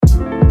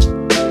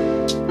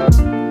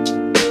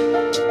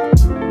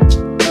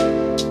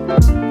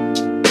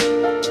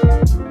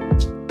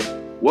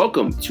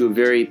welcome to a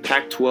very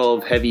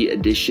Pac-12 heavy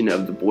edition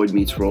of the Boyd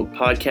Meets World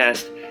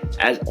podcast.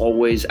 As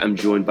always, I'm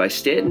joined by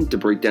Stanton to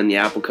break down the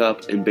Apple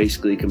Cup and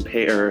basically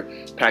compare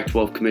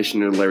Pac-12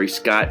 Commissioner Larry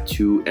Scott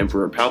to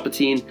Emperor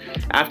Palpatine.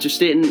 After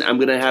Stanton, I'm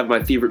going to have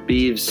my favorite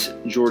Beavs,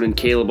 Jordan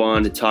Caleb,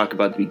 on to talk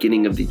about the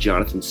beginning of the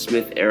Johnathan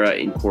Smith era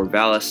in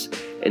Corvallis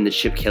and the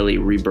Chip Kelly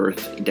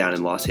rebirth down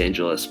in Los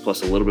Angeles,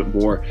 plus a little bit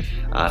more.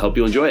 I hope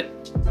you'll enjoy it.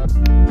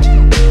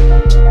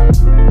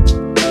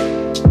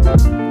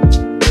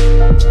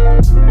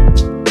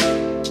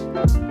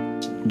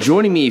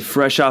 Joining me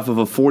fresh off of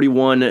a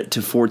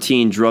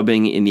 41-14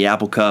 drubbing in the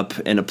Apple Cup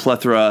and a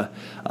plethora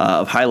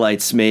of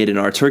highlights made in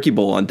our Turkey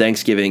Bowl on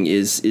Thanksgiving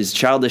is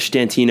Childish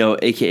Stantino,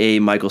 a.k.a.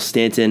 Michael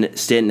Stanton.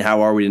 Stanton, how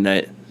are we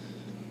tonight?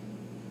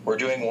 We're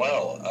doing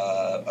well.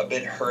 A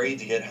bit hurried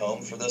to get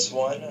home for this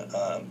one,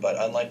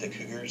 but unlike the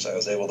Cougars, I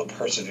was able to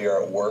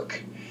persevere at work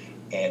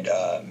and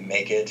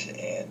make it,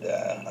 and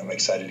I'm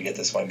excited to get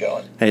this one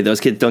going. Hey,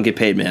 those kids don't get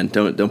paid, man.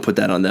 Don't put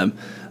that on them.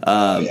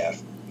 Yeah.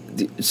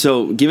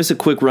 So give us a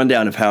quick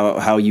rundown of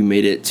how you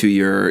made it to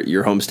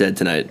your homestead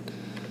tonight.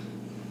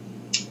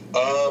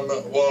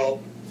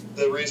 Well,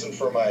 the reason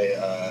for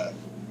my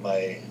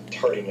my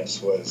tardiness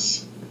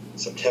was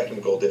some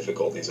technical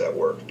difficulties at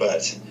work,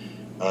 but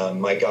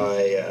my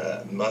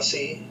guy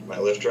Mussy, my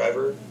Lyft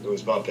driver, who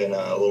was bumping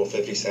a little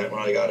 50 cent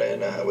when I got in,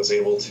 was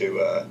able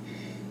to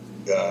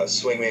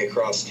swing me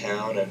across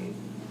town in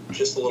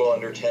just a little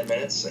under 10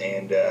 minutes,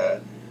 and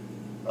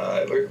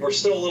we're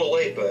still a little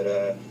late,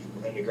 but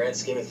in the grand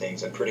scheme of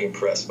things, I'm pretty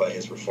impressed by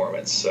his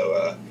performance.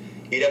 So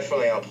he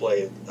definitely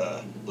outplayed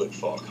Luke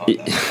Falk on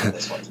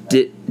this one.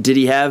 Did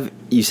he have?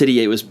 You said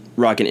he was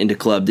rocking Into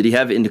Club. Did he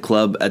have Into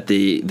Club at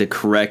the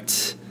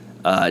correct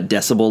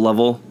decibel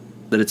level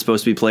that it's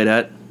supposed to be played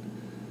at?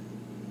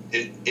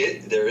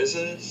 There is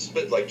a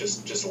split, like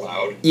just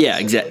loud. Yeah,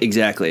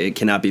 exactly. It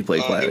cannot be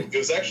played quietly. It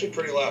was actually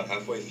pretty loud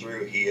halfway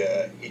through. He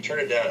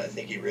turned it down. I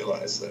think he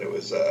realized that it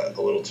was a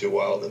little too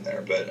wild in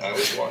there, but I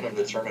was wanting him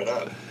to turn it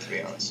up, to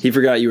be honest. He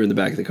forgot you were in the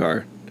back of the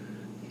car.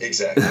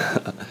 Exactly.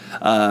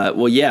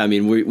 Well, yeah, I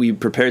mean, we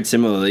prepared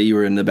similarly. You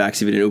were in the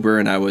backseat of an Uber,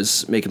 and I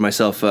was making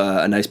myself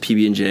a nice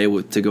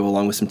PB&J to go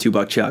along with some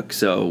 $2 chuck.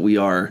 So we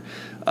are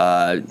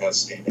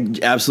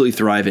absolutely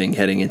thriving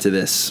heading into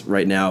this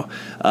right now.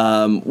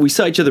 We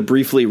saw each other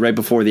briefly right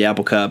before the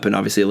Apple Cup, and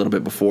obviously a little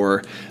bit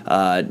before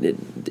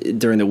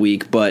during the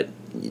week. But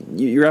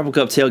your Apple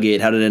Cup tailgate,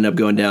 how did it end up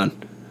going down?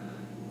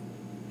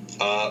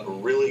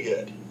 Really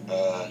good.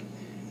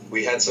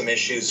 We had some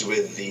issues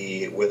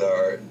with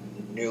our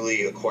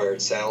newly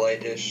acquired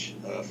satellite dish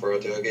for our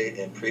tailgate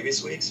in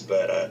previous weeks,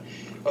 but I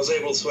was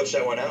able to switch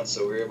that one out,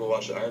 so we were able to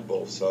watch the Iron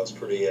Bowl. So I was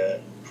pretty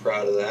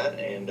proud of that,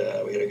 and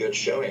we had a good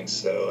showing.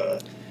 So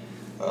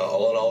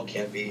all in all,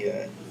 can't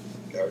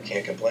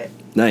complain.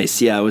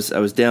 Nice. Yeah, I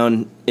was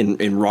down in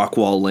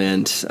Rockwall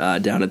land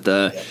down at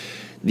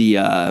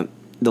the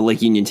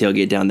Lake Union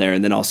tailgate down there,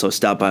 and then also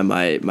stopped by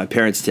my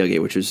parents'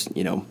 tailgate, which was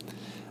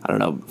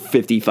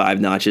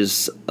 55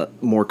 notches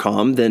more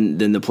calm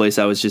than the place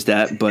I was just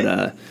at.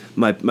 But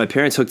my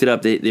parents hooked it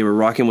up. They were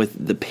rocking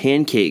with the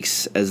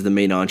pancakes as the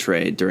main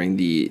entree during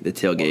the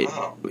tailgate.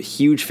 Wow. A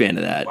huge fan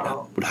of that.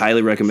 Wow. Would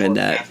highly recommend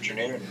for that.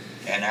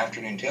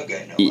 Afternoon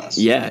tailgate, no less.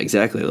 Yeah,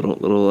 exactly. A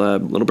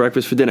little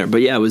breakfast for dinner.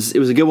 But yeah, it was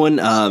a good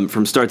one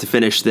from start to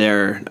finish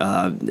there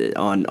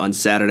on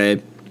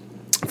Saturday.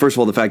 First of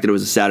all, the fact that it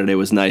was a Saturday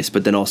was nice,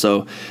 but then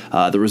also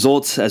the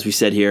results, as we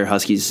said here,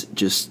 Huskies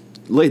just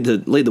laid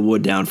the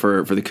wood down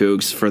for the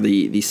Cougs for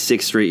the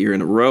sixth straight year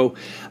in a row.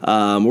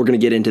 We're going to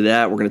get into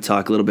that. We're going to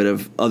talk a little bit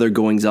of other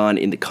goings-on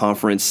in the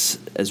conference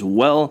as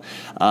well.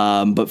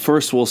 But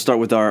first, we'll start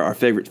with our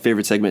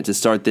favorite segment to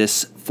start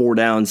this. 4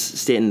 downs.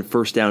 Stanton,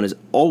 first down is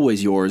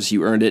always yours.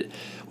 You earned it.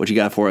 What you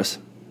got for us?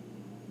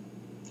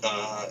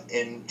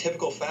 In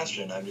typical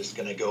fashion, I'm just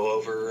going to go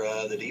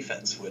over the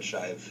defense, which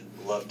I've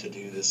loved to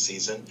do this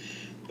season,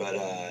 but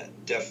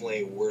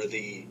definitely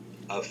worthy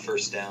of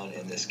first down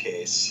in this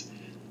case.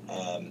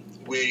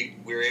 We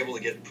were able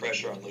to get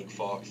pressure on Luke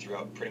Falk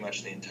throughout pretty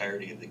much the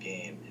entirety of the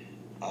game.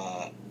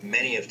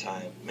 Many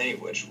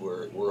of which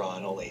were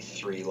on only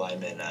 3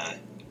 linemen,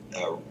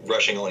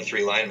 rushing only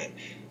 3 linemen.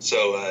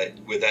 So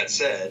with that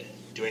said,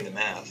 doing the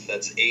math,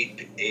 that's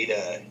eight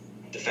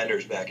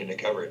defenders back into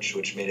coverage,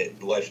 which made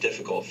it life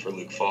difficult for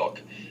Luke Falk.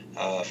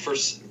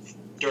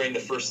 During the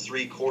first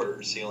 3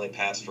 quarters, he only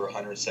passed for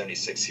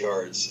 176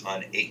 yards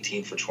on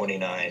 18 for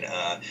 29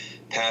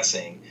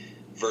 passing,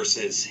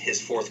 versus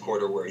his fourth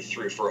quarter where he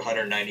threw for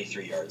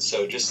 193 yards.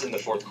 So just in the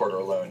fourth quarter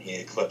alone, he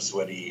eclipsed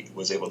what he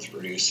was able to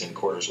produce in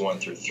quarters 1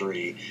 through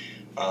 3.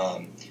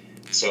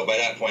 So by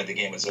that point, the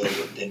game was over.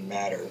 It didn't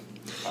matter.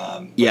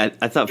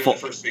 I thought during the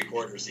first 3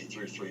 quarters, he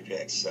threw 3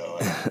 picks, so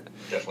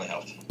definitely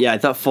helped. Yeah, I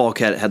thought Falk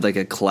had like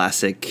a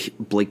classic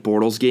Blake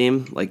Bortles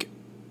game, like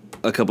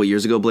a couple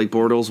years ago, Blake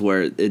Bortles,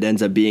 where it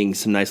ends up being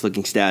some nice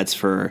looking stats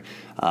for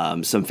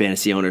some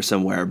fantasy owner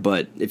somewhere.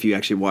 But if you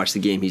actually watch the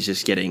game, he's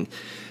just getting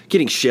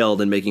getting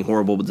shelled and making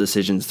horrible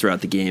decisions throughout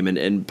the game,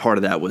 and part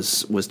of that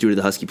was due to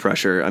the Husky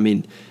pressure. I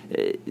mean,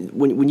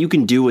 when you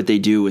can do what they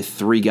do with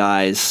three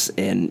guys,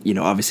 and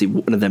obviously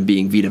one of them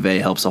being Vita Vea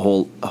helps a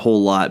whole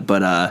lot,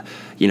 but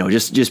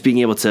just being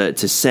able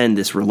to send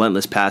this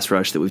relentless pass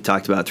rush that we've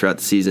talked about throughout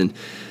the season,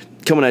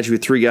 coming at you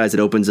with three guys, it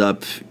opens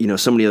up,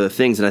 so many other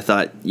things. And I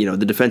thought,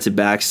 the defensive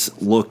backs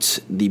looked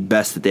the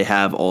best that they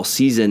have all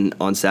season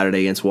on Saturday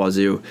against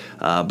Wazzu.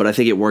 But I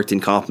think it worked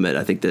in complement.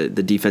 I think the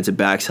defensive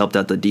backs helped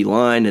out the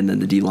D-line, and then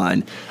the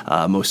D-line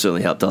most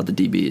certainly helped out the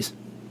DBs.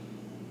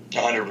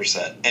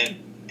 100%. And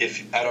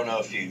I don't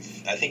know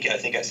if I think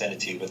I sent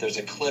it to you, but there's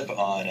a clip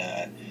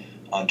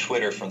on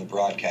Twitter from the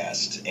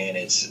broadcast, and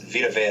it's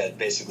Vita Vea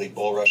basically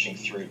bull rushing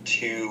through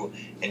two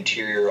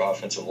interior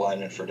offensive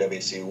linemen for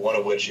WSU, one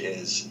of which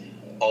is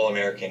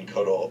All-American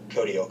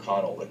Cody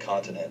O'Connell, the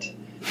continent.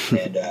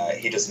 And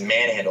he just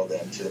manhandled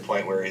him to the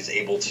point where he's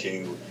able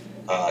to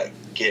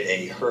get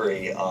a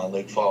hurry on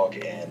Luke Falk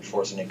and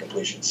force an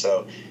incompletion.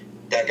 So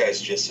that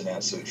guy's just an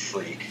absolute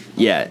freak.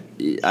 Yeah.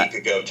 He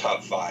could go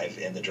top 5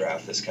 in the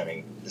draft this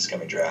coming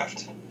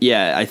draft.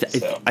 Yeah,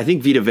 I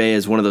think Vita Vea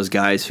is one of those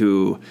guys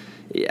who,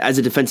 as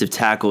a defensive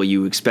tackle,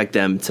 you expect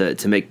them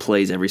to make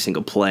plays every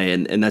single play,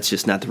 and that's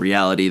just not the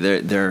reality.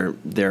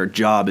 Their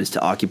job is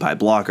to occupy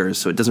blockers,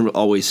 so it doesn't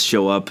always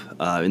show up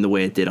in the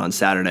way it did on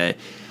Saturday.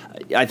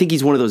 I think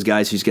he's one of those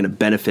guys who's going to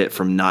benefit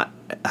from not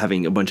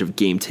having a bunch of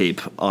game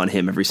tape on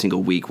him every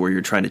single week where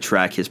you're trying to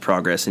track his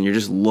progress, and you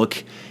just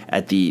look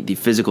at the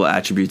physical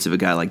attributes of a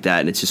guy like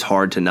that, and it's just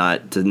hard to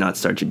not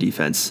start your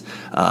defense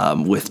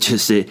with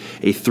just a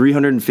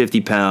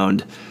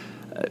 350-pound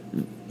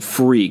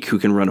freak who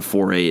can run a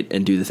 4.8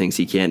 and do the things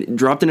he can.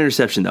 Dropped an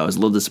interception, though. I was a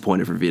little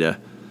disappointed for Vita.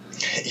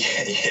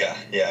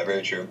 Yeah,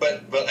 very true.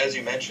 But as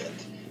you mentioned,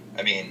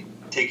 I mean,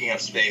 taking up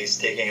space,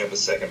 taking up a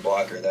second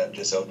blocker, that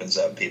just opens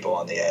up people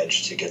on the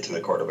edge to get to the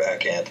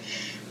quarterback. And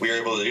we were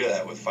able to do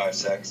that with 5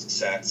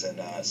 sacks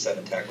and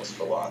 7 tackles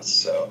for loss.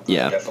 So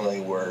definitely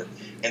we're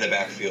in the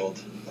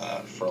backfield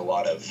for a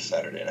lot of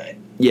Saturday night.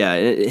 Yeah,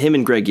 him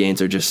and Greg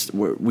Gaines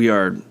we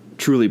are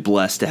truly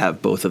blessed to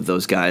have both of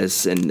those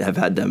guys and have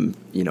had them,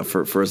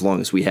 for as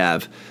long as we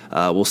have.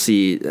 We'll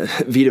see.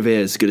 Vita Vea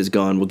is good as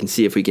gone. We can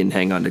see if we can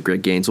hang on to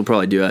Greg Gaines. We'll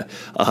probably do a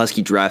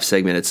Husky draft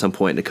segment at some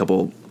point in a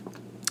couple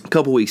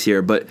weeks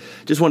here. But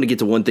just wanted to get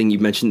to one thing you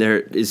mentioned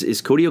there.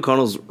 Is Cody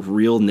O'Connell's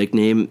real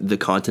nickname the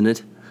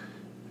Continent?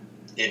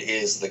 It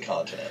is the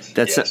Continent.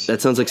 Yes.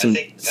 That sounds like some.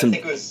 I think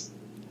it was.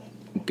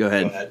 Go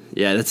ahead.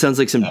 Yeah, that sounds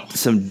like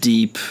some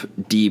deep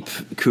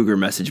Cougar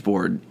message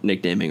board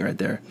nicknaming right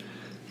there.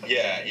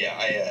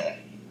 Yeah.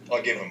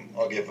 I'll give him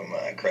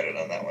credit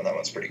on that one. That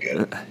one's pretty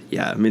good.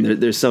 I mean,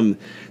 there's some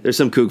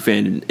Coug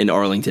fan in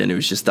Arlington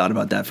who's just thought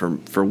about that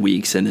for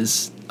weeks and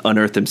has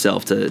unearthed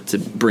himself to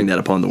bring that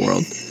upon the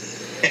world.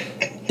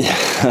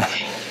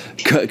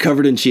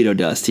 Covered in Cheeto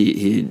dust,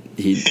 he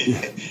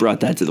brought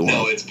that to the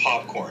world. No, it's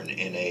popcorn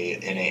in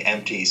a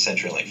empty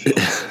CenturyLink field.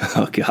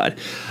 Oh God,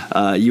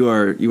 you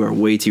are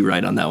way too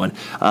right on that one.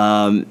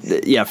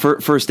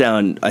 First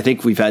down. I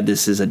think we've had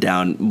this as a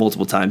down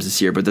multiple times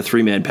this year, but the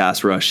 3-man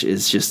pass rush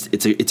is just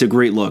it's a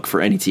great look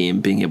for any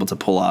team being able to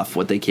pull off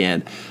what they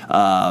can.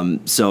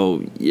 It's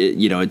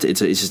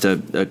just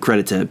a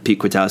credit to Pete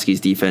Kwiatkowski's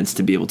defense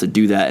to be able to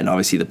do that, and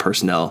obviously the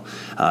personnel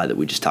that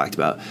we just talked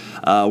about.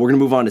 We're gonna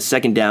move on to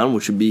second down,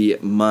 which would be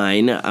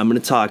mine. I'm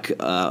going to talk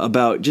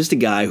about just a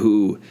guy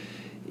who,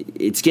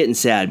 it's getting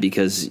sad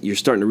because you're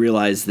starting to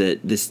realize that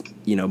this,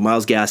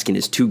 Myles Gaskin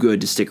is too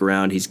good to stick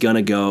around. He's going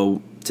to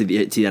go to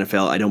the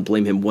NFL. I don't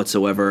blame him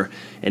whatsoever.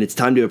 And it's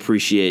time to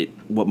appreciate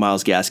what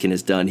Myles Gaskin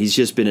has done. He's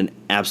just been an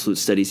absolute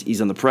stud.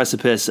 He's on the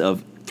precipice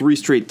of 3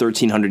 straight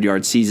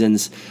 1,300-yard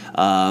seasons,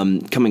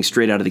 coming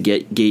straight out of the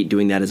gate,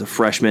 doing that as a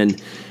freshman.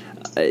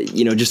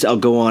 I'll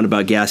go on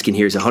about Gaskin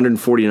here. He's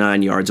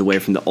 149 yards away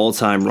from the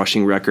all-time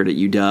rushing record at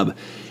UW.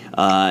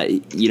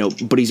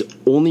 But he's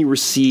only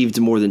received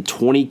more than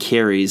 20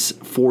 carries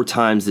 4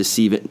 times this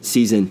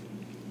season.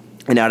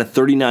 And out of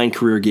 39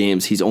 career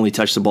games, he's only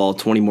touched the ball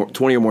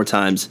 20 or more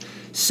times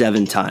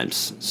 7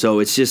 times. So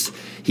it's just,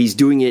 he's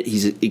doing it.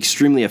 He's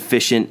extremely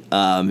efficient.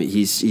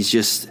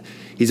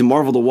 He's a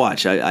marvel to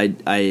watch. I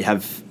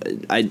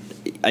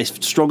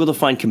struggle to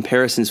find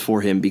comparisons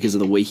for him because of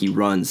the way he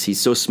runs. He's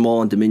so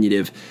small and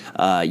diminutive,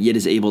 yet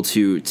is able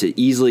to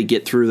easily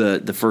get through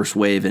the first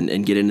wave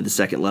and get into the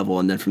second level,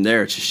 and then from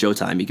there it's just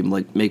showtime. He can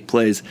make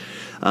plays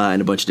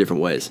in a bunch of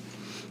different ways.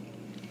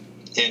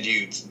 And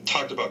you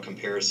talked about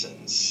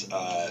comparisons.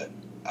 I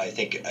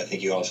think I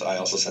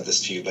also sent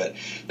this to you, but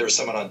there was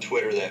someone on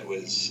Twitter that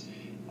was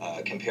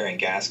comparing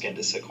Gaskin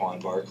to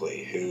Saquon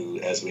Barkley, who,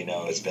 as we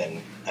know, has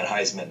been a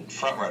Heisman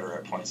frontrunner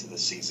at points of the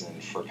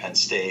season for Penn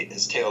State.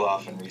 Has tailed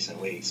off in recent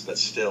weeks, but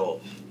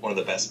still one of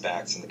the best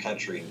backs in the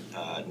country,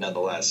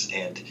 nonetheless.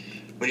 And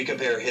when you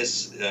compare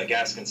his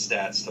Gaskin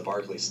stats to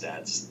Barkley's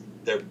stats,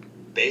 they're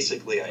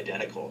basically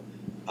identical.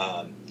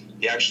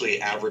 He actually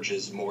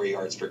averages more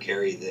yards per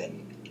carry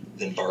than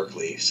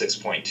Barkley,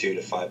 6.2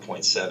 to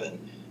 5.7,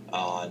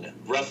 on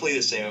roughly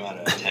the same amount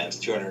of attempts,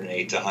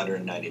 208 to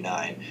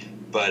 199.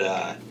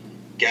 But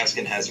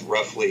Gaskin has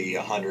roughly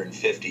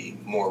 150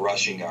 more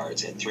rushing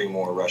yards and 3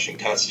 more rushing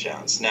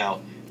touchdowns. Now,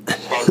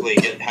 probably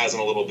it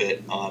hasn't a little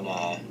bit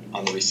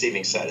on the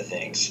receiving side of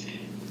things,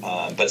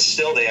 but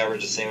still they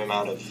average the same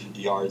amount of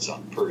yards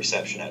per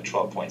reception at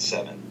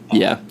 12.7.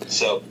 Yeah.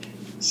 So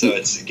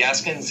it's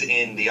Gaskin's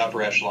in the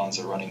upper echelon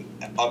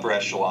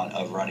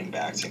of running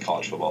backs in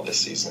college football this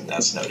season.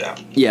 That's no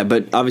doubt. Yeah,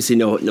 but obviously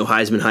no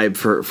Heisman hype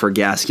for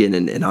Gaskin,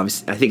 and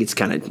obviously I think it's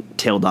kind of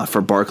tailed off for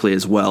Barkley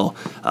as well.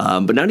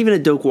 But not even a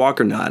Doak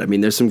Walker nod. I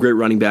mean, there's some great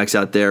running backs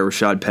out there: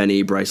 Rashad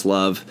Penny, Bryce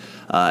Love,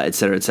 et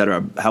cetera, et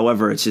cetera.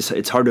 However,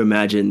 it's hard to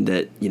imagine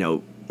that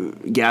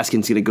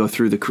Gaskin's going to go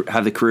through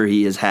have the career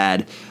he has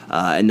had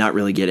and not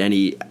really get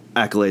any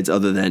accolades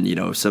other than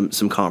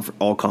some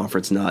all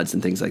conference nods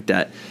and things like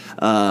that.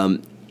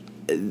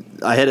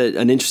 I had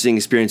an interesting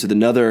experience with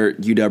another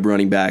UW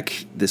running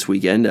back this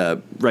weekend.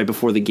 Right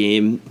before the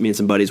game, me and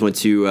some buddies went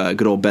to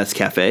good old Beth's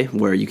Cafe,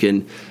 where you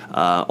can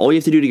all you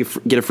have to do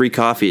to get a free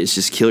coffee is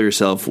just kill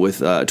yourself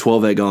with a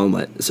 12-egg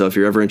omelet. So if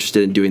you're ever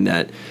interested in doing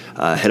that,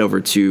 head over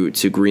to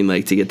Green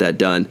Lake to get that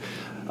done.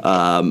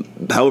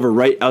 However,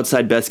 right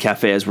outside Beth's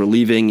Cafe, as we're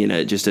leaving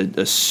in just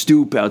a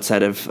stoop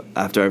outside of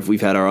after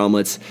we've had our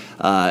omelets,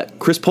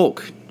 Chris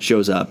Polk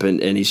shows up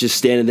and he's just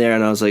standing there,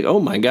 and I was like, oh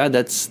my God,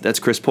 that's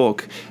Chris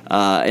Polk.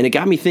 And it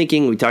got me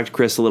thinking. We talked to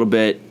Chris a little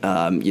bit.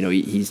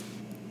 He's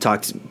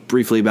talked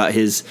briefly about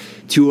his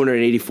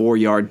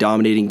 284-yard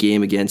dominating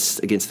game against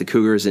the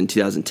Cougars in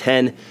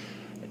 2010.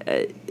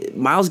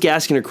 Myles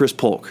Gaskin or Chris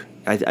Polk?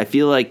 I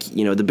feel like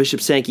the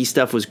Bishop Sankey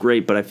stuff was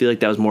great, but I feel like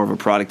that was more of a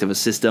product of a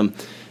system.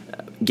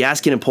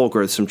 Gaskin and Polk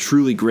are some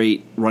truly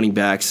great running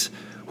backs.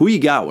 Who you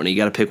got when you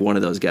got to pick one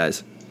of those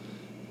guys?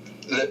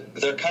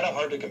 They're kind of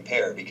hard to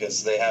compare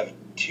because they have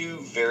two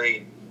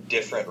very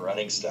different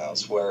running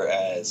styles,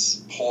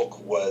 whereas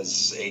Polk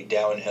was a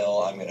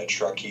downhill, I'm going to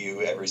truck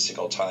you every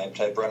single time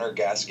type runner.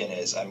 Gaskin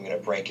is, I'm going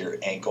to break your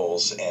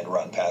ankles and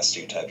run past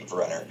you type of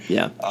runner.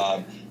 Yeah.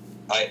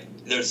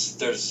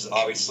 There's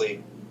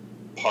obviously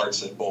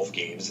parts of both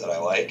games that I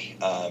like.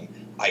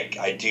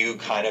 I do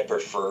kind of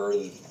prefer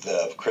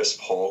the Chris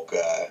Polk,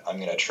 I'm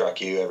going to truck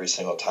you every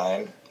single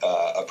time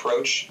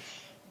approach,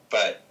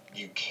 but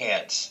you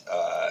can't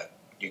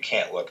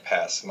look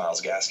past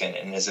Myles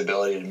Gaskin and his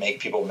ability to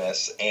make people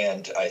miss,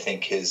 and I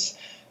think his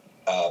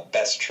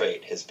best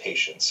trait, his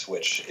patience,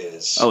 which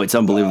is it's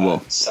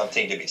unbelievable,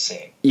 something to be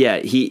seen. Yeah,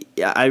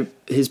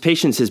 his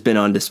patience has been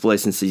on display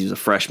since he was a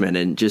freshman,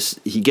 and just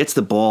he gets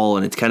the ball,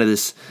 and it's kind of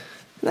this,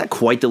 not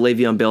quite the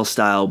Le'Veon Bell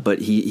style, but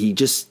he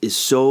just is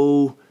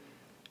so.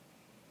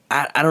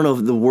 I don't know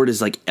if the word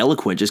is like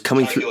eloquent, just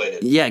coming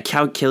calculated. Through. Yeah,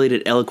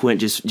 calculated, eloquent,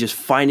 just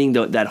finding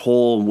that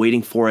hole and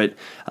waiting for it,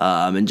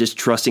 and just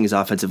trusting his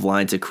offensive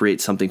line to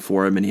create something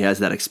for him. And he has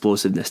that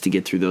explosiveness to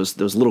get through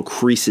those little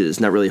creases,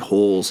 not really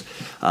holes,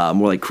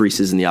 more like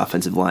creases in the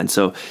offensive line.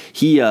 So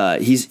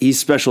he's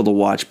special to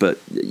watch. But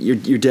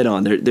you're dead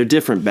on. They're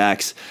different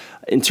backs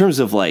in terms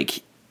of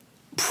like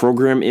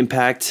program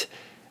impact.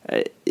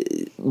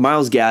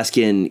 Myles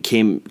Gaskin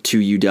came to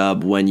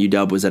UW when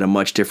UW was at a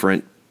much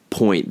different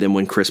point than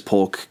when Chris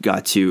Polk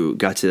got to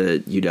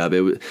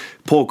UW.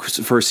 Polk's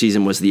first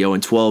season was the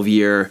 0-12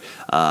 year.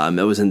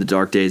 It was in the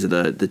dark days of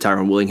the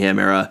Tyrone Willingham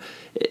era.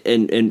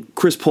 And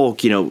Chris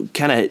Polk,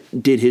 kind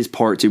of did his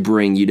part to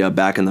bring UW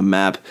back on the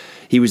map.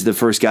 He was the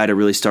first guy to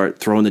really start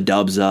throwing the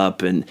dubs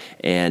up and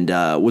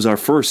was our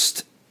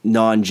first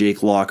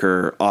non-Jake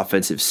Locker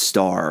offensive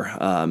star.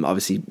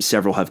 Obviously,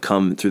 several have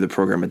come through the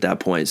program at that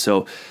point.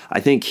 So I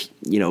think,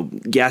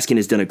 Gaskin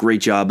has done a great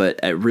job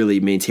at really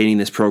maintaining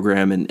this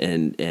program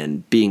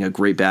and being a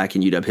great back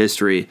in UW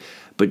history.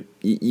 But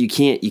you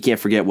can't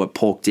forget what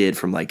Polk did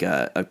from like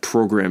a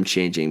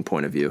program-changing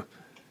point of view.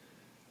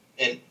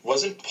 And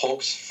wasn't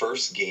Polk's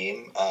first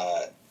game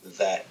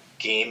that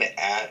game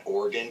at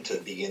Oregon to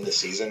begin the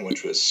season,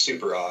 which was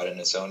super odd in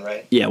its own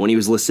right? Yeah, when he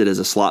was listed as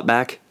a slot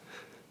back.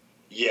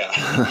 Yeah.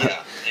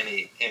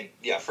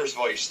 First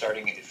of all, you're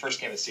starting first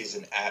game of the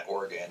season at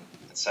Oregon,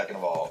 and second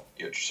of all,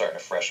 you're starting a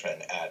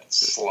freshman at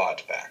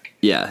slot back.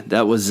 Yeah,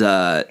 that was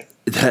that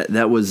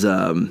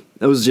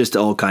was just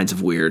all kinds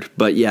of weird.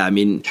 But yeah, I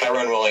mean,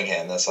 Tyrone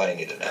Willingham. That's all you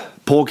need to know.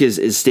 Polk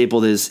is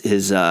stapled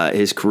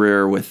his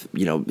career with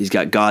he's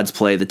got God's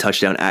play, the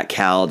touchdown at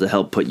Cal to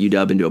help put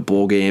UW into a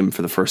bowl game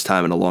for the first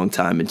time in a long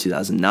time in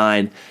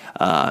 2010.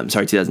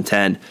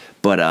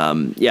 But I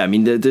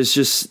mean, there's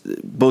just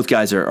both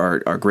guys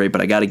are great,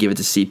 but I got to give it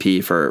to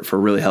CP for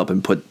really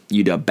helping put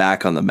UW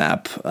back on the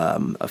map.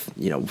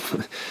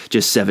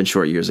 Just 7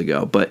 short years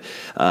ago. But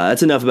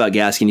that's enough about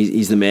Gaskin.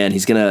 He's the man.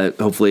 He's gonna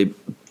hopefully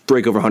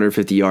break over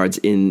 150 yards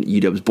in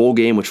UW's bowl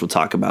game, which we'll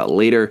talk about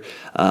later,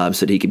 so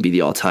that he can be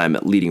the all-time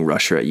leading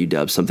rusher at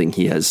UW, something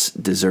he has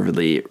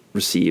deservedly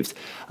received.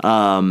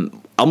 I'll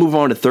move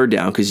on to third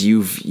down because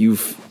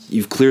you've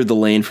cleared the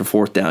lane for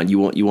fourth down. You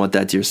want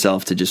that to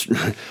yourself to just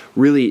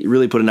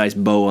really put a nice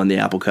bow on the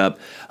Apple Cup.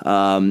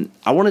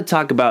 I want to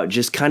talk about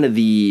just kind of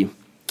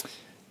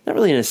not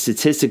really in a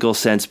statistical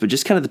sense, but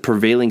just kind of the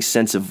prevailing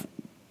sense of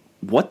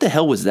what the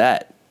hell was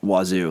that?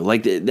 Wazzu.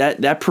 Like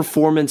that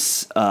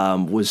performance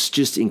was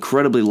just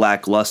incredibly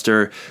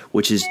lackluster,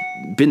 which has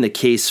been the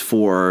case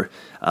for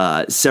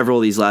several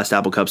of these last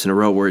Apple Cups in a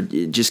row, where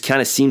it just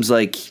kind of seems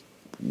like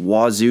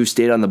Wazzu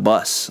stayed on the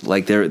bus.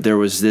 Like there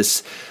was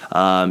this,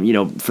 for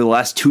the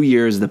last 2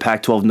 years, the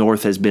Pac-12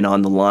 North has been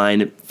on the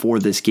line for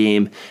this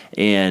game,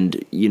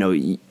 and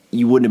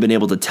you wouldn't have been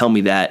able to tell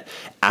me that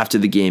after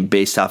the game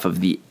based off of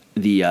the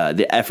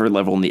effort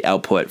level and the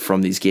output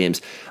from these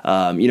games.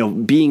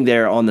 Being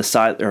there on the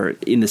side or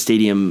in the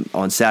stadium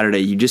on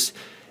Saturday,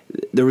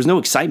 there was no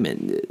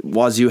excitement.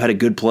 Wazzu had a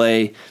good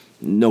play.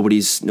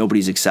 Nobody's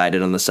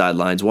excited on the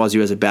sidelines.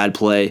 Wazzu has a bad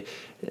play.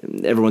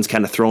 Everyone's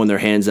kind of throwing their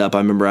hands up. I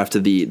remember after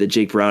the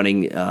Jake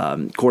Browning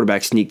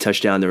quarterback sneak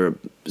touchdown, there were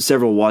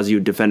several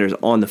Wazzu defenders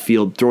on the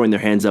field throwing their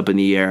hands up in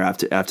the air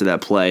after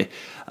that play.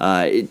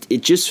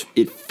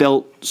 It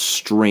felt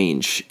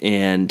strange,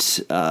 and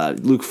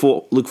Luke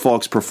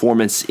Falk's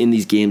performance in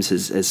these games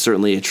has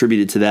certainly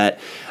attributed to that.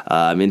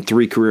 In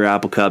 3 career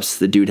Apple Cups,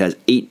 the dude has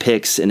 8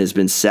 picks and has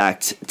been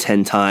sacked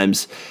 10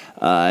 times.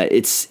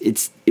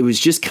 It was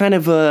just kind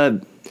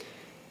of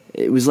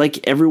it was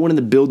like everyone in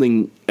the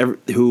building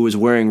who was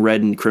wearing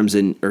red and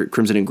crimson, or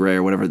crimson and gray,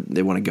 or whatever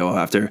they want to go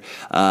after,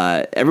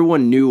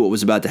 everyone knew what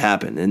was about to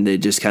happen, and they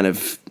just kind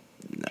of,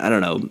 I don't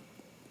know,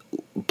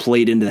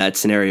 played into that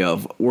scenario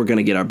of, we're going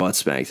to get our butts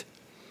spanked.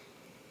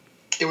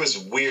 It was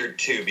weird,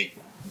 too,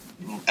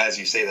 as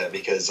you say that,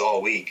 because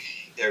all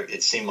week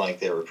it seemed like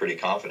they were pretty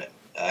confident.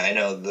 I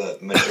know the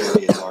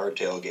majority of our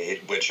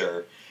tailgate, which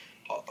are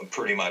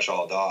pretty much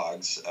all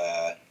dogs,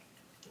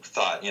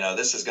 thought,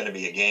 this is going to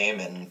be a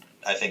game, and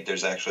I think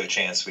there's actually a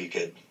chance we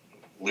could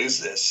lose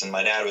this. And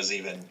my dad was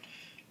even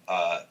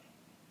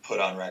put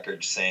on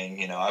record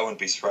saying, I wouldn't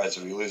be surprised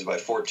if we lose by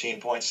 14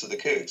 points to the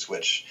Cougs,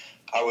 which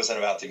I wasn't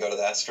about to go to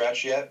that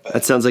stretch yet. But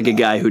that sounds like a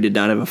guy who did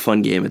not have a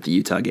fun game at the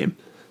Utah game.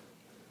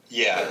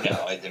 Yeah,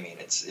 no, I mean,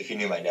 if you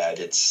knew my dad,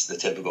 it's the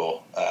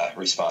typical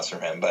response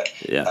from him. But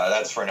yeah.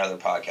 That's for another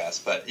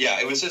podcast. But yeah,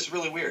 it was just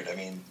really weird. I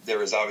mean, there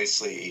was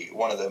obviously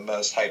one of the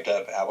most hyped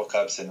up Apple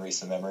Cups in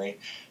recent memory.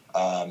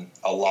 A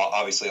lot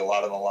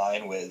on the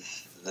line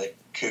with the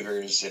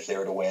Cougars, if they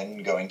were to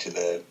win, going to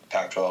the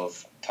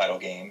Pac-12 title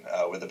game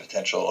with the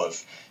potential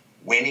of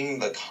winning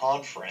the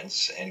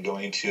conference and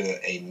going to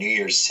a New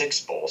Year's Six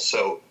Bowl.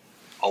 So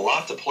a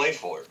lot to play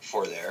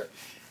for there.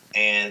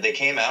 And they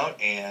came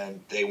out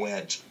and they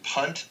went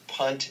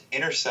punt,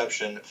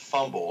 interception,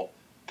 fumble,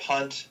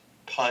 punt,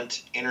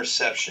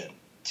 interception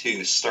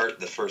to start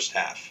the first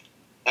half.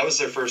 That was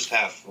their first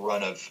half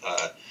run of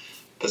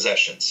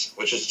possessions,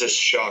 which is just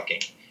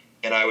shocking.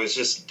 And I was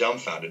just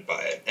dumbfounded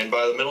by it. And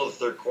by the middle of the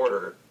third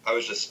quarter, I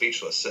was just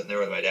speechless, sitting there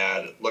with my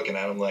dad, looking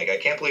at him like, I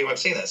can't believe I've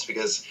seen this,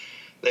 because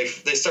they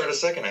started the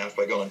second half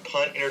by going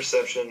punt,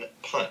 interception,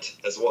 punt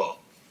as well.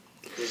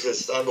 It was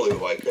just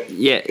unbelievable. I couldn't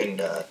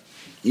figure out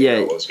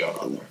what was going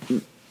on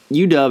there.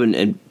 UW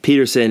and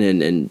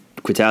Peterson and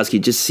Kwiatkowski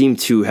just seem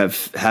to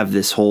have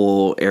this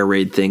whole air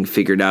raid thing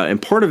figured out.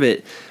 And part of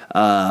it,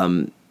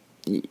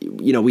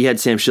 we had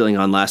Sam Schilling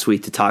on last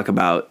week to talk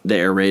about the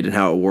air raid and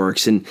how it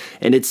works, and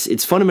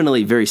it's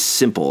fundamentally very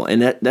simple.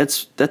 And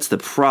that's the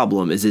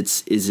problem. Is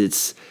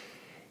it's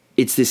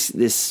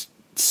this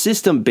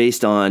system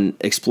based on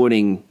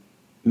exploiting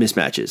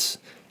mismatches.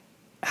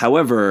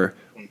 However,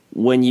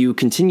 when you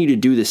continue to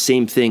do the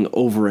same thing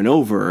over and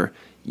over,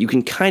 you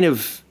can kind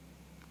of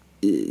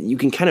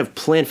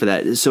plan for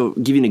that. So,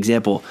 give you an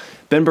example.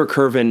 Ben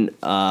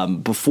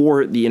Burke-Kirven,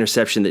 before the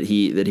interception that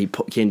he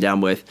came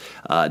down with,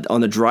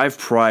 on the drive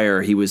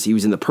prior, he was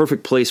in the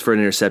perfect place for an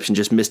interception,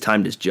 just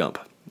mistimed his jump.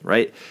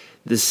 Right.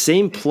 The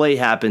same play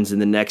happens in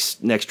the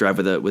next drive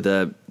with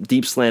a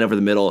deep slant over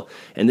the middle,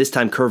 and this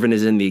time Kirven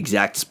is in the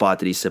exact spot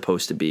that he's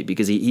supposed to be,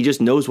 because he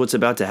just knows what's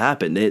about to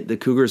happen. The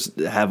Cougars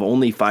have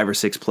only 5 or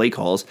 6 play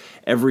calls.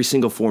 Every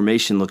single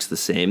formation looks the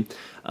same.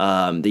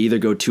 They either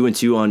go 2 and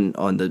 2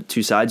 on the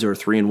 2 sides, or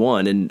 3 and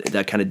 1, and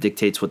that kind of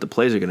dictates what the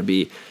plays are going to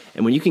be.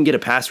 And when you can get a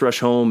pass rush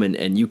home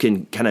and you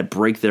can kind of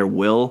break their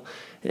will,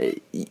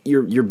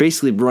 you're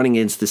basically running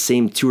against the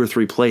same 2 or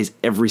 3 plays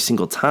every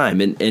single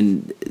time.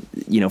 And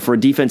for a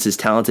defense as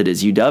talented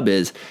as UW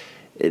is,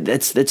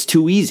 that's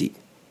too easy.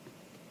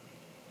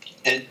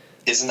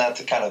 Isn't that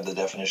the kind of the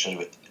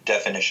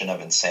definition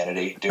of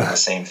insanity, doing the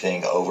same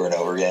thing over and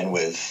over again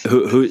with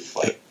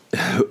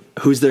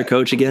who's their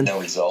coach again?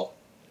 No result.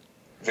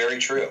 Very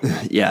true.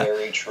 Yeah.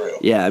 Very true.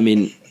 Yeah, I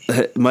mean,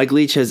 Mike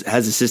Leach has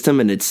a system,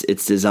 and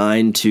it's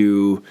designed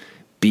to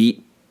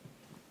beat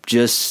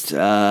just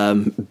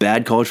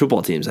bad college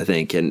football teams, I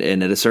think. And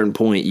at a certain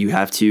point, you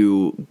have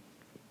to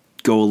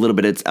go a little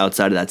bit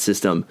outside of that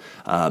system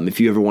if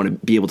you ever want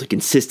to be able to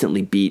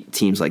consistently beat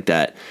teams like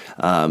that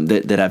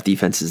that have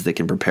defenses that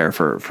can prepare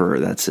for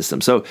that system.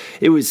 So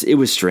it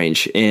was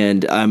strange.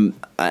 And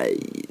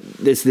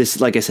this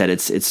like I said,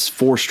 it's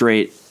 4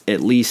 straight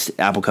at least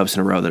Apple Cups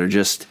in a row that are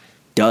just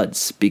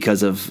duds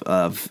because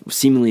of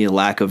seemingly a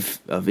lack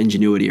of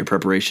ingenuity or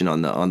preparation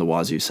on the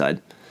Wazzu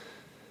side.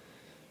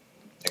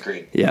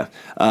 Agreed. Yeah.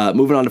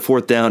 Moving on to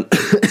 4th down.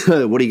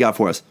 What do you got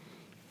for us?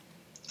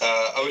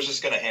 I was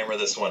just going to hammer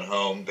this one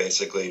home,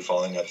 basically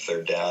following up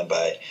third down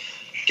by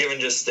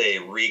giving just a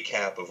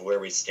recap of where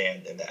we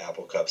stand in the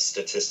Apple Cup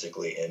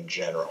statistically in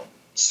general.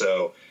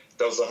 So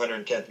that was the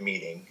 110th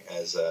meeting,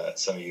 as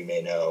some of you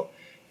may know,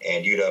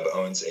 and UW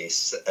owns a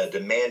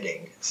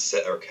commanding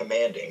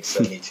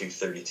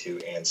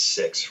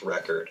 72-32-6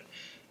 record.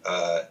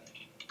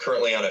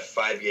 Currently on a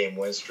 5-game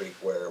win streak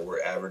where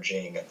we're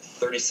averaging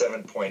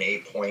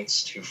 37.8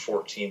 points to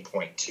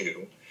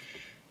 14.2.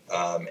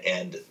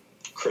 And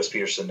Chris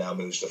Peterson now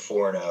moves to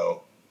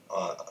 4-0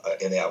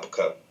 in the Apple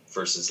Cup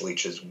versus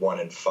Leach's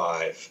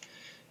 1-5.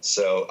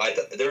 So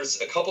there's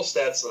a couple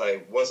stats that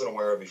I wasn't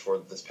aware of before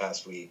this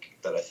past week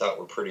that I thought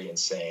were pretty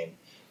insane.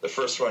 The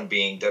first one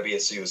being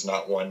WSU has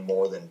not won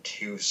more than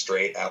 2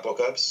 straight Apple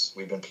Cups.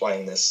 We've been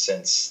playing this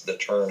since the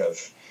turn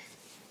of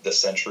the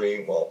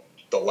century, well,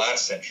 the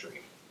last century,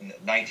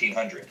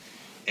 1900,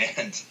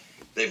 and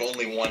they've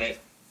only won it.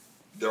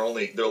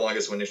 Their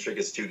longest winning streak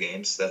is 2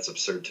 games. That's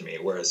absurd to me.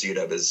 Whereas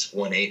UW has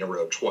won 8 in a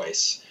row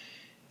twice.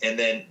 And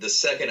then the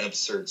second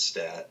absurd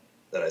stat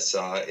that I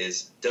saw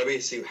is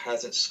WSU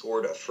hasn't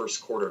scored a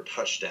first quarter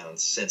touchdown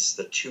since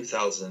the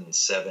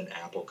 2007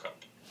 Apple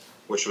Cup,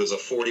 which was a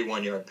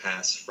 41-yard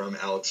pass from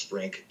Alex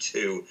Brink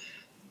to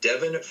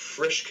Devin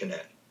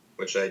Frischknecht,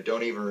 which I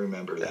don't even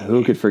remember that.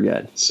 Who could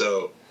forget?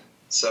 So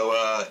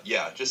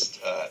just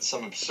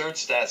some absurd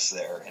stats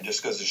there, and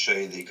just goes to show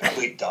you the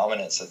complete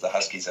dominance that the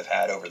Huskies have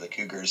had over the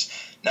Cougars,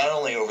 not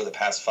only over the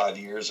past 5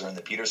 years or in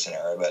the Peterson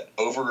era, but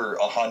over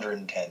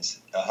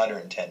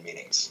 110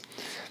 meetings.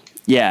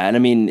 Yeah, and I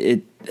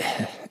mean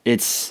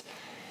it's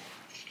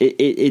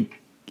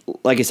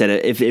like I said,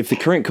 if the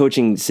current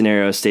coaching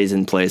scenario stays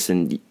in place,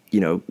 and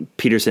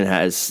Peterson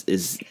is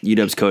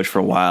UW's coach for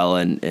a while,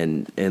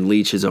 and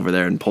Leach is over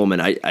there in Pullman,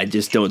 I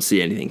just don't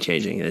see anything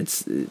changing.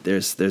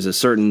 There's a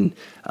certain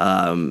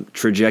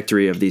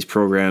trajectory of these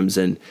programs,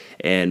 and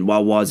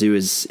while Wazzu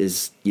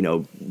is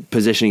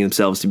positioning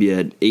themselves to be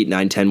an 8,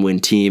 9, 10 win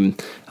team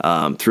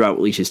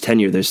throughout Leach's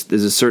tenure, there's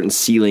a certain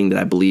ceiling that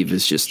I believe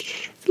is just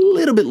a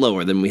little bit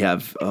lower than we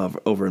have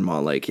over in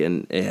Montlake,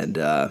 and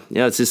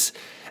it's just.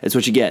 It's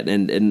what you get,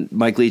 and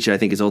Mike Leach, I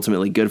think, is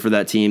ultimately good for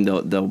that team.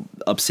 They'll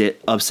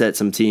upset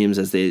some teams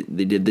as they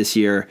did this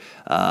year,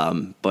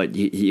 but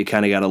you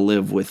kind of got to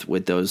live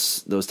with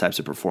those types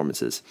of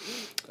performances.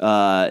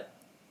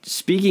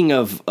 Speaking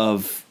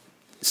of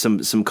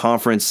some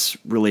conference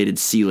related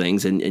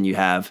ceilings, and you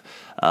have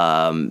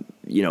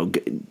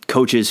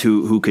coaches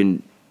who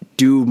can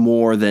do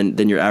more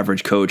than your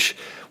average coach.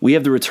 We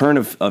have the return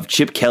of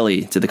Chip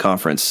Kelly to the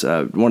conference.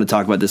 I want to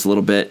talk about this a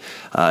little bit.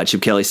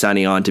 Chip Kelly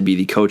signing on to be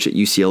the coach at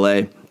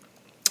UCLA.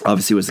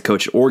 Obviously was the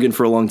coach at Oregon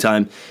for a long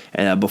time,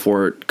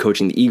 before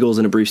coaching the Eagles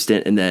in a brief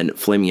stint, and then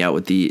flaming out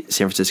with the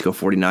San Francisco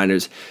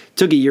 49ers.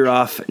 Took a year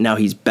off. Now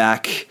he's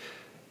back.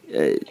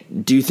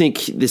 Do you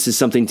think this is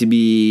something to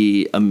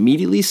be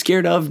immediately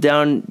scared of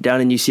down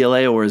in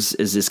UCLA, or is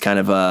this kind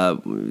of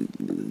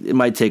it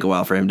might take a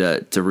while for him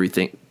to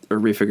rethink or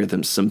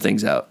refigure some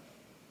things out?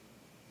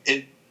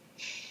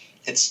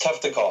 It's tough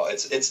to call.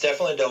 It's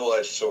definitely a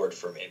double-edged sword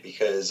for me,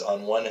 because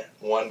on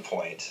one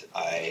point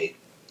I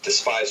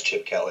despise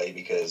Chip Kelly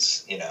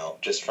because,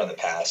 just from the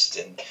past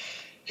and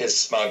his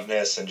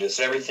smugness and just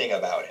everything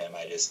about him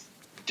I just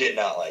did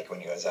not like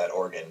when he was at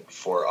Oregon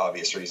for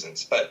obvious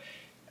reasons. But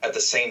at the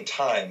same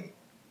time,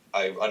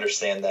 I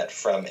understand that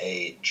from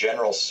a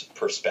general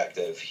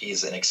perspective,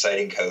 he's an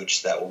exciting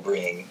coach that will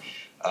bring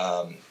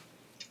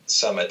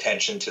some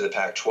attention to the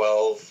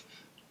Pac-12,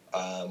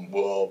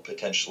 will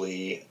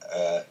potentially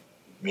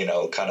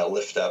kind of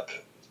lift up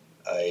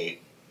a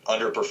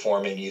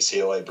underperforming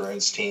UCLA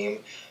Bruins team.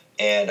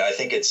 And I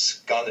think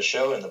it's gone to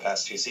show in the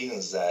past 2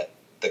 seasons that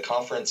the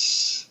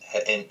conference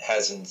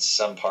has in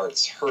some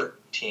parts hurt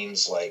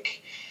teams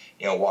like,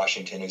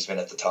 Washington, who's been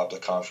at the top of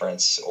the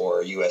conference,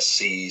 or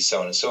USC, so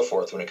on and so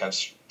forth, when it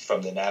comes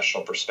from the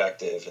national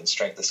perspective and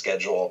strength of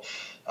schedule,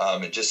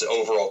 and just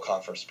overall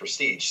conference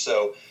prestige.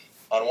 So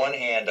on one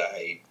hand,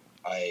 I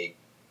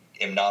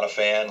am not a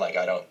fan. Like,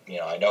 I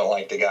don't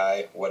like the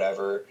guy,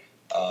 whatever.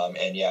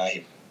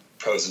 He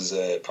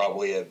poses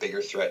probably a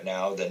bigger threat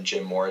now than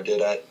Jim Mora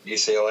did at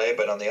UCLA.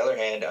 But on the other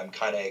hand, I'm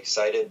kind of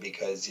excited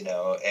because,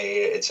 A,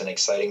 it's an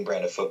exciting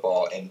brand of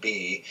football, and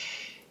B,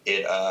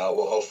 it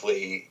will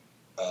hopefully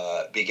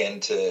begin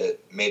to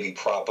maybe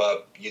prop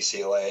up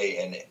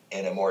UCLA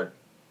in a more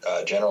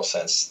general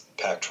sense,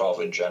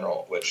 Pac-12 in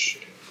general, which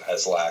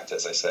has lacked,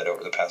 as I said,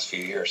 over the past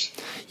few years.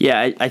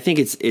 Yeah, I think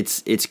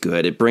it's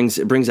good. It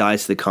brings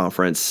eyes to the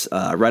conference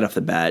right off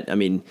the bat. I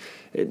mean,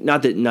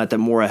 not that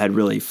Mora had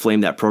really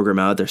flamed that program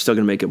out. They're still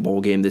going to make a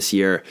bowl game this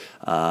year,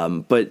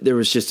 but there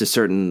was just a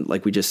certain,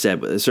 like we just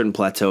said, a certain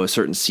plateau, a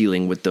certain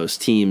ceiling with those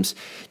teams.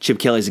 Chip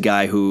Kelly's a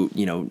guy who,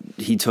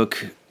 he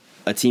took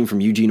a team from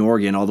Eugene,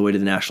 Oregon, all the way to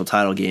the national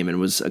title game and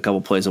was a couple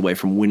plays away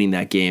from winning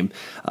that game.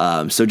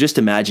 So just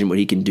imagine what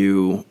he can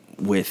do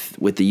with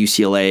the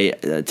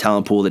UCLA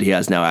talent pool that he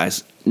has now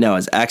has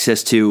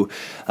access to,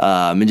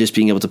 and just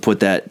being able to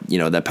put that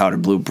that powder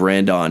blue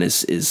brand on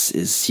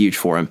is huge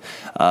for him.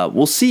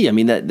 We'll see. I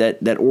mean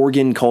that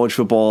Oregon college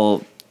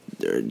football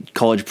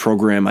college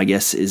program, I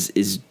guess,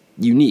 is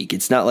unique.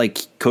 It's not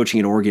like coaching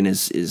at Oregon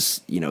is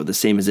the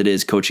same as it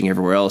is coaching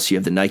everywhere else. You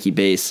have the Nike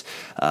base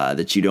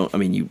that you don't. I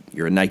mean,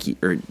 you're a Nike,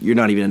 or you're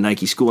not even a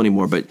Nike school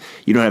anymore, but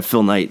you don't have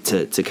Phil Knight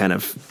to kind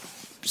of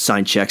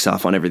sign checks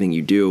off on everything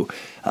you do.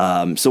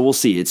 So we'll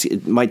see.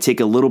 It might take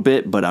a little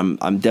bit, but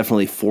I'm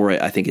definitely for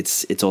it. I think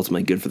it's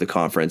ultimately good for the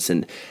conference,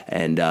 and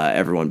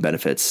everyone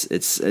benefits.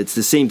 It's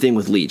the same thing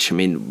with Leach. I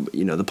mean,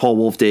 the Paul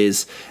Wolf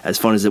days, as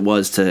fun as it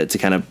was to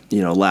kind of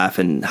laugh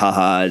and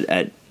haha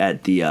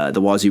at the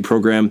Wazzu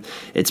program,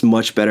 it's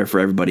much better for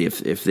everybody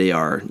if they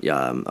are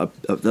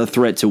a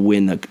threat to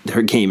win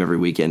their game every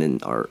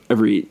weekend or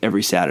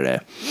every Saturday.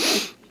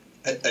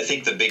 I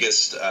think the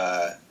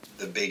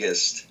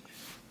biggest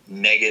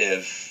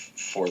negative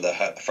from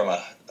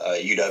a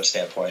UW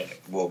standpoint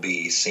will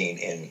be seen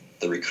in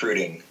the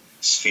recruiting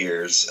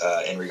spheres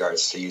in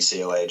regards to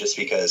UCLA, just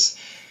because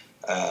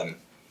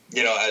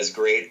as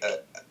great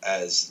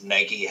as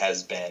Nike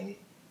has been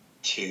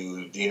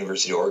to the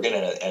University of Oregon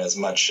and as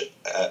much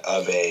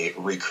of a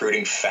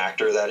recruiting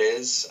factor that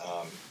is,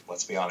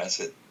 let's be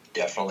honest, it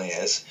definitely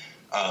is.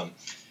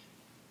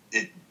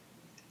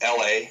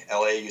 LA,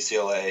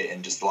 UCLA,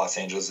 and just Los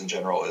Angeles in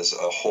general is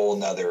a whole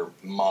nother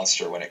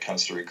monster when it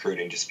comes to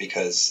recruiting, just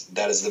because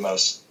that is the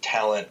most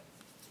talent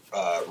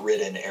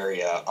ridden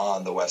area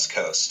on the West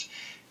Coast.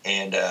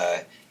 And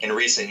in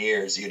recent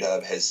years,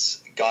 UW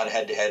has gone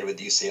head to head with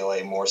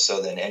UCLA more so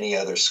than any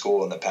other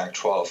school in the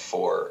Pac-12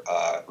 for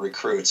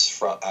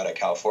recruits out of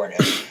California.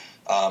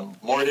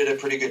 Moore did a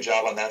pretty good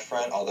job on that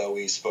front, although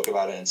we spoke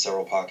about it in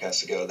several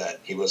podcasts ago that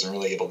he wasn't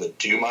really able to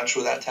do much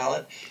with that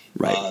talent.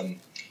 Right.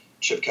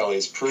 Chip Kelly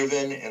is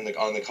proven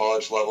on the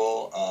college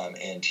level,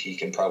 and he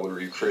can probably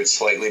recruit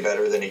slightly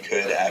better than he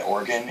could at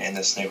Oregon in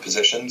this new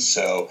position.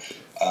 So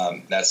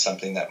that's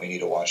something that we need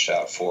to watch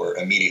out for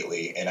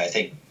immediately. And I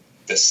think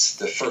the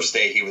first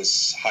day he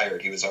was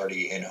hired, he was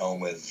already in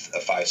home with a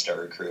 5-star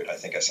recruit, I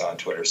think I saw on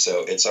Twitter.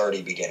 So it's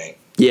already beginning.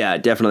 Yeah,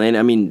 definitely. And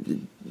I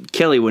mean,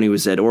 Kelly, when he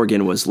was at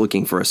Oregon, was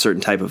looking for a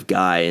certain type of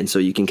guy. And so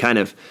you can kind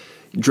of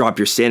drop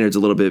your standards a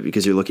little bit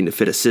because you're looking to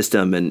fit a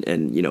system, and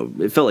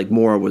it felt like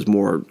Mora was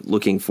more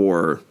looking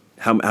for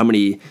how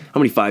many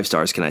 5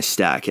 stars can I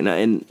stack,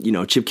 and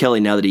Chip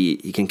Kelly, now that he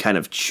can kind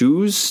of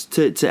choose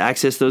to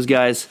access those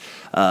guys,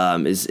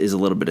 is a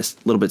little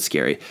bit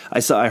scary.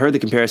 I heard the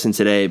comparison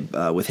today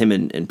with him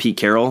and Pete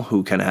Carroll,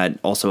 who kind of had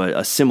also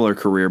a similar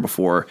career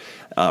before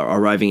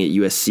arriving at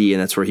USC, and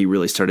that's where he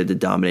really started to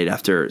dominate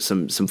after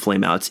some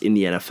flameouts in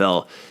the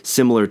NFL,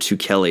 similar to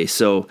Kelly.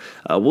 So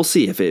we'll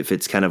see if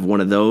it's kind of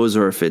one of those,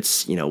 or if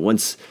it's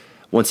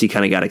once he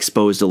kind of got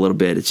exposed a little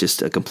bit, it's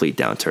just a complete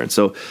downturn.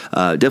 So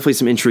definitely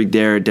some intrigue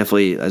there.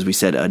 Definitely, as we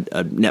said,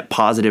 a net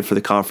positive for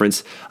the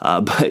conference.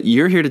 But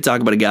you're here to talk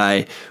about a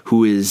guy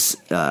who is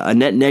a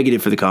net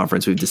negative for the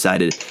conference, we've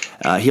decided.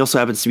 He also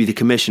happens to be the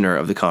commissioner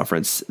of the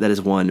conference. That is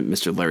one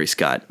Mr. Larry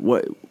Scott.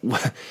 What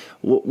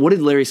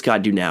did Larry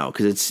Scott do now?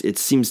 Because it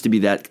seems to be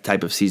that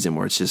type of season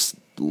where it's just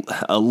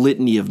a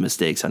litany of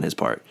mistakes on his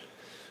part.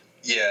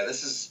 Yeah,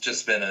 this has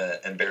just been an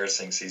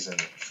embarrassing season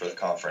for the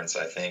conference,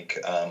 I think,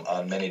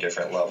 on many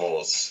different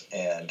levels.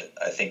 And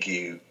I think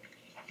you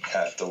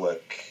have to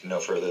look no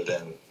further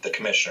than the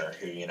commissioner,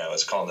 who,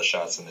 is calling the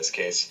shots in this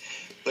case.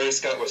 Larry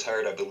Scott was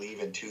hired, I believe,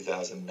 in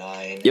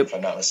 2009, if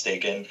I'm not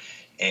mistaken.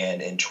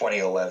 And in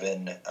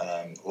 2011,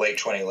 late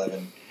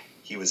 2011,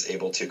 he was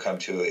able to come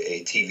to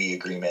a TV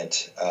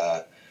agreement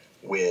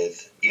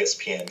with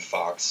ESPN,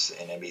 Fox,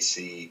 and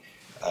NBC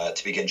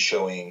to begin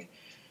showing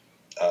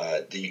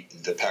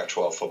the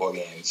Pac-12 football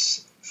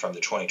games from the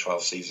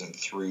 2012 season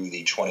through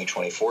the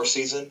 2024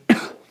 season.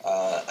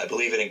 I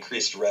believe it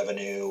increased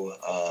revenue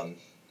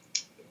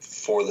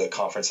for the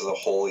conference as a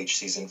whole each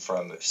season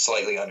from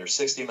slightly under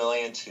 $60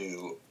 million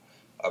to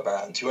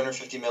around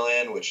 $250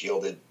 million, which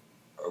yielded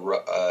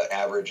an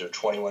average of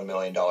 $21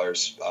 million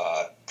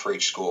per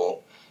each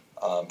school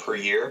per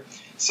year.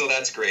 So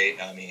that's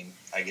great. I mean,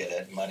 I get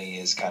it. Money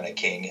is kind of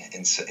king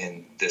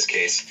in this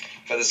case.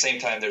 But at the same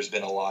time, there's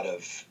been a lot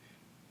of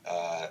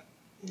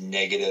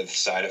negative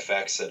side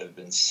effects that have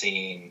been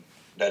seen,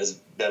 that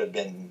have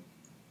been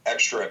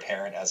extra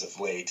apparent as of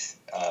late,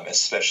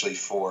 especially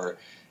for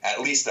at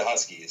least the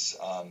Huskies,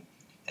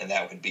 and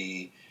that would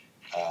be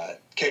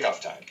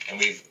kickoff time. And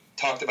we've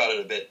talked about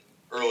it a bit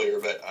earlier,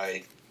 but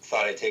I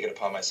thought I'd take it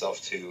upon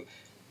myself to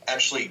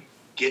actually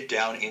get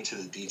down into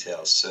the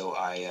details. So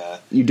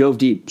you dove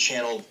deep.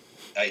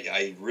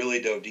 I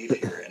really dove deep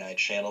here, and I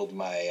channeled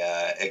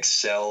my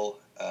Excel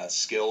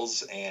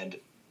skills and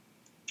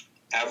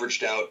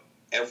averaged out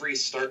every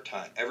start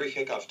time, every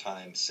kickoff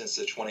time since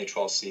the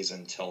 2012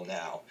 season till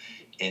now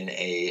in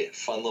a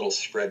fun little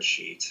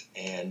spreadsheet.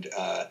 And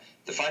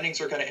the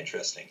findings are kind of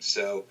interesting.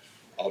 So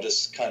I'll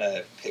just kind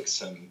of pick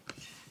some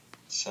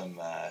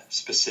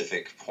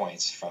specific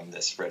points from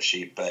this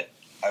spreadsheet. But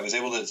I was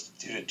able to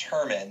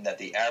determine that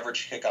the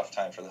average kickoff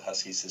time for the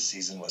Huskies this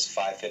season was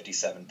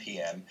 5:57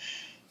 p.m.,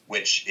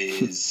 which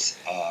is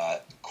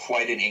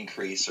quite an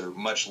increase, or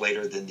much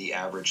later than the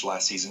average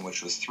last season,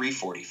 which was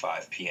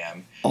 3:45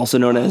 p.m. Also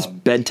known as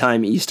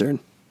bedtime Eastern.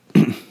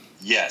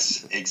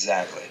 Yes,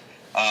 exactly.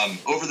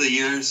 Over the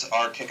years,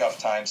 our kickoff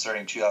time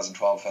starting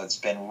 2012 has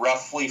been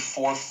roughly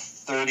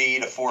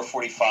 4:30 to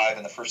 4:45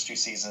 in the first two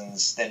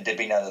seasons, then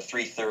dipping down to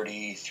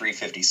 3:30,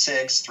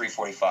 3:56,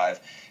 3:45,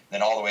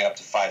 then all the way up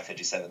to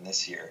 5:57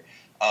 this year.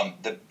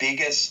 The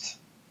biggest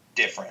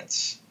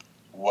difference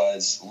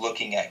was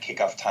looking at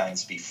kickoff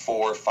times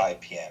before 5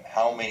 p.m.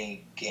 How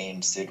many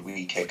games did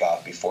we kick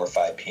off before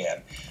 5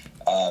 p.m.?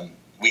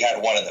 We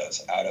had one of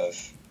those out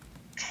of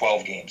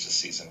 12 games this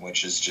season,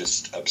 which is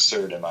just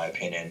absurd in my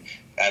opinion,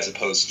 as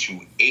opposed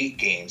to 8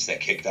 games that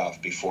kicked off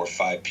before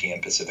 5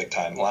 p.m. Pacific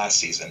time last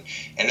season.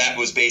 And that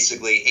was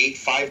basically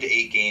 5 to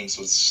 8 games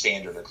was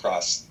standard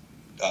across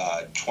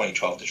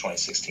 2012 to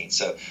 2016.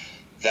 So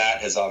that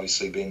has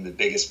obviously been the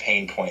biggest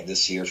pain point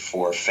this year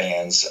for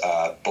fans,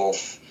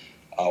 both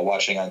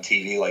watching on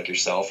TV like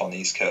yourself on the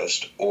East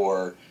Coast,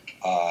 or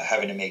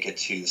having to make it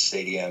to the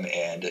stadium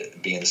and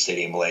be in the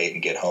stadium late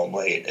and get home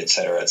late, et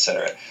cetera, et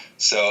cetera.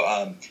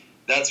 So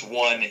that's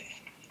one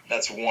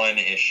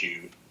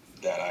issue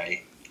that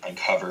I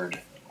uncovered,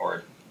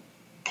 or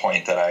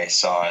point that I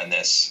saw in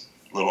this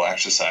little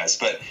exercise.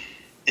 But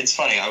it's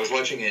funny, I was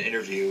watching an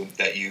interview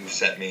that you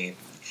sent me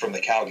from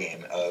the Cal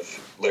game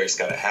of Larry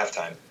Scott at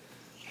halftime,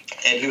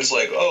 and he was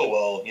like, oh,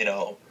 well,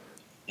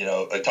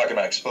 like talking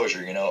about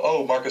exposure,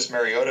 Marcus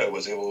Mariota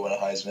was able to win a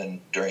Heisman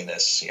during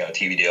this,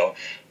 TV deal.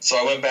 So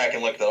I went back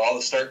and looked at all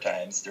the start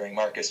times during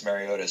Marcus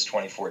Mariota's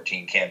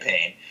 2014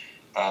 campaign.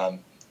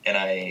 And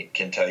I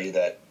can tell you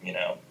that,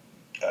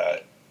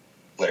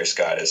 Larry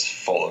Scott is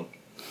full of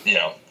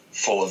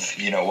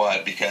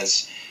what,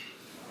 because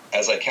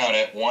as I count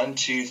it, 1,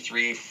 2,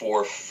 3,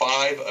 4,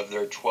 5 of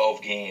their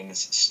 12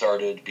 games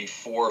started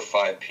before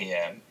 5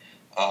 p.m.,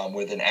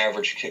 with an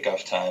average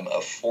kickoff time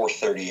of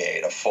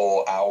 4:38, a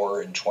full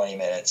hour and 20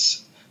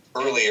 minutes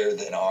earlier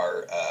than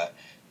our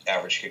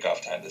average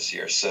kickoff time this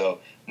year. So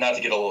not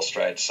to get a little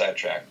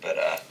sidetracked, but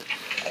I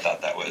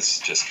thought that was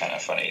just kind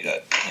of funny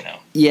that,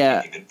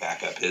 yeah, he could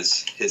back up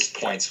his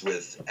points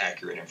with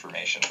accurate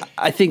information.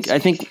 I think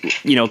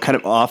kind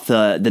of off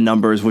the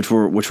numbers, which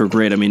were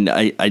great. I mean,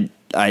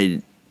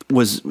 I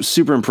was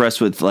super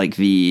impressed with like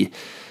the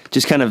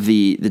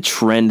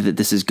trend that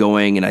this is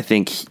going. And I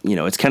think,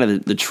 it's kind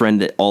of the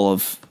trend that all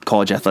of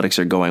college athletics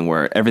are going,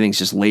 where everything's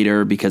just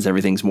later because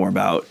everything's more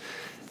about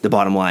the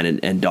bottom line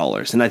and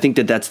dollars. And I think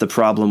that that's the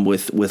problem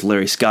with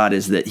Larry Scott,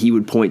 is that he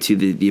would point to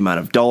the amount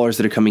of dollars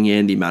that are coming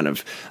in, the amount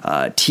of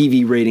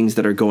TV ratings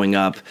that are going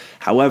up.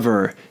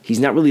 However, he's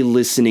not really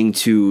listening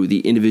to the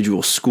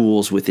individual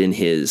schools within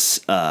his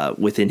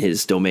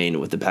domain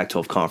with the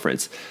Pac-12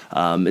 conference.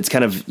 It's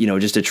kind of,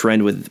 just a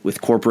trend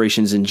with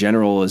corporations in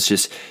general. Is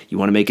just, you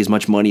want to make as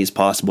much money as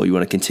possible. You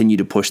want to continue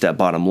to push that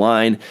bottom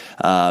line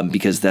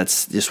because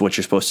that's just what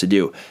you're supposed to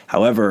do.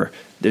 However,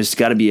 there's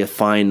got to be a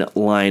fine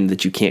line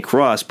that you can't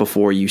cross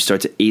before you start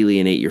to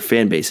alienate your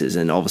fan bases,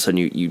 and all of a sudden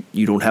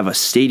you don't have a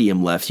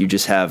stadium left. You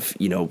just have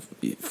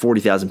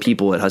 40,000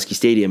 people at Husky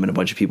Stadium and a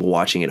bunch of people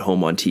watching at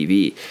home on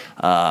TV.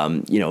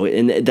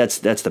 And that's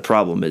the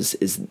problem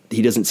is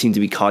he doesn't seem to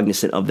be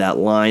cognizant of that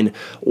line,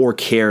 or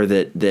care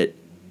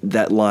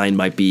that line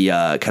might be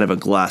kind of a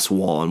glass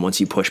wall, and once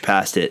you push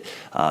past it,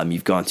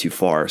 you've gone too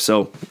far.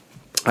 So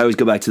I always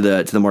go back to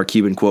the Mark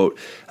Cuban quote,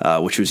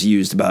 which was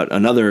used about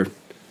another,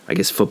 I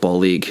guess, football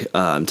league,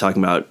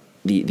 talking about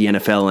the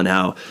NFL and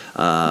how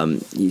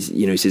he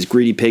says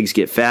greedy pigs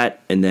get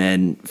fat and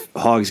then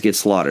hogs get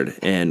slaughtered,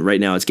 and right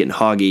now it's getting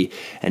hoggy.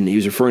 And he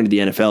was referring to the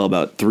NFL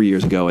about 3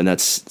 years ago, and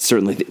that's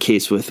certainly the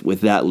case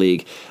with that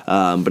league.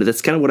 But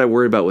that's kind of what I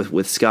worry about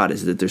with Scott,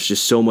 is that there's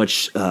just so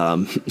much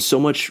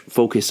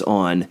focus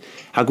on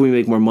how can we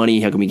make more money,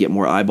 how can we get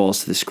more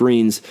eyeballs to the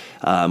screens,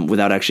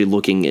 without actually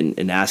looking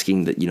and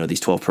asking that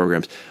these 12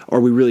 programs, are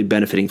we really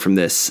benefiting from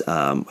this?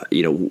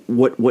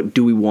 What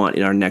do we want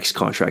in our next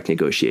contract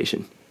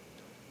negotiation?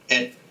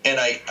 And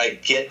I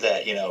get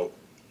that,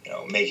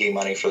 making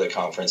money for the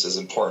conference is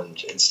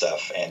important and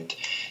stuff, and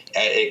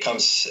it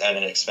comes at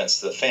an expense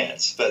to the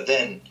fans. But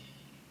then,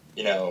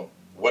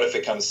 what if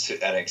it comes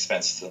at an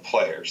expense to the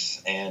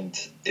players? And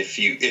if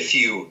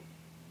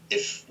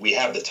we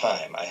have the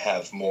time, I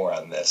have more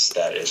on this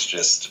that is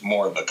just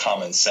more of a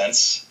common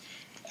sense.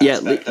 Yeah,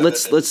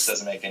 let's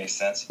doesn't make any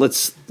sense.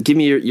 Let's give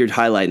me your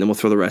highlight, and then we'll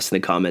throw the rest in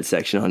the comment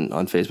section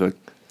on Facebook.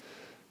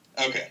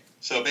 Okay,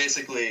 so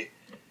basically,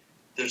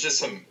 there's just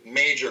some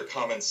major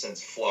common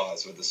sense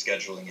flaws with the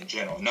scheduling in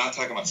general. I'm not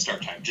talking about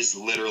start time, just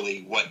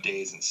literally what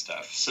days and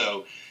stuff.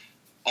 So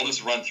I'll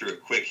just run through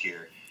it quick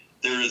here.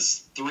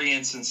 There's 3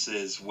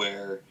 instances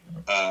where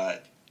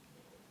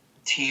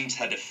teams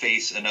had to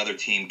face another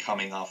team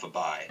coming off a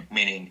bye,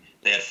 meaning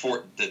they had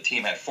the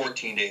team had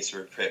 14 days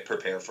to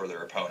prepare for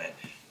their opponent,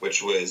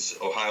 which was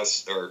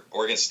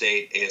Oregon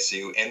State,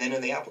 ASU, and then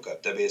in the Apple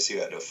Cup, WSU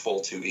had a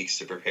full 2 weeks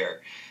to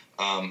prepare.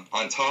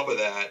 On top of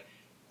that,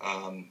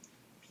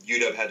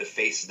 UW had to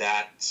face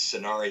that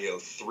scenario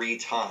 3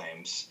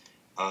 times,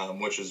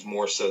 which was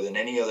more so than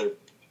any other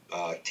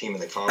team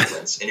in the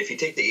conference. And if you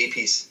take the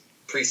AP's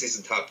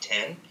preseason top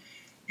 10,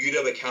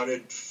 UW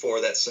accounted for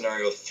that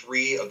scenario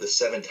 3 of the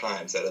 7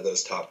 times out of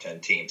those top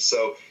 10 teams.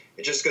 So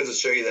it just goes to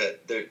show you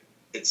that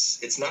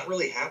it's not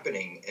really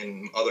happening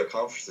in other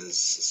conferences,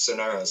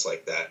 scenarios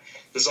like that.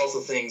 There's also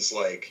things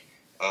like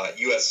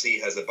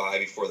USC has a bye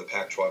before the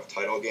Pac-12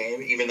 title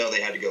game, even though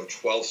they had to go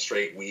 12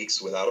 straight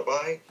weeks without a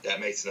bye. That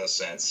makes no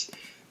sense.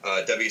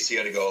 WC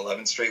had to go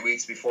 11 straight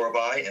weeks before a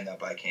bye, and that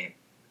bye came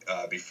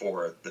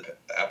before the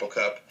Apple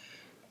Cup.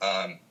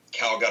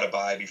 Cal got a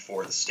bye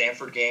before the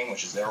Stanford game,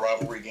 which is their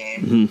rivalry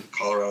game. Mm-hmm.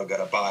 Colorado got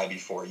a bye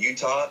before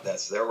Utah.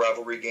 That's their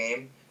rivalry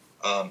game.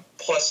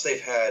 Plus,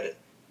 they've had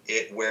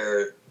it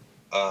where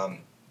a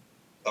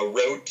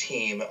road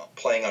team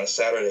playing on a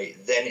Saturday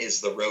then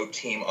is the road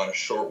team on a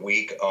short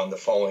week on the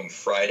following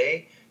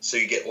Friday. So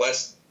you get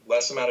less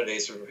amount of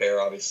days to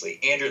prepare, obviously,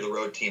 and you're the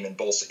road team in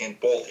both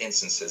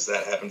instances.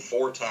 That happened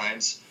 4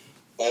 times.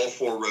 All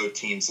 4 road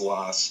teams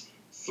lost.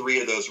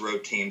 3 of those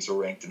road teams were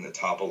ranked in the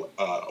top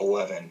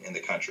 11 in the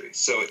country.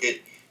 So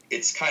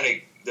it's kind of,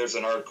 there's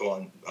an article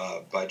on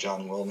by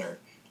John Wilner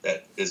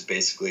that is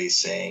basically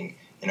saying,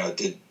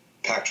 did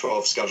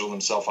Pac-12 schedule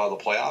themselves out of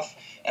the playoff?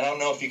 And I don't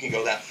know if you can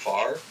go that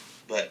far,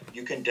 but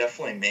you can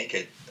definitely make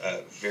it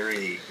a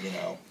very,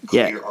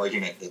 clear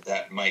argument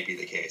that might be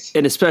the case.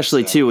 And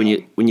especially too when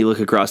you look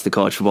across the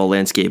college football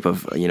landscape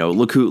of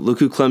look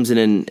who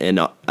Clemson and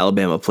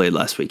Alabama played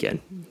last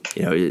weekend.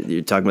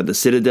 You're talking about the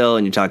Citadel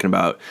and you're talking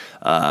about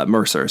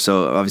Mercer.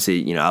 So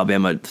obviously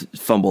Alabama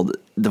fumbled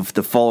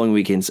the following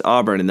weekend's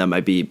Auburn, and that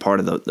might be part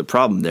of the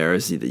problem there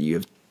is that you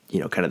have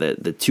kind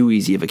of the too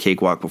easy of a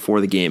cakewalk before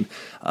the game.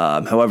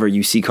 However,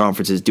 you see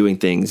conferences doing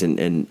things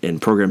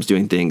and programs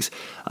doing things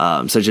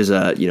such as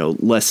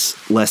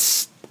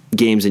less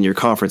games in your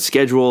conference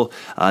schedule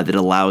that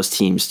allows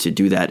teams to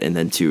do that and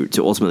then to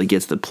ultimately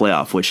get to the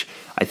playoff, which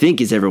I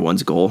think is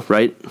everyone's goal,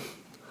 right?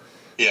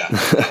 Yeah,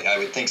 I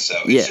would think so.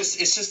 Yeah.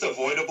 It's just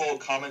avoidable,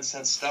 common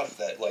sense stuff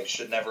that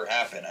should never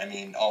happen. I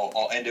mean,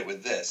 I'll end it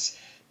with this: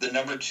 the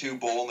number 2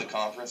 bowl in the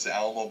conference, the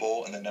Alamo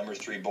Bowl, and the number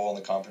 3 bowl in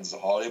the conference, the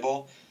Holiday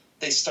Bowl.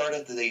 They start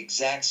at the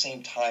exact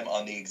same time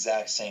on the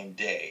exact same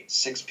day,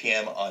 6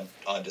 p.m.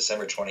 on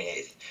December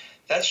 28th.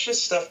 That's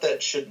just stuff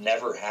that should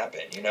never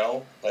happen,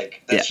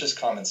 That's just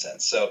common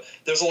sense. So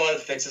there's a lot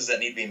of fixes that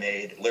need to be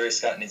made. Larry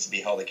Scott needs to be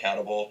held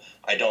accountable.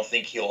 I don't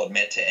think he'll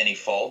admit to any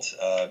fault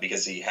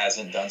because he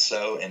hasn't done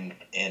so in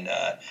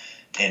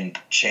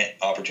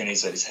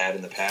opportunities that he's had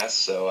in the past.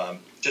 So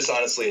just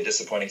honestly a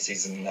disappointing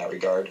season in that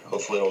regard.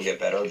 Hopefully it'll get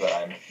better, but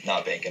I'm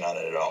not banking on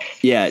it at all.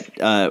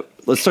 Yeah,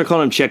 let's start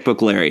calling him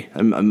Checkbook Larry.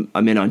 I'm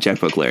in on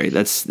Checkbook Larry.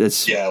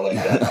 That's yeah, I like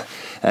that.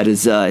 That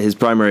is his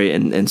primary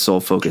and sole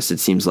focus. It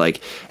seems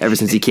like ever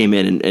since he came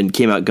in and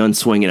came out gun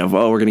swinging of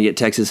we're going to get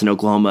Texas and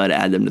Oklahoma to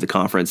add them to the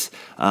conference,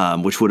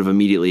 which would have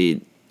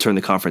immediately turned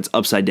the conference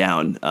upside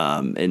down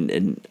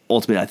and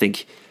ultimately I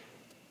think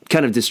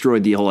kind of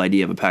destroyed the whole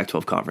idea of a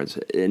Pac-12 conference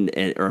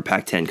or a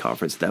Pac-10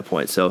 conference at that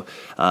point. So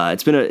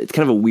it's kind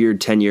of a weird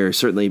tenure.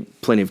 Certainly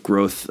plenty of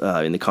growth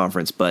in the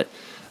conference, but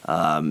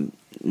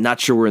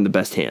not sure we're in the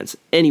best hands.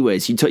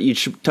 Anyways, you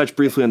touched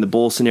briefly on the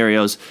bowl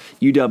scenarios.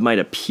 UW might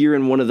appear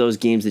in one of those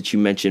games that you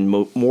mentioned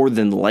more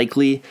than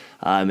likely.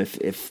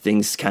 If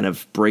things kind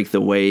of break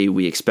the way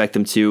we expect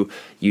them to,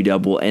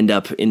 UW will end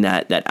up in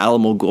that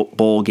Alamo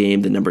Bowl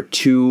game, the number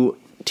 2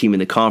 team in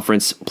the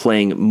conference,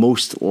 playing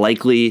most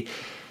likely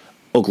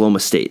Oklahoma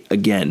State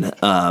again,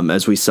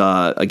 as we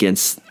saw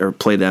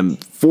play them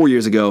 4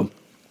 years ago,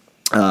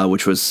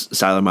 which was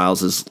Siler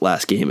Miles'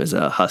 last game as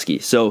a Husky.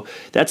 So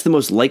that's the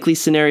most likely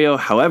scenario.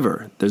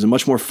 However, there's a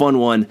much more fun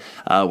one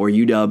where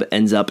UW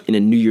ends up in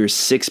a New Year's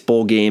Six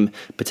bowl game,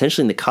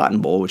 potentially in the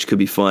Cotton Bowl, which could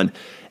be fun.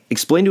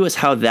 Explain to us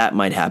how that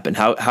might happen.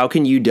 How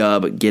can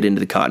UW get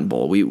into the Cotton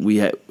Bowl? We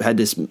had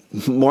this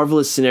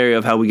marvelous scenario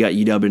of how we got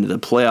UW into the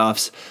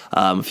playoffs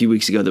a few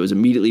weeks ago that was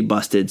immediately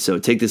busted, so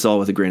take this all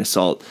with a grain of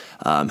salt.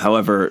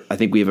 However, I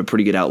think we have a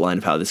pretty good outline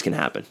of how this can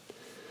happen.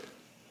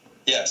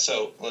 Yeah,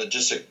 so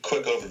just a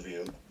quick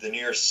overview. The New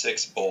Year's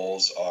Six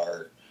Bowls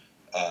are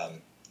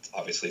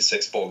obviously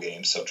 6 bowl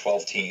games, so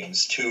 12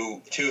 teams.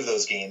 Two of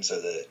those games are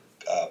the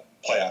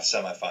playoff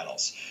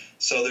semifinals.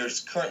 So there's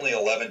currently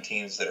 11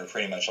 teams that are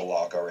pretty much a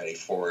lock already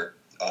for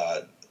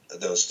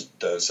those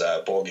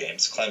bowl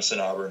games. Clemson,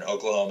 Auburn,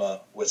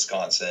 Oklahoma,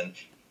 Wisconsin,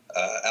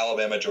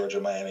 Alabama,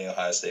 Georgia, Miami,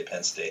 Ohio State,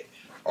 Penn State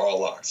are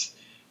all locks.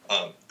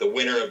 The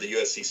winner of the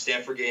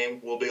USC-Stanford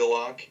game will be a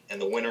lock,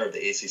 and the winner of the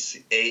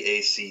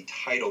AAC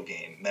title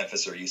game,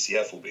 Memphis or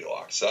UCF, will be a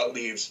lock. So that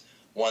leaves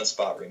one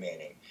spot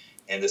remaining.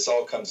 And this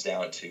all comes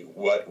down to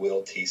what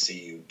will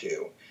TCU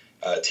do.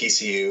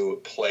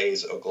 TCU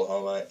plays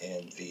Oklahoma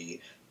in the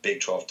Big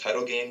 12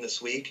 title game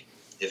this week.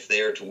 If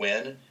they are to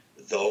win,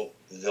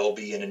 they'll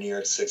be in a New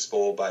Year's Six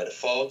Bowl by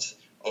default.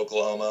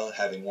 Oklahoma,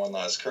 having 1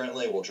 loss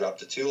currently, will drop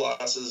to 2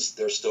 losses.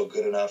 They're still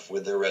good enough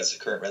with their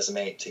current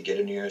resume to get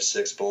a New Year's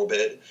Six Bowl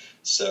bid.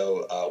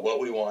 So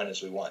what we want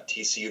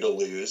TCU to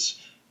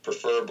lose.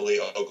 Preferably,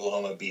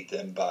 Oklahoma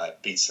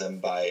beats them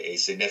by a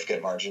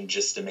significant margin,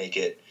 just to make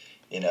it,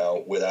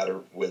 without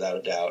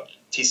a doubt.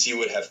 TCU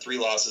would have 3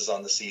 losses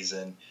on the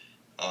season.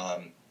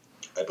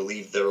 I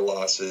believe their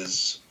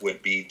losses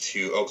would be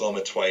to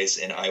Oklahoma twice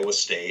and Iowa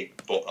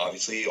State, both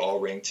obviously all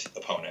ranked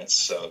opponents,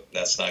 so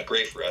that's not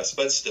great for us,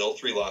 but still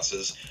 3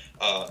 losses.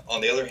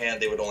 On the other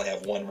hand, they would only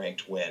have 1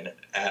 ranked win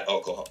at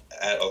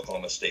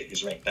Oklahoma State,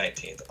 who's ranked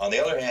 19th. On the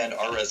other hand,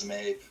 our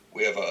resume,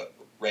 we have a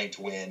ranked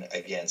win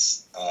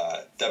against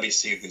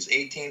WCU, who's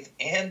 18th,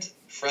 and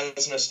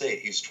Fresno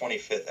State, who's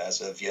 25th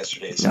as of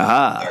yesterday's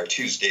or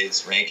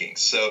Tuesday's rankings.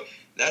 So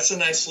that's a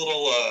nice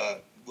little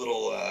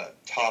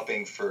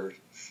topping for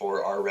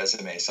our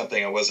resume,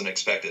 something I wasn't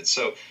expected.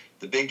 So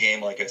the big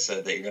game, like I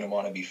said, that you're going to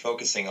want to be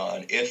focusing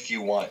on if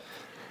you want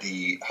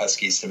the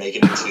Huskies to make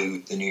it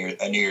into a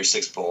New Year's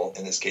Six Bowl,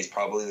 in this case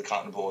probably the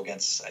Cotton Bowl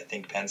against, I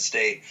think, Penn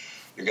State.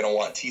 You're going to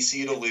want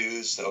TCU to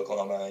lose to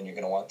Oklahoma, and you're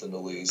going to want them to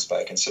lose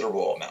by a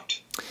considerable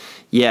amount.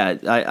 Yeah,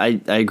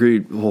 I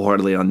agree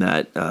wholeheartedly on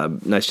that.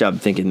 Nice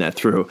job thinking that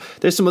through.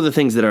 There's some other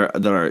things that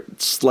are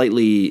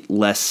slightly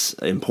less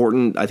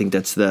important. I think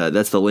that's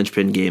the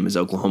linchpin game is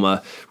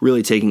Oklahoma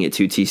really taking it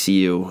to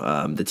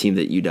TCU, the team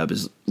that UW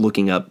is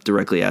looking up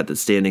directly at the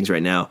standings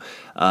right now.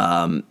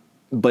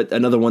 But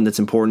another one that's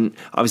important,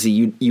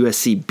 obviously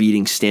USC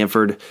beating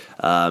Stanford.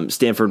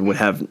 Stanford would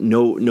have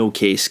no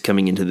case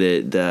coming into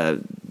the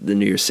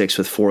New Year's Six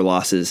with 4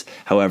 losses.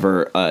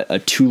 However, a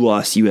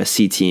 2-loss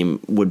USC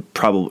team would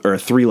probably, or a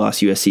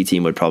 3-loss USC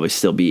team would probably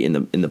still be in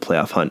the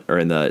playoff hunt or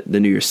in the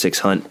New Year's Six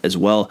hunt as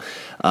well.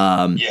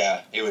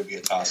 Yeah, it would be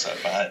a toss-up.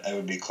 It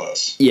would be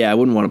close. Yeah, I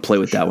wouldn't want to play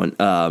with that one.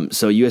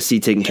 So USC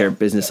taking care of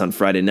business on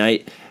Friday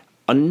night.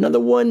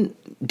 Another one,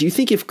 do you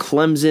think if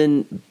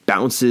Clemson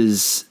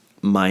bounces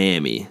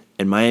Miami,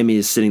 and Miami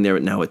is sitting there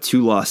now with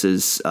 2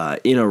 losses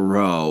in a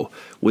row,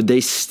 would they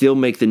still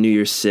make the New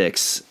Year's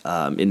Six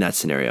in that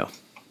scenario?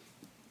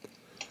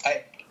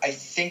 I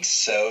think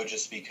so,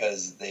 just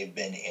because they've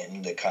been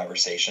in the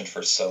conversation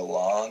for so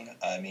long.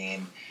 I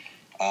mean,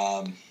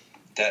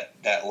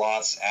 that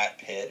loss at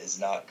Pitt is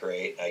not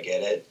great. I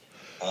get it.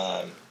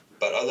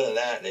 But other than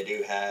that, they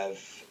do have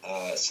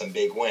some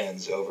big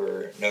wins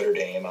over Notre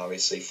Dame,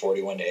 obviously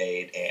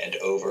 41-8, and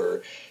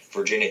over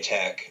Virginia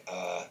Tech,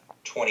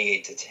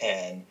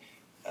 28-10.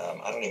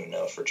 I don't even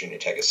know if Virginia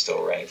Tech is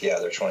still ranked. Yeah,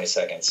 they're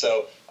 22nd.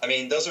 So, I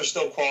mean, those are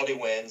still quality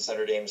wins.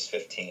 Notre Dame's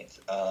 15th.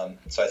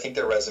 So I think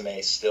their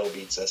resume still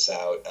beats us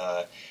out,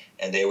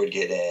 and they would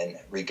get in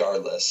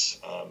regardless.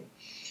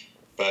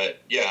 But,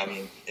 yeah, I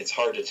mean, it's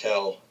hard to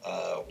tell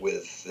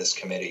with this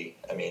committee.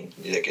 I mean,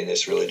 they can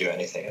just really do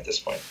anything at this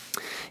point.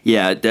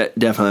 Yeah,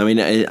 definitely. I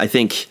mean, I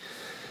think...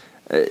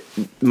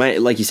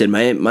 like you said,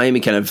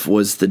 Miami kind of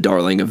was the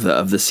darling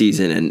of the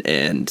season,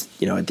 and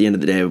you know, at the end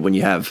of the day, when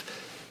you have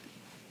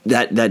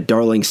that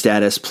darling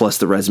status plus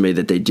the resume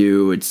that they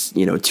do, it's,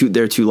 you know,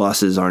 their 2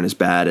 losses aren't as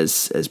bad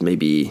as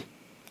maybe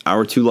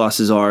our 2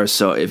 losses are.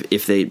 So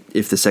if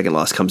the second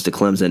loss comes to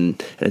Clemson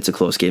and it's a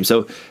close game,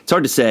 so it's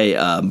hard to say.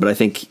 But I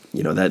think,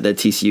 you know, that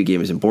TCU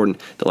game is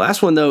important. The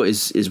last one though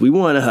is we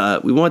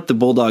want the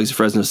Bulldogs of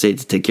Fresno State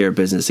to take care of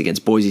business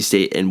against Boise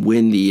State and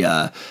win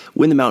the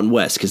Mountain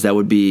West, because that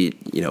would be,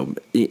 you know,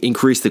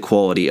 increase the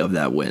quality of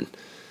that win.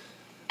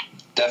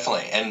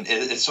 Definitely, and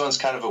this one's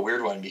kind of a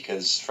weird one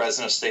because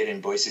Fresno State and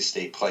Boise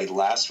State played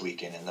last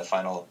weekend in the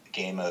final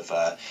game of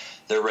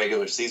their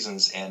regular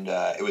seasons, and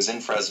it was in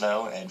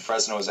Fresno, and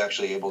Fresno was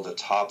actually able to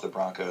top the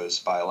Broncos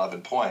by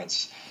 11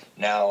 points.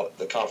 Now,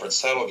 the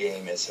conference title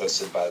game is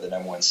hosted by the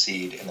number 1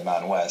 seed in the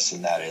Mountain West,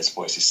 and that is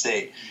Boise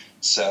State.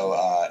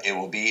 So it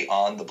will be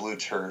on the blue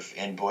turf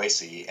in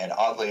Boise, and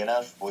oddly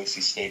enough,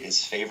 Boise State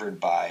is favored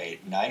by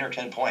 9 or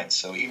 10 points.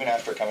 So even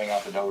after coming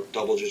off a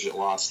double-digit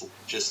loss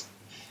just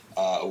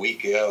a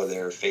week ago,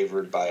 they're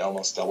favored by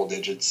almost double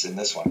digits in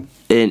this one.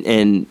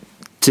 And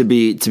to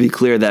be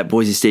clear, that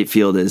Boise State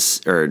field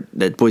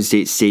that Boise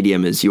State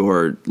Stadium is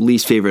your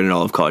least favorite in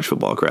all of college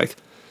football, correct?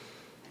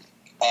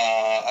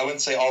 I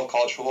wouldn't say all of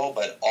college football,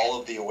 but all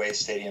of the away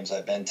stadiums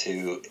I've been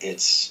to,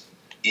 it's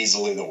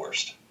easily the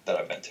worst that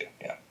I've been to.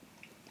 Yeah.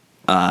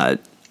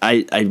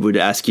 I would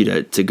ask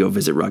you to go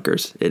visit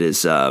Rutgers. It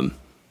is.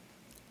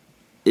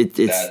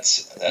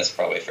 That's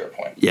probably a fair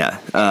point. Yeah.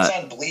 It's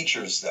on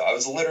bleachers though. I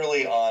was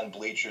literally on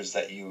bleachers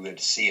that you would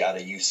see at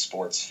a youth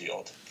sports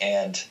field,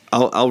 and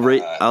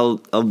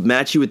I'll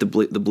match you with the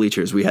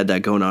bleachers. We had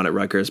that going on at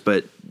Rutgers,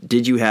 but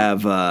did you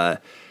have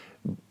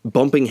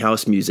bumping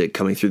house music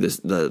coming through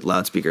the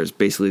loudspeakers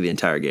basically the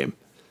entire game?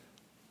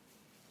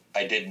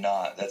 I did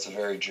not. That's a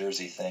very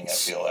Jersey thing, I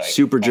feel like.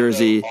 Super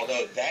Jersey.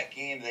 Although that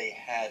game they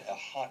had a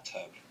hot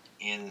tub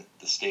in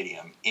the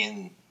stadium,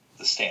 in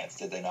the stands,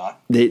 did they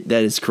not? That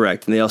is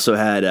correct. And they also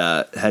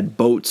had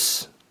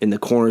boats in the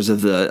corners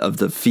of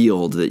the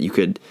field that you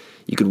could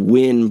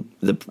win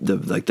the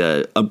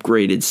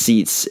upgraded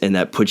seats, and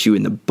that puts you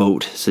in the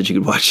boat so that you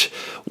could watch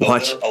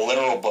a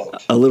literal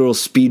boat. A literal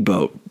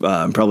speedboat,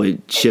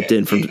 probably shipped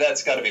in from.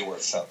 That's got to be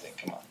worth something.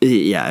 Come on.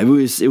 Yeah, it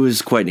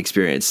was quite an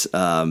experience.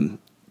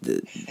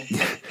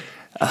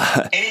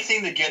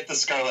 Anything to get the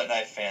Scarlet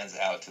Knight fans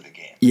out to the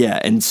game. Yeah,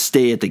 and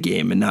stay at the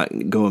game and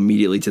not go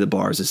immediately to the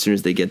bars as soon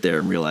as they get there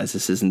and realize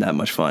this isn't that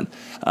much fun.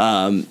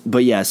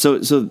 But yeah,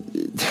 so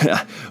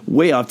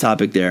way off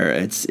topic there.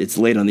 It's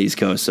late on the East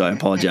Coast, so I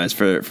apologize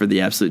for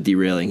the absolute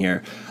derailing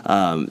here.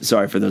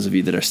 Sorry for those of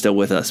you that are still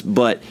with us.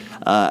 But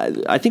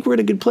I think we're in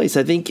a good place.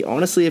 I think,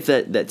 honestly, if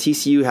that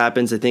TCU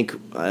happens, I think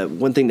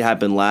one thing that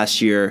happened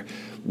last year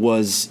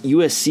was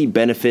USC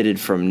benefited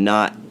from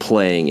not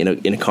playing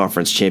in a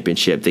conference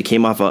championship. They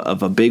came off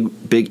of a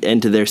big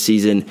end to their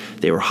season.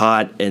 They were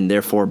hot, and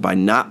therefore by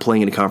not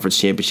playing in a conference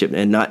championship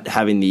and not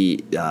having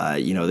the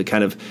the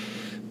kind of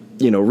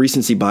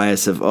recency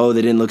bias of, oh,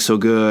 they didn't look so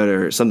good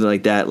or something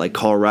like that, like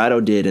Colorado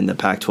did in the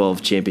Pac-12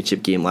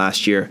 championship game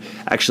last year,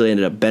 actually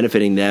ended up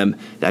benefiting them.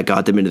 That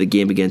got them into the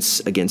game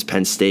against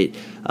Penn State.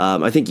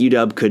 I think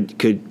UW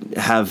could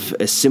have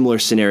a similar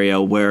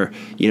scenario where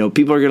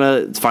people are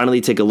going to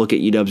finally take a look at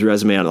UW's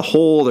resume on the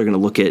whole. They're going to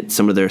look at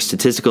some of their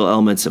statistical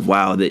elements of,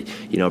 wow, that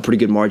a pretty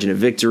good margin of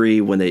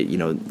victory when they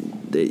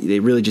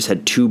really just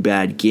had 2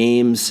 bad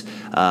games,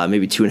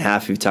 maybe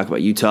 2.5 if you talk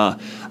about Utah.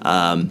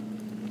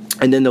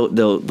 And then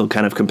they'll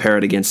kind of compare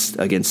it against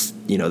that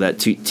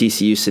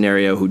TCU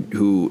scenario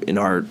who in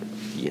our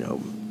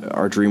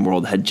dream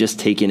world had just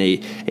taken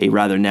a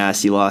rather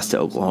nasty loss to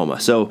Oklahoma.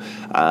 So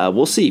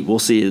we'll see.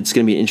 It's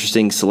going to be an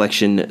interesting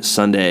selection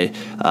Sunday.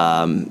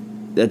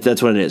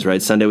 That's what it is,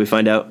 right? Sunday we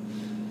find out.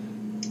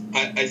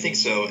 I think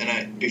so.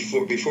 And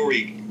before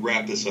we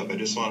wrap this up, I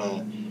just want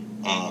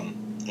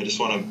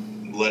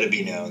to let it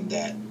be known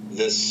that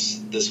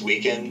this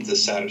weekend,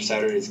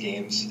 Saturday's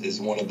games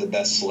is one of the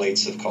best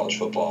slates of college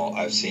football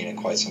I've seen in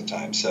quite some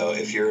time. So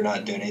if you're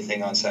not doing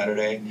anything on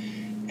Saturday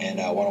and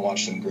want to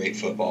watch some great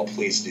football,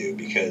 please do,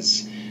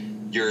 because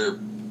you're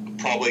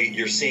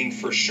seeing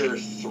for sure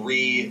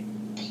 3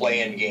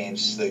 play-in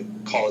games, the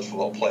college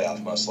football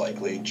playoff most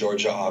likely: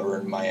 Georgia,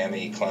 Auburn,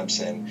 Miami,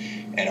 Clemson,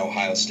 and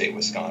Ohio State,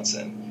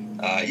 Wisconsin.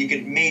 You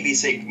could maybe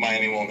say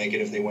Miami won't make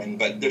it if they win,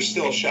 but there's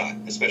still a shot,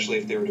 especially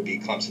if they were to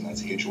beat Clemson.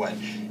 That's a huge win.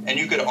 And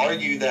you could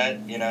argue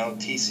that,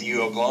 TCU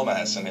Oklahoma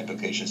has some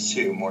implications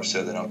too, more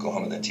so than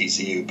Oklahoma than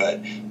TCU.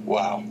 But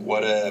wow,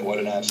 what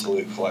an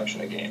absolute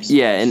collection of games.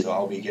 Yeah, so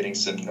I'll be getting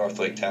some North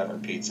Lake Tavern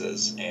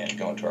pizzas and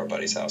going to our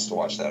buddy's house to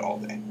watch that all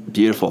day.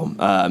 Beautiful.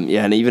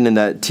 And even in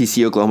that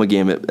TCU Oklahoma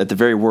game, at the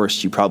very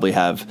worst, you probably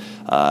have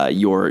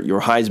your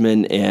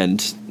Heisman and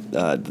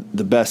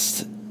the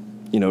best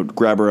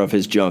grabber of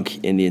his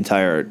junk in the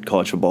entire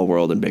college football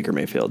world in Baker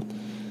Mayfield.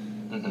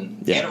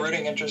 Mm-hmm. Yeah. And a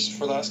rooting interest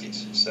for the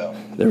Huskies. So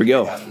there we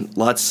go.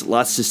 Lots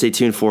to stay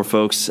tuned for,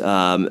 folks.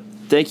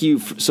 Thank you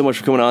so much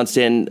for coming on,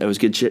 Stanton. It was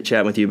good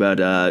chatting with you about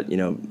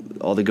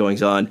all the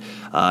goings on.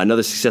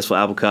 Another successful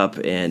Apple Cup,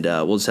 and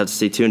we'll just have to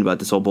stay tuned about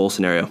this whole bowl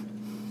scenario.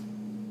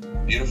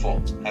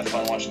 Beautiful. Have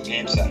fun watching the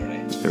game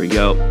Saturday. There we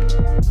go.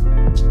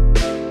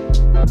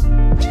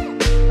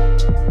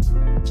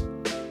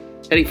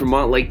 Heading from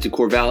Montlake to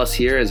Corvallis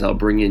here, as I'll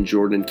bring in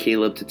Jordan and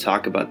Caleb to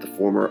talk about the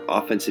former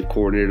offensive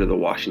coordinator of the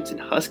Washington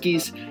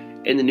Huskies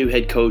and the new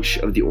head coach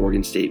of the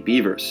Oregon State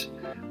Beavers,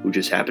 who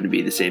just happen to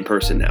be the same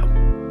person now.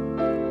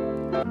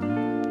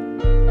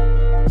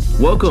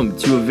 Welcome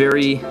to a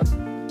very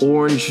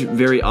orange,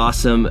 very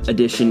awesome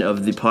edition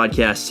of the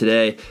podcast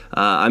today.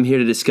 I'm here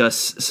to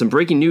discuss some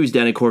breaking news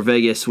down in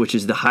Corvallis, which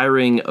is the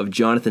hiring of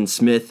Johnathan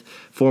Smith,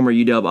 former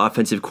UW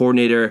offensive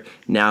coordinator,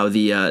 now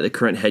the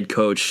current head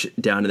coach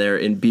down there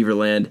in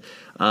Beaverland.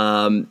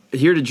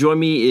 Here to join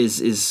me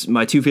is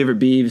my 2 favorite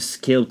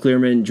Beavs, Caleb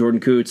Clearman,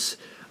 Jordan Coots.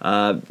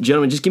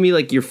 Gentlemen, just give me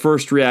your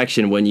first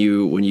reaction when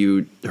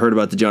you heard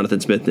about the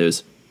Johnathan Smith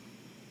news.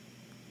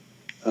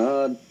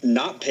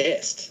 Not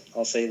pissed,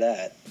 I'll say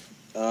that.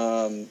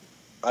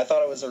 I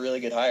thought it was a really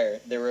good hire.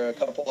 There were a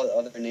couple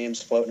of other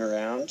names floating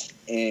around,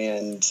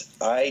 and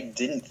I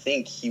didn't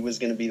think he was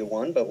going to be the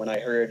one, but when I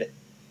heard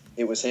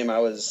it was him, I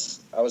was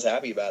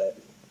happy about it.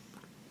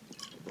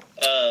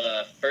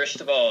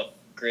 First of all,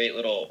 great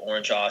little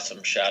orange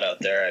awesome shout out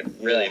there. I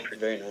really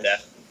appreciate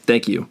that.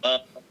 Thank you.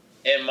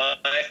 And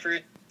my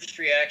first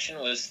reaction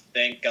was,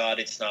 thank God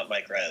it's not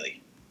Mike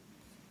Riley.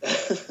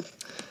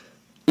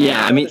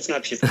 Yeah, I mean, it's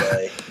not Chip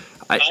Riley.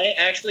 I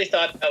actually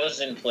thought that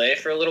was in play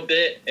for a little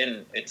bit,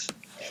 and it's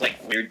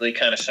weirdly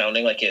kind of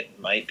sounding like it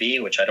might be,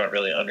 which I don't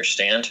really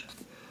understand.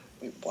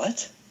 Wait,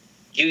 what?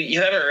 You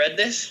haven't read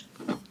this?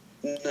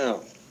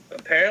 No.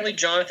 Apparently,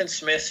 Johnathan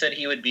Smith said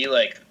he would be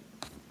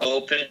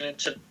open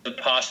to the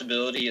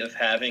possibility of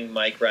having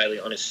Mike Riley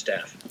on his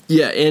staff.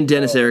 Yeah, and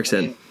Dennis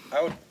Erickson.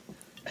 I would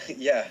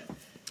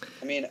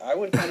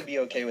kind of be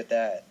okay with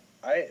that.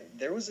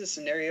 There was a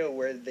scenario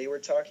where they were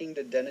talking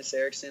to Dennis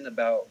Erickson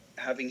about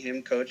having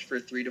him coach for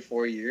 3 to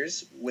 4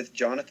 years with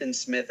Johnathan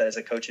Smith as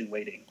a coach in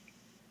waiting,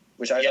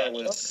 which I thought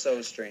was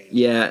so strange.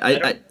 Yeah,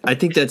 I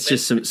think that's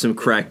just some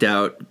cracked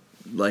out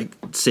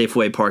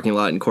Safeway parking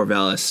lot in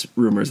Corvallis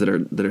rumors that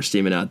are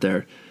steaming out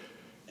there.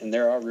 And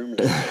there are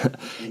rumors.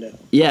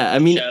 Yeah, I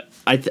mean,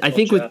 I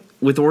think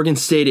with Oregon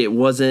State, it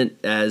wasn't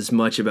as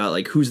much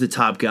about who's the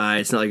top guy.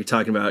 It's not like you're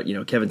talking about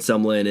Kevin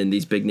Sumlin and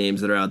these big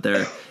names that are out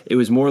there. It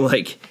was more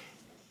like,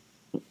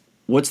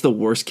 what's the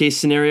worst case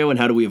scenario and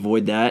how do we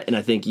avoid that? And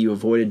I think you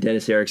avoided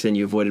Dennis Erickson,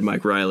 you avoided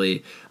Mike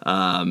Riley.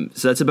 So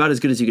that's about as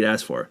good as you could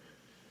ask for.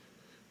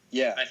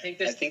 Yeah, I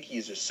think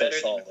he's just so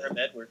solid.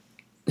 Edward.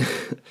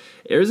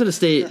 Arizona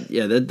State,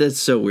 yeah, that's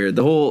so weird.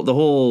 The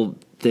whole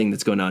thing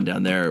that's going on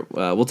down there.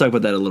 We'll talk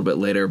about that a little bit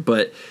later.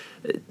 But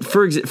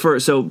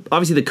so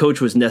obviously the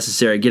coach was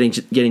necessary. Getting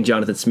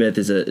Johnathan Smith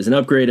is an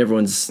upgrade.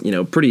 Everyone's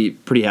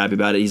pretty happy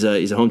about it. He's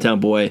a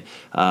hometown boy.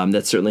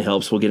 That certainly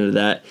helps. We'll get into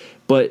that.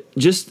 But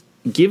just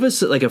give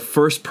us like a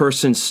first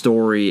person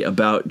story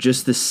about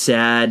just the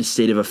sad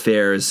state of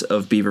affairs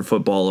of Beaver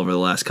football over the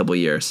last couple of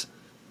years.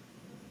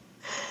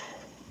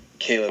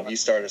 Caleb, you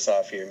start us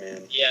off here,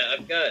 man. Yeah,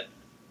 I've got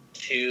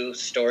 2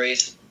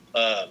 stories,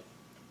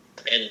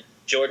 and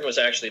Jordan was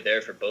actually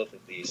there for both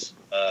of these.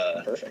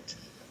 Perfect.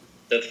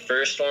 The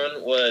first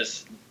one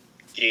was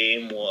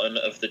game 1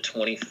 of the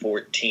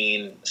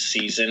 2014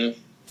 season.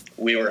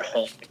 We were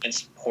home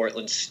against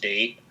Portland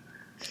State,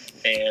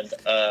 and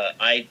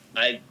I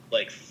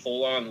like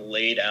full on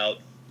laid out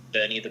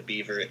Benny the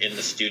Beaver in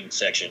the student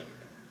section.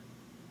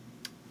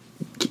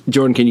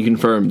 Jordan, can you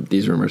confirm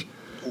these rumors?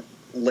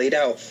 Laid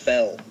out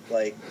fell.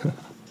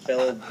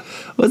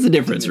 What's the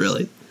difference,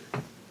 really?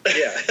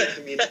 Yeah, I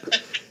mean,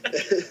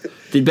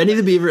 did Benny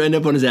the Beaver end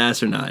up on his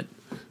ass or not?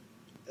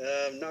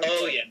 Not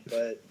quite, yeah,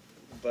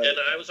 but and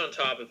I was on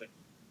top of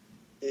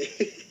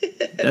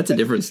it. That's a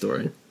different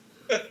story.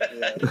 Yeah.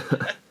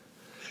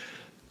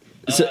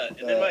 And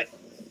then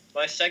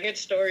my second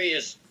story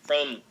is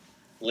from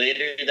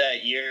later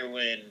that year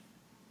when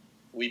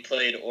we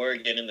played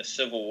Oregon in the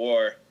Civil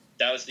War.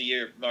 That was the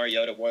year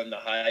Mariota won the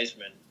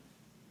Heisman.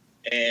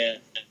 And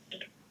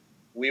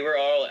we were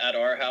all at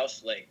our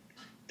house, like,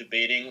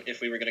 debating if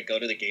we were going to go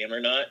to the game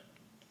or not.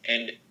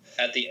 And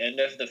at the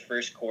end of the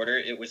first quarter,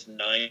 it was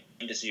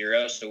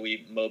 9-0. So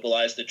we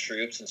mobilized the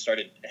troops and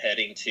started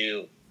heading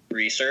to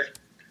Reeser.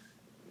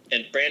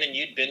 And Brandon,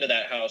 you'd been to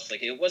that house.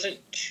 Like, it wasn't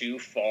too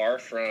far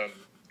from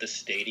the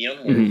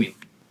stadium where we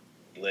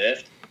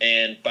lived.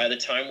 And by the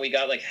time we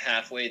got like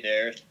halfway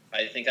there,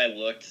 I think I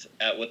looked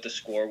at what the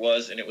score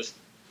was, and it was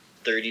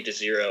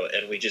 30-0.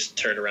 And we just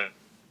turned around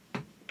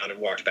and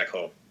walked back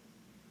home.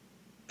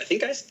 I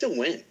think I still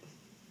went.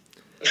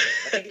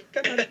 I think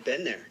I might have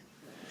been there.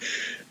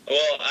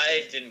 Well,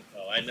 I didn't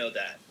go. I know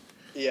that.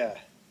 Yeah.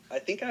 I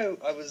think I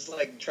was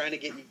like trying to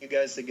get you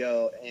guys to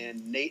go,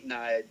 and Nate and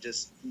I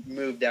just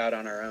moved out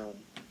on our own.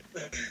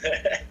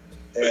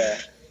 Yeah.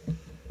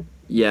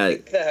 Yeah. I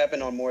think that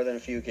happened on more than a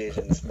few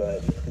occasions,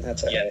 but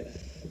that's all right.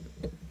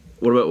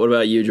 What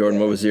about you, Jordan?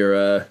 What was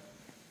your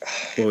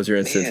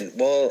instance? Man,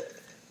 well,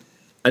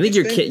 I think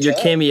your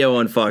cameo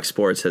on Fox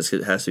Sports has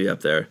to be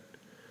up there.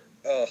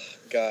 Oh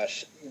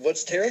gosh,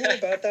 what's terrible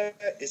about that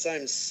is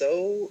I'm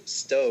so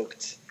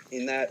stoked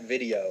in that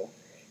video,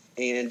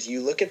 and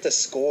you look at the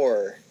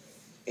score,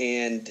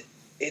 and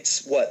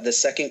it's the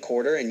second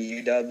quarter, and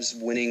UW's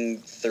winning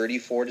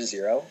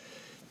 34-0.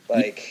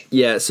 Like,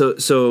 yeah, so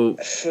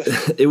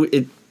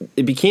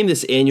it became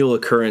this annual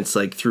occurrence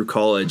like through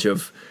college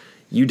of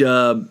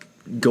UW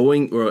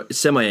going, or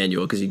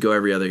semi-annual because you go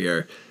every other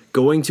year,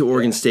 going to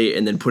Oregon State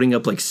and then putting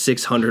up like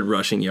 600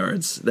 rushing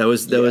yards. That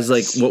was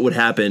like what would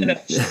happen.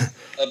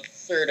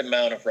 Absurd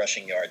amount of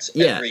rushing yards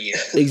every year.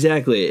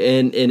 Exactly.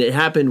 And it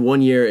happened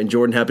one year, and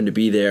Jordan happened to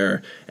be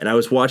there, and I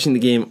was watching the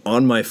game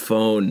on my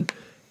phone,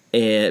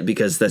 and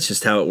because that's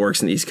just how it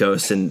works in the East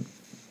Coast, and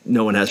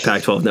no one has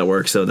Pac-12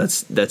 network, so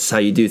that's how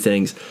you do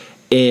things.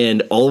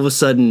 And all of a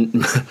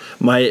sudden,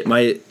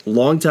 my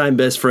longtime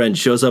best friend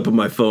shows up on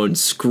my phone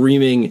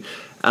screaming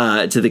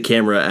to the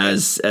camera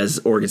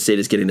as Oregon State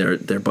is getting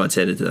their butts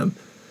handed to them.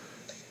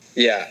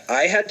 Yeah,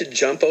 I had to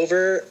jump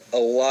over a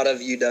lot of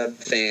UW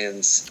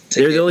fans.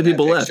 They were the only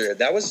people left.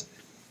 That was,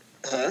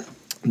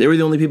 They were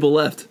the only people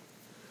left.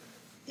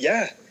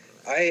 Yeah,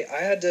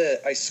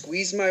 I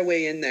squeezed my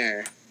way in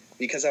there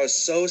because I was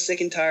so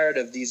sick and tired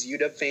of these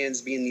UW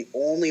fans being the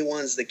only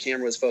ones the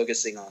camera was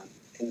focusing on.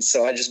 And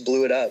so I just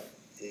blew it up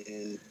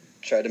and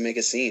tried to make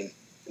a scene,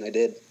 and I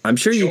did. I'm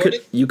sure you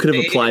could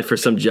have applied for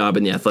some job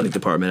in the athletic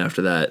department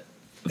after that,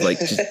 like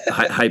just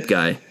hype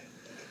guy.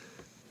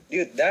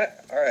 Dude, all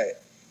right.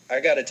 I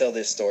got to tell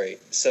this story.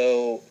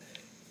 So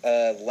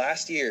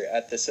last year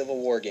at the Civil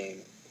War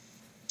game,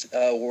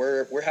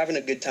 we're having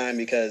a good time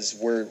because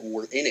we're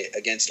in it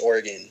against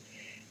Oregon,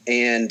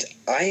 and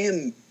I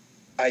am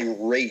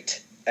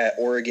irate at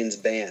Oregon's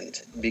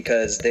band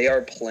because they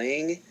are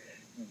playing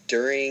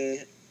during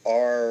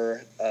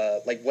our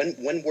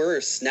when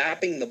we're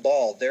snapping the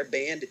ball, their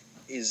band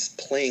is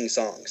playing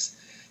songs,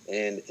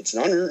 and it's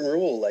an unwritten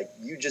rule, like,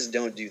 you just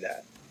don't do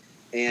that.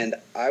 And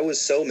I was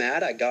so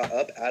mad, I got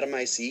up out of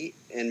my seat,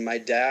 and my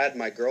dad,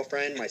 my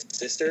girlfriend, my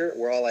sister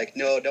were all like,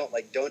 no,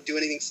 don't do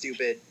anything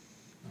stupid.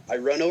 I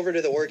run over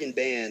to the Oregon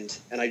band,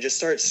 and I just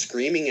start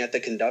screaming at the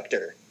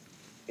conductor.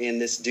 And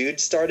this dude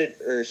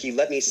he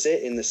let me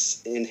sit in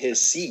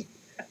his seat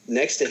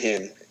next to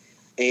him.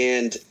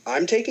 And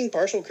I'm taking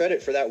partial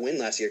credit for that win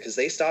last year because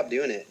they stopped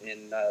doing it.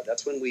 And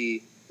that's when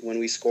we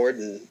scored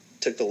and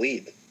took the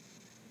lead.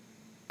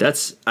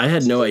 I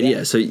had no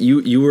idea. So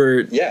you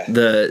were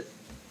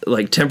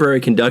like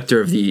temporary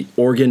conductor of the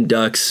Oregon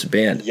Ducks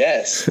band.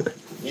 Yes.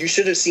 You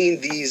should have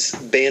seen these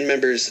band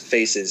members'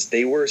 faces.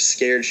 They were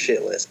scared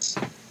shitless.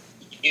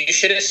 You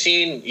should have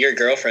seen your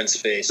girlfriend's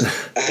face.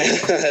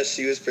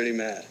 She was pretty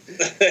mad.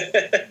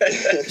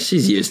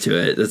 She's used to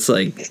it. That's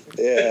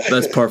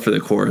that's par for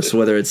the course.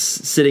 Whether it's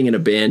sitting in a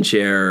band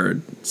chair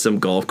or some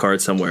golf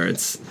cart somewhere,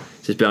 it's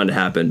just bound to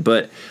happen.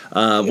 But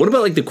what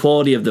about like the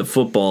quality of the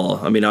football?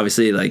 I mean,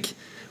 obviously, like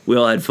we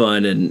all had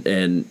fun,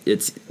 and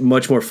it's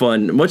much more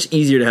fun, much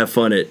easier to have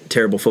fun at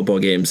terrible football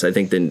games, I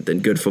think, than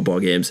good football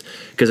games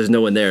because there's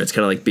no one there. It's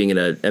kind of like being in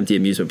an empty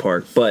amusement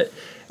park. But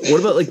what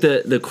about like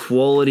the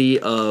quality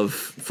of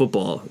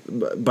football?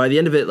 By the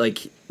end of it,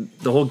 like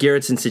the whole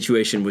Garrettson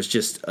situation was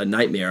just a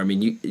nightmare. I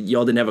mean,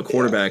 y'all didn't have a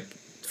quarterback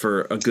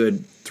for a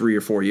good 3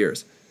 or 4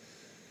 years.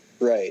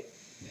 Right.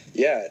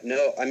 Yeah.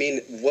 No, I mean,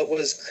 what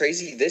was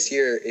crazy this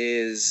year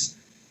is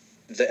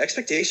the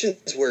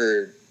expectations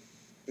were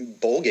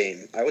bowl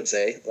game, I would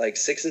say, like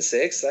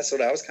 6-6. That's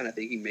what I was kind of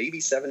thinking. Maybe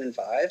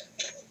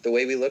 7-5, the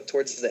way we looked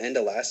towards the end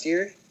of last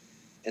year.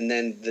 And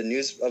then the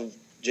news of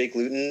Jake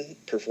Luton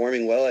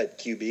performing well at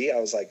QB, I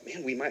was like,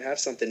 man, we might have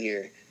something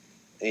here.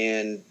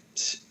 And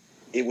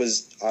it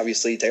was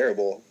obviously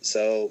terrible.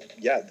 So,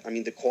 yeah, I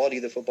mean, the quality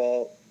of the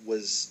football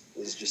was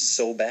just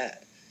so bad.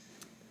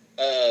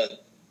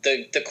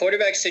 The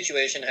quarterback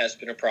situation has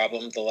been a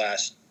problem the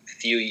last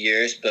few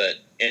years, but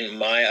in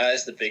my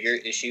eyes, the bigger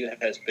issue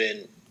has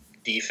been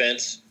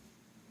defense.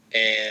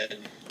 And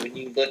when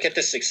you look at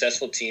the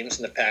successful teams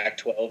in the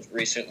Pac-12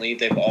 recently,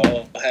 they've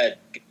all had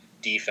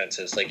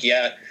defenses. Like,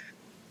 yeah,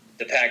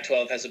 the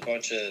Pac-12 has a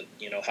bunch of,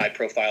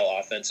 high-profile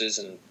offenses,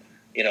 and,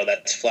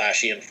 that's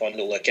flashy and fun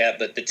to look at.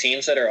 But the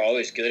teams that are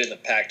always good in the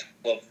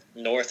Pac-12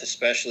 North,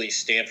 especially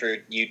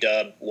Stanford,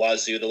 UW,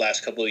 Wazzu, the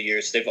last couple of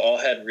years, they've all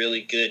had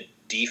really good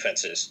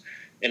defenses.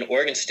 And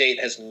Oregon State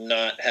has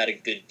not had a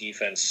good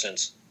defense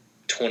since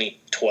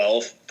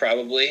 2012,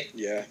 probably.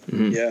 Yeah,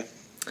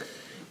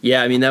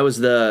 Yeah, I mean, that was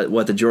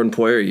the Jordan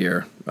Poyer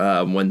year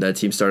when that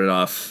team started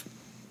off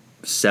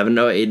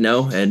 7-0,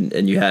 8-0,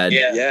 and you had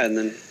and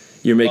then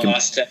you're making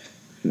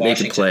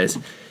plays.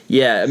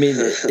 Yeah, I mean,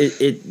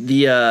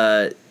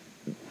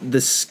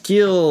 the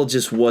skill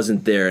just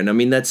wasn't there, and I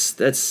mean that's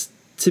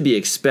to be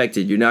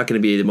expected. You're not going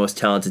to be the most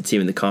talented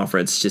team in the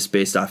conference just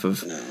based off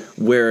of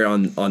where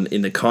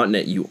in the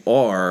continent you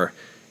are.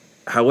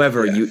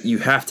 However, you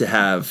have to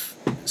have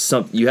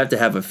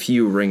a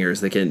few ringers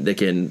that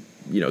can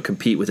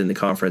compete within the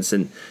conference.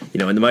 And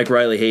in the Mike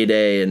Riley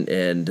heyday and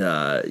in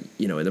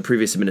the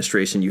previous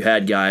administration, you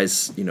had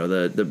guys,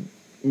 the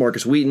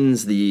Marcus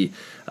Wheatons, the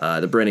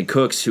Brandon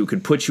Cooks, who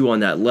could put you on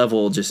that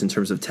level just in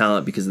terms of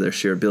talent because of their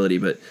sheer ability.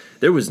 But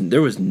there was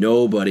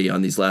nobody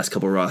on these last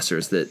couple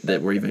rosters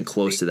that were even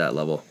close to that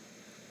level.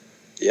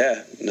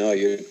 Yeah, no,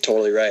 you're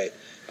totally right.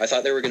 I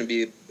thought there were going to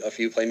be a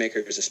few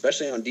playmakers,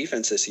 especially on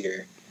defense this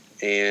year.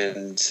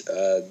 And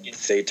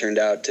they turned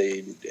out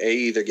to A,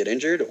 either get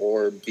injured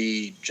or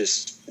B,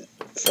 just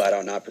flat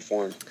out not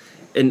perform.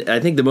 And I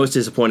think the most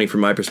disappointing from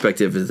my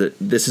perspective is that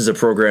this is a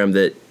program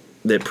that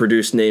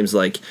produced names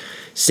like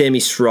Sammy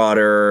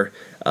Schroeder,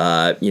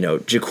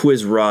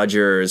 Jaquiz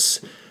Rogers,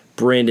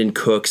 Brandon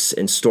Cooks,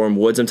 and Storm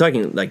Woods. I'm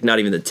talking like not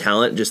even the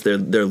talent, just their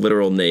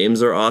literal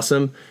names are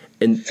awesome.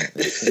 And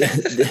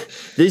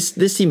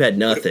this team had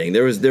nothing.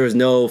 There was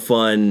no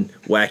fun,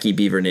 wacky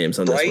Beaver names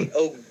on this one.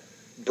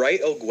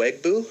 Bright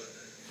Ogwegbu?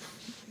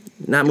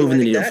 Not moving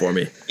the needle for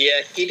me.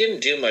 Yeah, he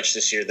didn't do much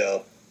this year,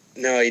 though.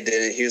 No, he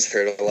didn't. He was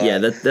hurt a lot. Yeah,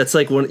 that's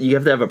like you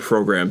have to have a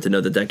program to know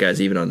that guy's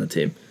even on the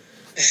team.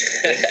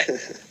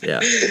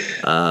 Yeah.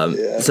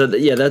 So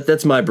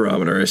that's my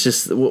barometer. It's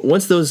just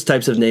once those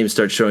types of names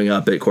start showing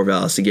up at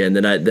Corvallis again,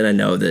 then I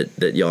know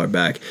that y'all are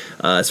back.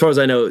 As far as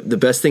I know, the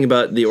best thing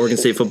about the Oregon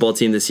State football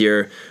team this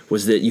year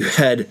was that you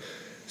had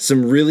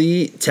some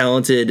really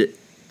talented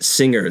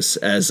singers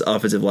as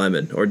offensive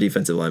linemen or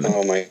defensive linemen.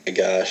 Oh my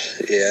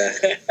gosh! Yeah,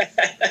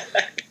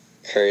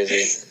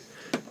 crazy.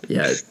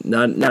 Yeah,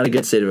 not a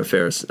good state of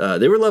affairs.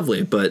 They were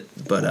lovely, but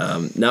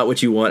not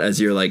what you want as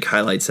your like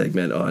highlight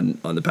segment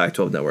on the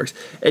Pac-12 networks.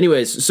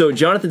 Anyways, so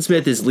Johnathan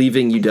Smith is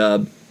leaving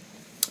UW.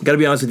 Got to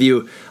be honest with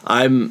you,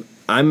 I'm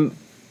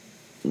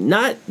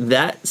not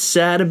that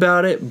sad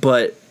about it,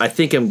 but I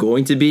think I'm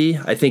going to be.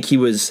 I think he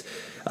was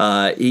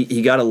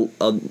he got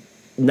a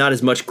not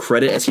as much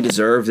credit as he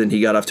deserved, and he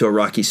got off to a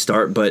rocky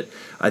start. But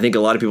I think a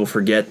lot of people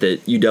forget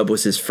that UW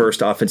was his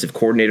first offensive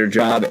coordinator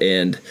job,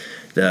 and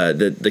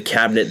the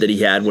cabinet that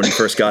he had when he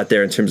first got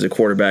there in terms of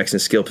quarterbacks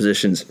and skill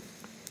positions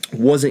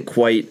wasn't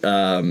quite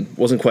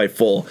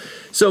full.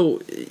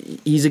 So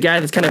he's a guy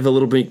that's kind of a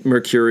little bit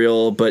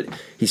mercurial, but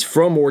he's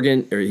from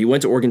Oregon, or he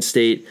went to Oregon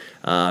State.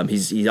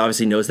 He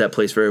obviously knows that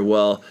place very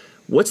well.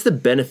 What's the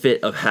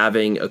benefit of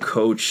having a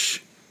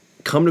coach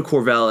come to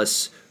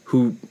Corvallis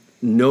who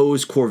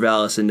knows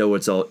Corvallis and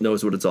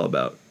knows what it's all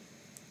about?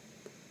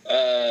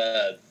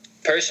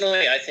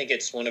 Personally, I think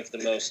it's one of the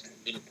most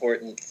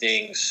important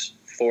things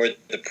for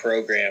the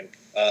program.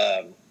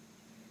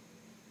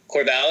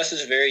 Corvallis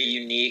is a very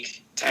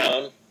unique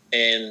town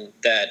in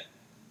that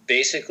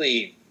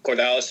basically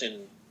Corvallis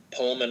and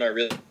Pullman are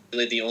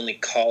really the only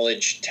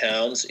college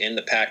towns in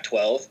the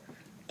Pac-12.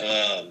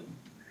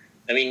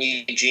 I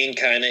mean, Eugene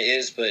kind of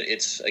is, but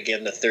it's,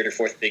 again, the third or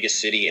fourth biggest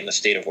city in the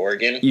state of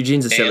Oregon.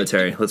 Eugene's a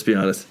cemetery, let's be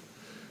honest.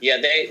 Yeah,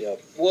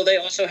 they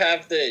also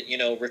have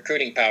the,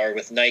 recruiting power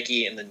with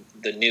Nike and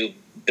the new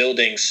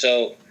buildings.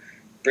 So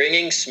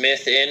bringing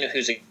Smith in,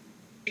 who's a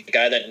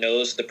guy that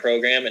knows the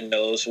program and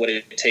knows what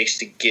it takes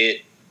to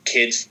get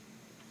kids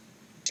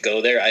to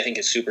go there, I think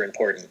is super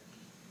important.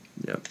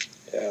 Yeah.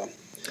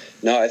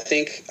 No, I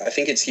think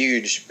it's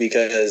huge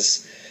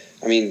because,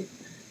 I mean,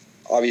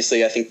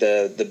 obviously I think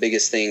the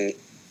biggest thing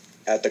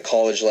at the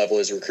college level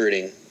is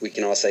recruiting. We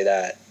can all say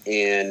that.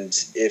 And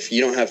if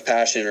you don't have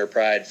passion or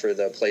pride for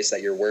the place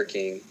that you're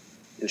working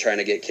and trying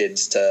to get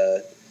kids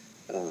to,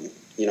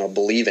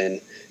 believe in,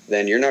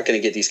 then you're not going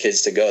to get these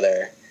kids to go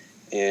there.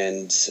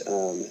 And,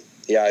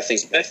 I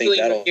think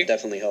that'll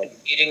definitely help.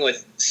 Competing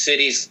with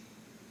cities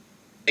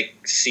like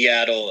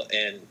Seattle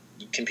and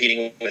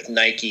competing with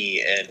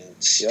Nike and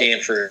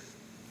Stanford.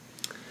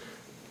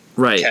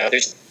 Right.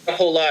 There's a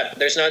whole lot.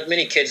 There's not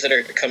many kids that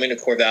are coming to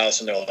Corvallis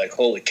and they're like,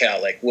 holy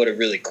cow, like what a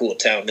really cool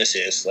town this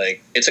is.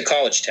 Like it's a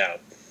college town.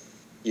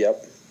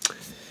 Yep.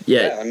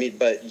 Yeah. I mean,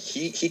 but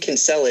he can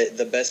sell it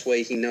the best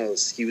way he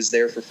knows. He was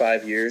there for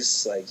 5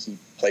 years. Like he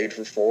played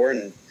for 4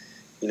 and,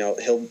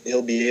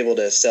 he'll be able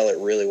to sell it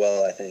really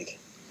well, I think.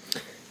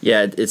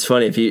 Yeah. It's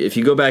funny. If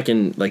you go back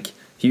and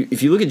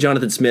if you look at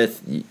Johnathan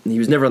Smith, he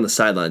was never on the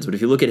sidelines, but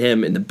if you look at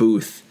him in the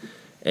booth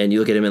and you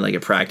look at him in like a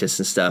practice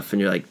and stuff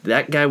and you're like,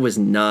 that guy was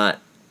not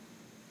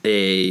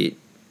a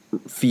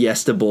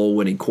Fiesta Bowl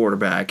winning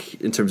quarterback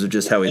in terms of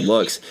just how he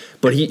looks,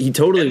 but he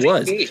totally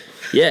was.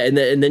 Yeah, and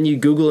then you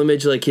Google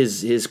image like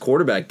his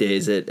quarterback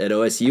days at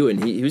OSU,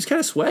 and he was kind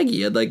of swaggy.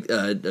 He had like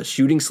a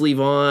shooting sleeve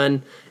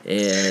on,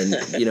 and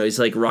he's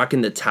like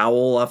rocking the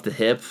towel off the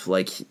hip,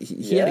 like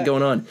he had it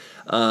going on.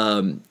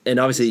 And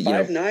obviously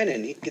 5'9"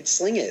 and he could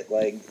sling it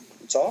like.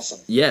 It's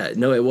awesome. Yeah,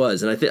 no, it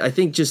was, and I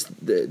think just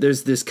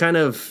there's this kind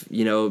of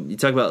you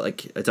talk about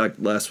like I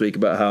talked last week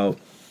about how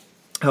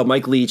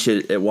Mike Leach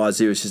at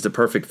Wazzu is just a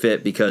perfect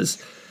fit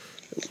because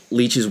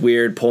Leach is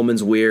weird,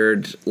 Pullman's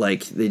weird,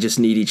 like they just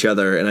need each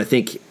other. And I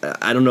think,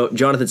 I don't know,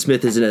 Johnathan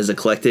Smith isn't as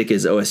eclectic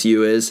as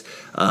OSU is.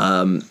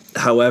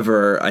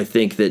 However, I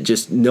think that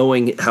just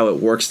knowing how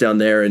it works down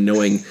there and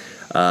knowing,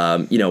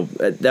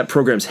 that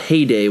program's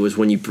heyday was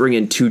when you bring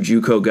in 2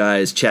 JUCO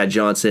guys, Chad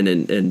Johnson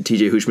and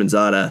TJ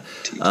Hushmanzada,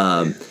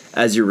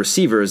 as your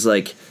receivers,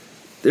 like,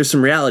 there's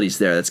some realities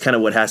there. That's kind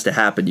of what has to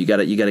happen. You got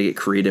to get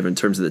creative in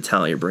terms of the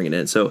talent you're bringing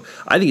in. So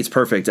I think it's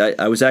perfect.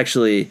 I was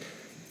actually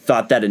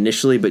thought that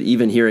initially, but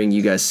even hearing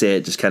you guys say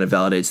it just kind of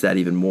validates that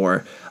even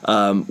more.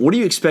 What are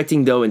you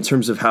expecting though in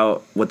terms of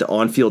what the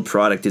on-field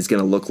product is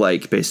going to look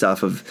like based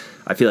off of?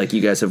 I feel like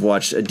you guys have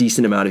watched a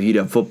decent amount of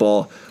UW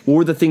football. What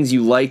were the things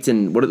you liked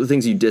and what are the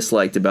things you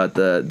disliked about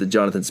the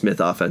Johnathan Smith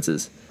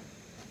offenses?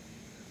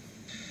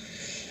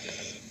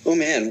 Oh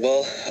man,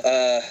 well.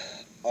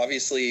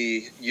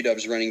 Obviously,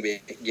 UW's running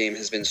game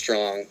has been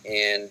strong,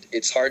 and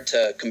it's hard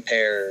to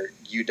compare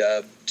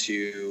UW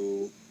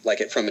to,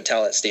 from a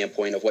talent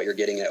standpoint of what you're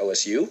getting at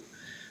OSU,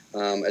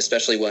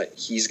 especially what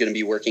he's going to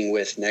be working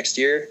with next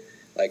year.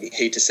 Like,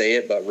 hate to say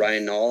it, but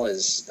Ryan Nall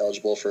is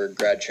eligible for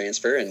grad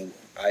transfer, and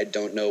I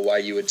don't know why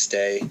you would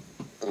stay.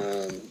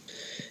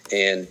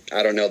 And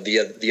I don't know,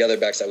 the other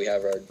backs that we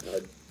have are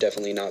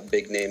definitely not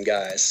big-name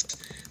guys.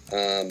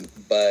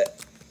 But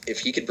if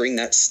he could bring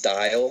that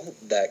style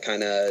that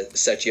kind of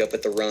sets you up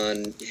at the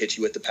run, hit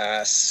you with the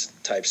pass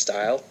type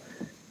style,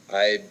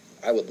 I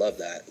would love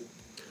that.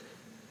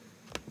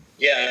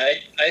 Yeah,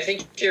 I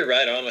think you're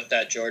right on with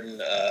that, Jordan,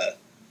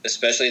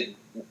 especially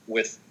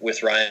with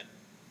Ryan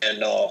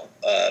and all.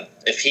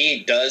 If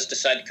he does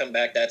decide to come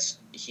back, that's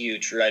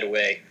huge right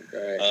away.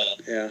 Right.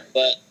 Yeah.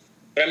 But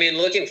I mean,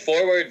 looking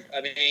forward,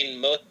 I mean,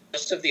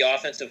 most of the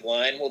offensive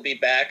line will be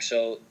back,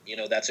 so,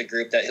 that's a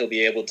group that he'll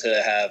be able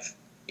to have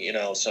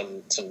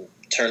some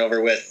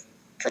turnover with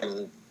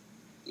from,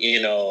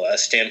 a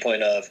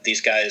standpoint of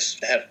these guys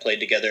have played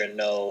together and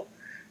know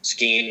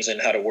schemes and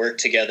how to work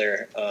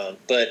together.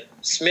 But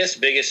Smith's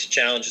biggest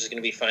challenge is going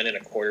to be finding a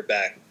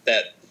quarterback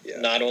that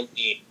not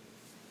only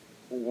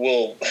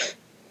will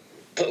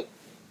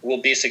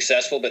be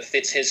successful, but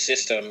fits his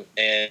system.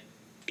 And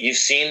you've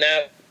seen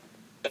that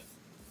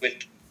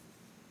with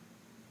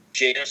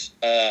James.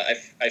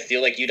 I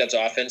feel like UW's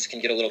offense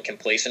can get a little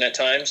complacent at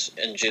times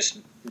and just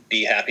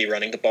be happy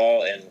running the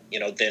ball and,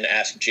 then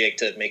ask Jake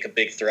to make a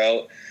big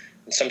throw.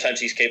 And sometimes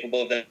he's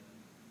capable of that.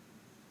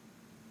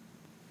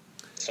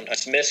 Sometimes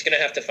Smith's going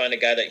to have to find a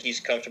guy that he's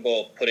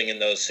comfortable putting in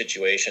those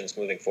situations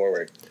moving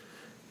forward.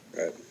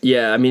 Right.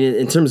 Yeah, I mean,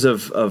 in terms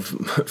of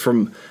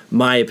from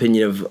my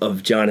opinion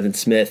of Johnathan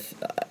Smith,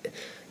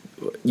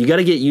 you got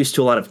to get used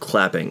to a lot of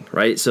clapping,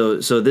 right? So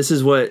this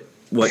is what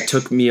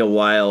took me a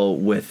while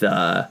with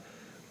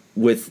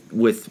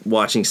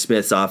watching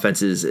Smith's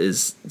offenses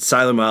is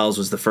Siler Myles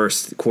was the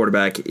first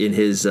quarterback in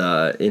his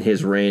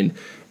reign,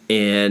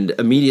 and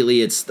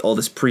immediately it's all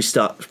this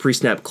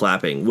pre-snap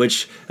clapping,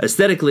 which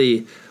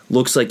aesthetically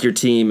looks like your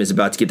team is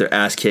about to get their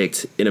ass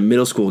kicked in a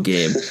middle school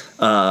game.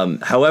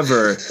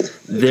 However,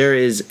 there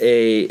is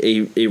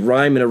a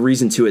rhyme and a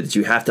reason to it that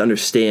you have to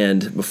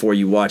understand before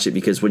you watch it,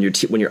 because when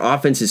your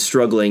offense is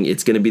struggling,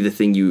 it's going to be the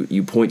thing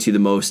you point to the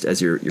most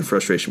as your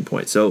frustration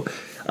point. So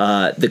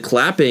the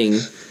clapping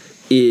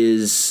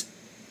is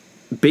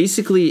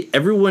basically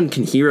everyone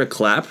can hear a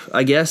clap,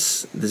 I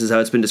guess. This is how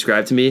it's been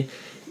described to me.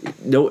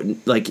 No,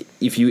 like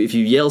if you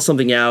yell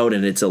something out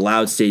and it's a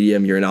loud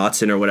stadium, you're in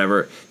Autzen or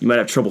whatever, you might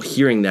have trouble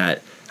hearing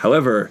that.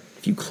 However,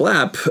 if you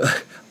clap,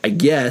 I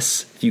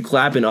guess if you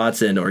clap in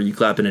Autzen or you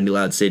clap in any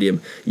loud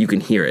stadium, you can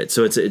hear it.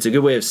 So it's a good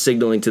way of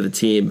signaling to the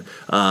team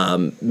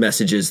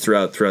messages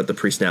throughout the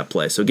pre-snap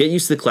play. So get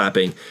used to the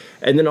clapping,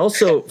 and then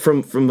also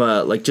from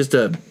like just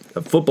a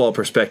football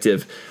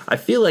perspective, I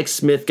feel like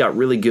Smith got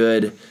really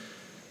good.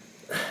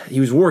 He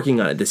was working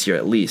on it this year,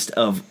 at least,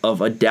 of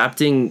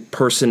adapting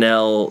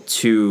personnel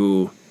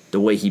to the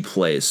way he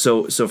plays.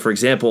 So for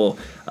example,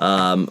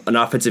 an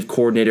offensive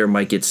coordinator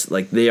might get,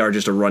 like, they are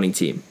just a running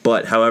team.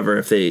 But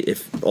however,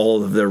 if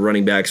all of their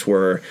running backs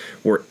were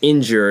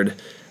injured,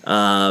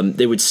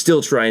 they would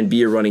still try and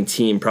be a running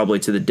team, probably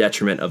to the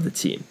detriment of the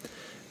team.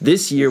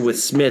 This year with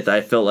Smith,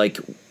 I felt like,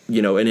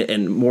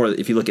 and more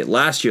if you look at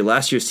last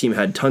year's team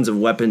had tons of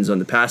weapons on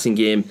the passing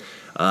game,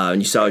 and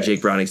you saw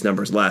Jake Browning's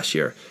numbers last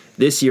year.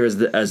 This year,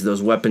 as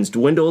those weapons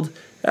dwindled,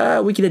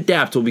 we can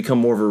adapt. We'll become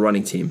more of a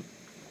running team.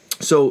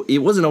 So it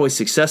wasn't always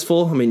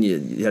successful. I mean,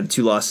 you had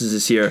 2 losses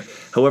this year.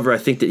 However, I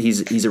think that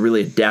he's a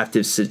really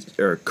adaptive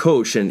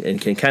coach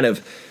and can kind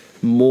of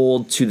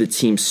mold to the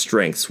team's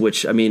strengths,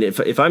 which, I mean,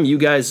 if I'm you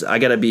guys, I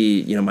got to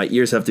be, my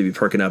ears have to be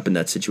perking up in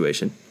that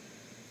situation.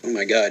 Oh,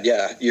 my God,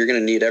 yeah. You're going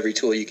to need every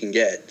tool you can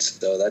get,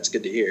 so that's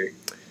good to hear.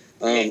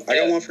 I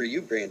got one for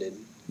you,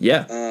 Brandon.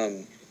 Yeah.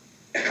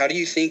 How do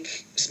you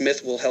think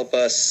Smith will help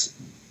us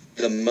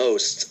the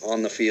most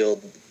on the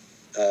field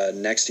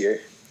next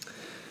year?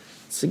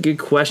 It's a good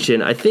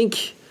question. I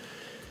think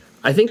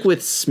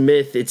with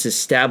Smith, it's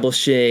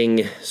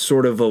establishing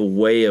sort of a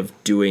way of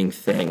doing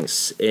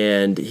things,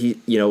 and he,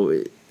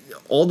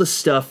 all the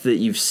stuff that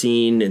you've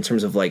seen in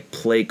terms of like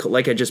play,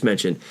 like I just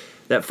mentioned,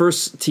 that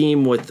first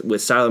team with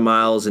Siler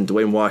Myles and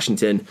Dwayne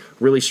Washington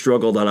really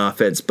struggled on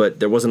offense, but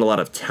there wasn't a lot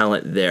of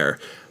talent there.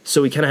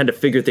 So we kind of had to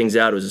figure things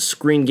out. It was a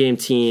screen game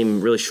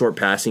team, really short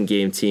passing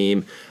game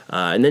team.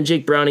 And then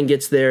Jake Browning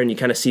gets there, and you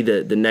kind of see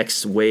the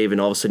next wave, and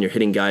all of a sudden you're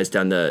hitting guys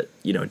down the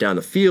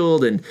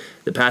field, and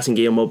the passing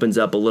game opens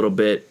up a little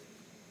bit,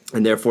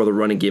 and therefore the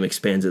running game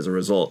expands as a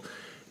result.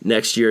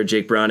 Next year,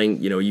 Jake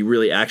Browning, you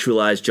really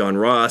actualize John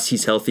Ross.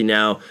 He's healthy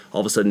now. All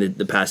of a sudden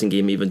the passing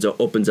game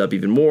opens up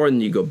even more,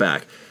 and you go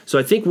back. So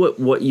I think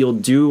what you'll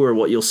do, or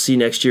what you'll see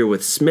next year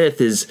with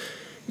Smith, is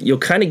you'll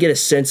kind of get a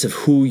sense of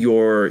who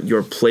your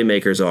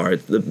playmakers are.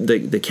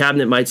 The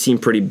cabinet might seem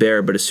pretty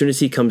bare, but as soon as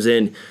he comes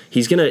in,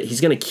 he's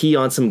gonna key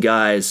on some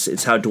guys.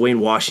 It's how Dwayne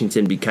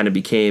Washington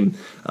became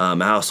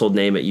a household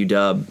name at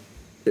UW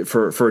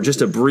for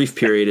just a brief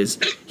period. Is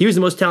he was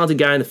the most talented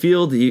guy in the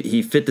field.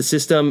 He fit the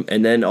system,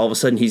 and then all of a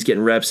sudden he's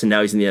getting reps, and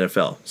now he's in the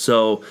NFL.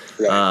 So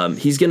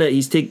he's gonna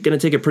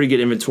take a pretty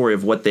good inventory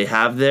of what they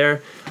have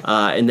there,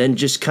 and then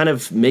just kind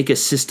of make a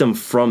system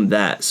from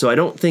that. So I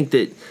don't think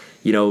that.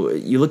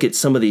 You look at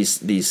some of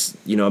these.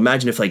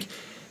 Imagine if like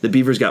the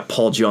Beavers got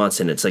Paul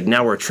Johnson. It's like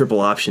now we're a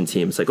triple option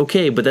team. It's like,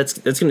 okay, but that's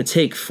going to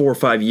take 4 or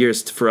 5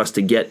 years for us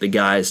to get the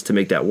guys to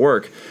make that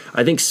work.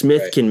 I think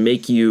Smith can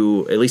make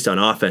you, at least on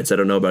offense. I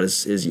don't know about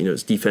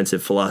his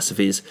defensive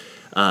philosophies.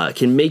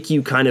 Can make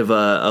you kind of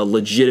a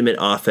legitimate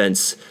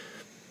offense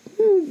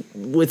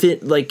with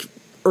it like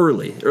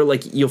early, or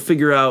like you'll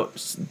figure out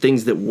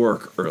things that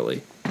work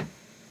early.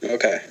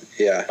 Okay.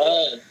 Yeah.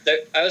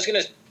 I was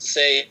gonna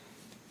say.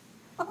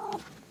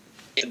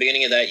 At the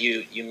beginning of that,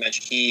 you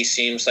mentioned he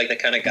seems like the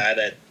kind of guy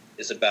that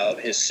is about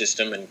his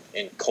system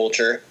and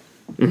culture,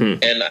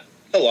 and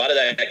a lot of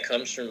that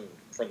comes from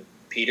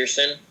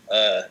Peterson.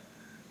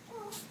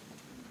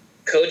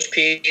 Coach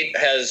Pete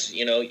has,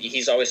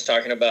 he's always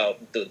talking about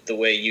the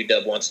way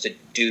UW wants to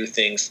do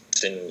things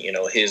and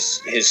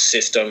his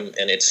system,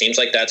 and it seems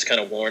like that's kind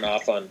of worn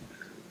off on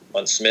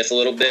Smith a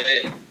little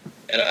bit,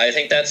 and I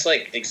think that's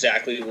like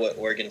exactly what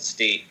Oregon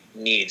State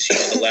needs.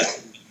 The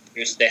last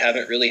they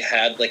haven't really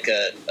had like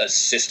a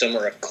system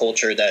or a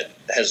culture that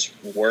has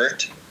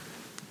worked.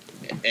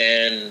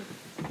 And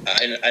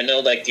I know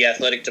like the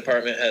athletic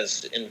department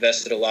has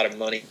invested a lot of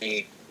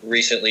money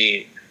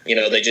recently.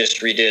 They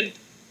just redid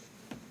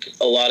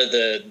a lot of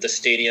the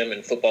stadium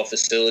and football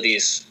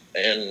facilities,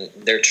 and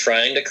they're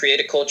trying to create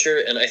a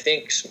culture. And I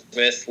think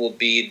Smith will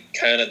be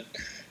I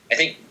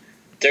think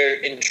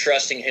they're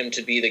entrusting him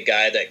to be the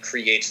guy that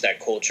creates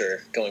that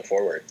culture going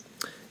forward.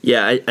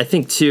 Yeah, I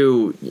think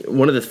too.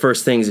 One of the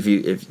first things,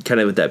 if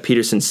kind of with that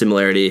Peterson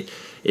similarity,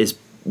 is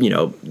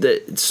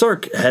that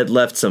Sark had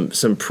left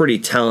some pretty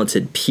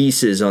talented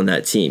pieces on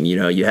that team.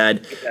 You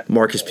had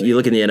Marcus. You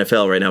look in the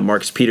NFL right now.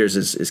 Marcus Peters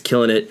is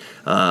killing it.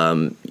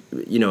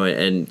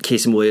 And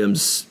Casey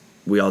Williams.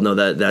 We all know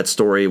that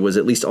story was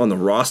at least on the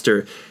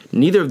roster.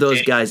 Neither of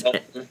those guys.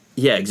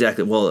 Yeah,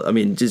 exactly. Well, I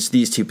mean, just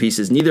these two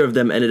pieces. Neither of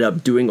them ended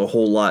up doing a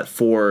whole lot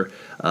for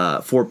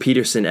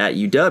Peterson at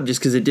UW, just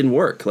because it didn't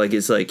work. Like,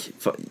 it's like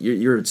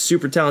you're a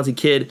super talented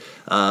kid,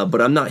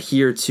 but I'm not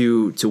here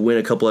to win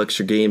a couple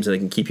extra games and I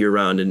can keep you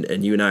around,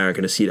 and you and I aren't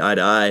going to see eye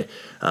to eye.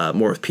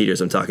 More with Peters,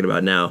 I'm talking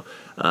about now.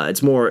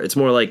 It's more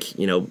like,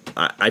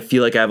 I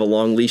feel like I have a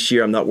long leash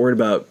here. I'm not worried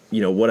about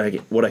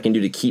what I can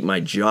do to keep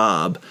my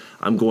job.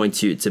 I'm going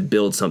to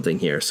build something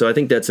here. So I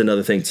think that's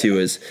another thing too,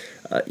 is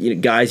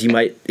guys you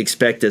might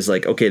expect as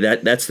like, okay,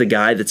 that's the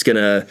guy that's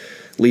gonna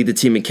lead the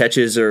team in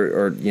catches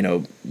or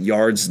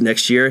yards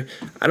next year.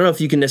 I don't know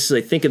if you can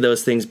necessarily think of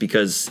those things,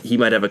 because he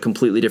might have a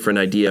completely different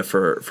idea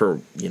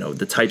for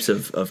the types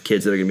of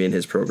kids that are gonna be in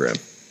his program.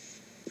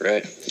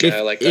 Right. Yeah,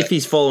 I like that. If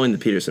he's following the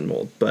Peterson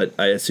mold, but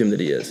I assume that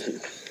he is.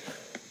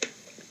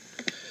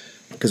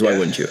 Because why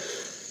wouldn't you?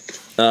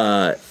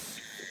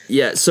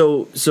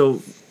 So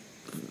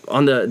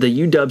on the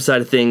UW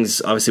side of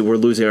things, obviously we're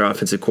losing our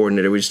offensive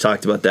coordinator. We just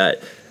talked about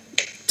that.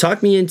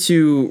 Talk me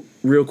into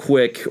real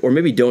quick, or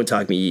maybe don't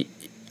talk me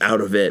out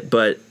of it,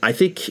 but I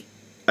think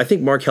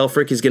Mark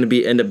Helfrich is going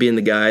to end up being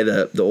the guy,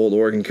 the old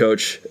Oregon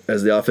coach,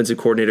 as the offensive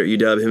coordinator at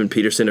UW. Him and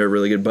Peterson are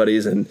really good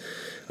buddies, and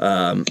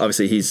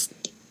obviously he's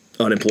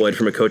unemployed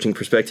from a coaching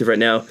perspective right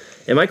now.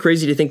 Am I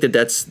crazy to think that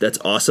that's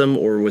awesome,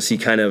 or was he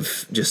kind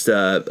of just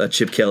a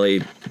Chip Kelly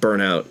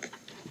burnout?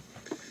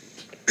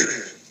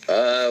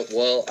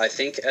 Well, I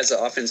think as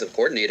an offensive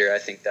coordinator, I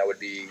think that would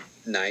be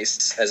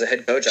nice. As a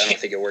head coach, I don't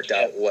think it worked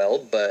out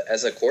well, but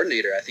as a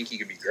coordinator, I think he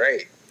could be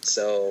great.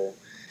 So,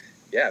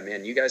 yeah,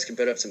 man, you guys can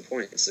put up some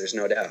points. There's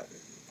no doubt.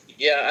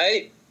 Yeah,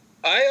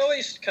 I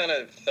always kind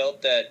of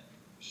felt that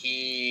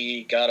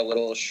he got a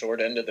little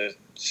short end of the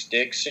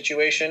stick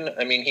situation.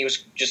 I mean, he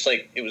was just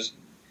like, it was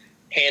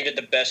handed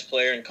the best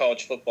player in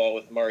college football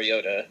with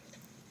Mariota.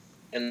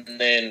 And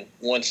then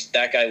once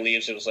that guy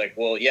leaves, it was like,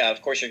 well, yeah,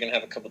 of course you're going to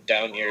have a couple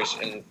down years.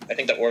 And I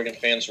think the Oregon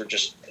fans were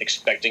just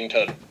expecting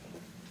to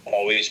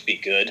always be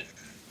good.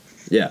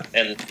 Yeah.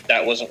 And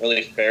that wasn't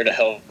really fair to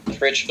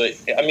Helfrich. But,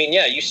 I mean,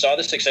 yeah, you saw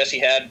the success he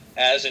had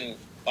as an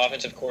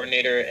offensive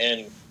coordinator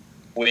and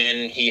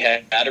when he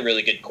had a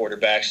really good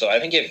quarterback. So I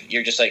think if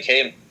you're just like,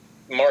 hey,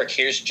 Mark,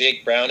 here's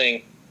Jake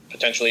Browning,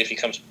 potentially if he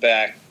comes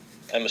back,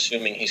 I'm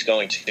assuming he's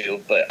going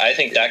to. But I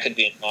think that could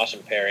be an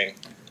awesome pairing.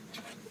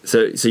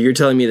 So you're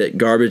telling me that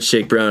garbage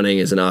Jake Browning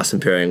is an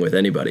awesome pairing with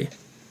anybody?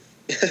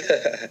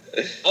 I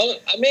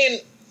mean,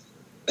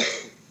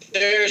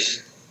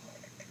 there's,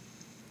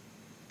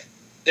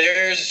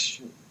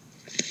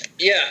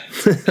 yeah,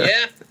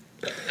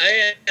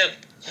 I am.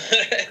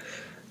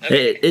 I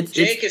mean,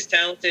 Jake is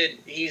talented.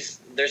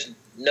 There's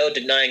no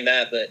denying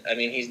that, but I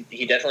mean,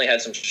 he definitely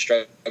had some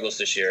struggles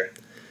this year.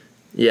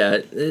 Yeah,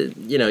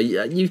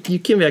 you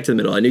came back to the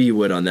middle. I knew you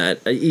would on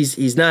that.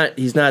 He's not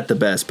the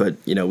best, but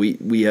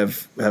we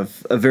have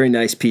a very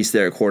nice piece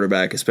there at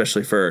quarterback,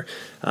 especially for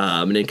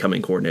an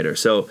incoming coordinator.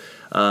 So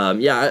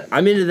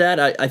I'm into that.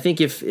 I think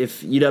if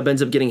UW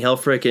ends up getting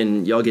Helfrich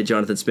and y'all get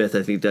Johnathan Smith,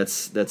 I think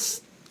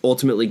that's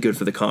ultimately good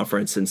for the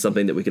conference and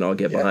something that we can all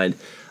get behind.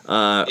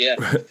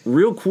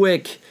 Real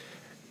quick,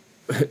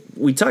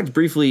 we talked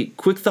briefly.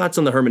 Quick thoughts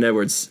on the Herman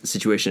Edwards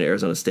situation at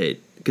Arizona State.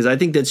 Because I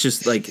think that's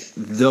just like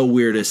the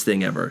weirdest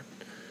thing ever.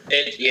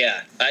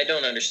 I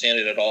don't understand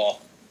it at all.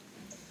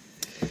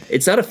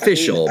 It's not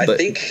official, I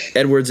think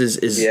Edwards is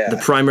the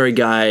primary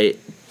guy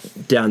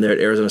down there at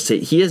Arizona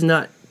State. He has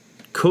not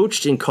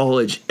coached in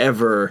college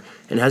ever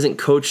and hasn't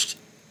coached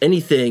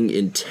anything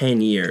in 10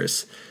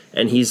 years.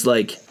 And he's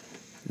like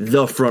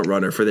the front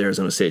runner for the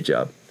Arizona State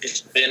job.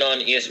 He's been on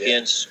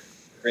ESPN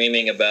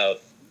screaming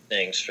about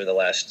things for the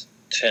last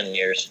 10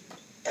 years.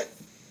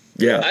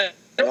 Yeah.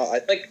 I don't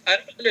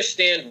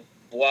understand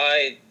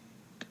why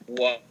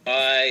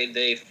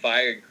they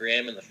fired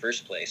Graham in the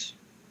first place.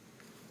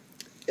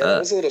 Yeah, that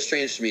was a little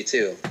strange to me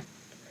too.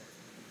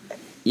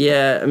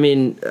 Yeah, I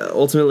mean,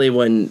 ultimately,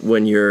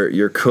 when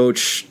your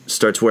coach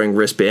starts wearing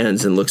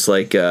wristbands and looks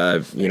like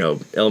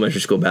elementary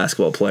school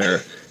basketball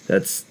player,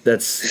 that's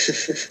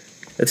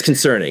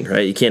concerning,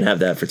 right? You can't have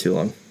that for too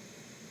long.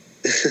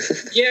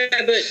 Yeah,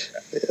 but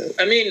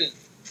I mean,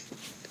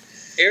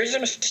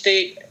 Arizona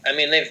State, I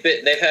mean,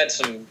 they've had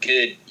some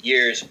good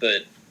years,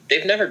 but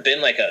they've never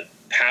been like a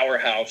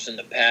powerhouse in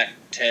the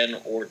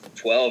Pac-10 or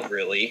 12,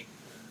 really.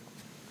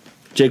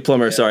 Jake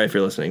Plummer, sorry if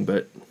you're listening,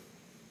 but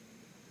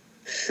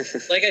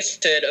like I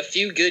said, a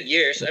few good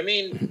years. I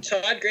mean,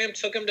 Todd Graham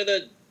took them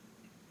to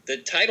the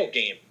title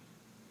game.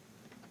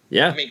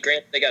 Yeah. I mean,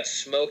 granted, they got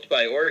smoked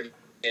by Oregon,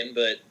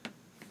 but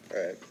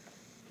right.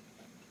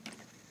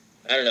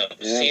 I don't know.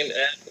 Yeah.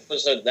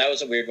 That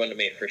was a weird one to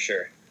me for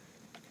sure.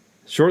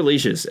 Short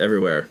leashes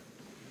everywhere.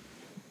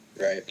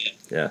 Right.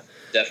 Yeah.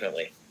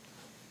 Definitely.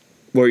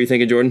 What were you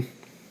thinking, Jordan?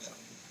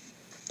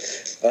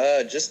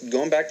 Just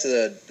going back to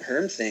the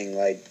Herm thing,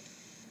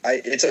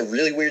 it's a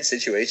really weird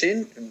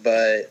situation,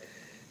 but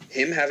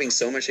him having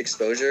so much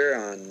exposure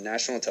on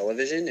national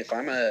television, if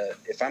I'm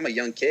a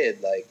young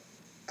kid,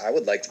 I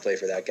would like to play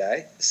for that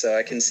guy. So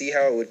I can see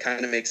how it would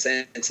kind of make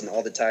sense and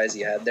all the ties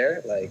he had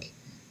there.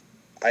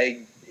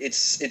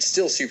 it's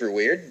still super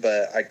weird,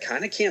 but I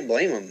kind of can't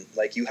blame them.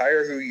 Like, you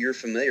hire who you're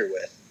familiar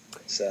with.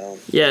 So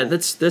yeah,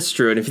 that's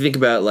true. And if you think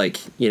about, like,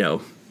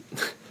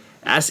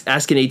 ask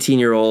an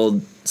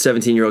 18-year-old,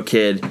 17-year-old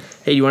kid,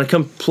 hey, you want to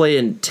come play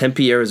in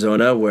Tempe,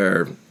 Arizona,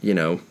 where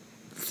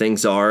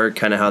things are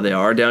kind of how they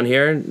are down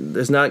here?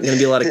 There's not going to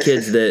be a lot of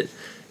kids that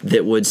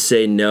would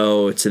say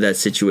no to that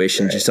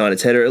situation just on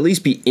its head, or at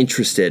least be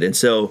interested. And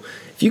so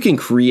if you can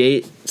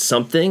create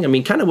something, I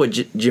mean, kind of what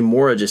Jim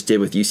Mora just did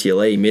with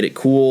UCLA, he made it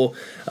cool.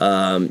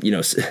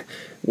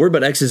 Worry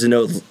about X's and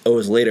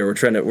O's later. We're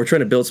trying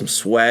to build some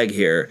swag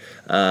here.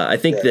 I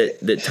think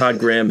that Todd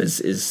Graham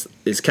is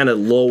kind of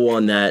low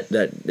on that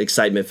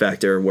excitement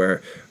factor,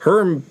 where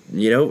Herm,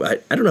 I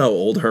don't know how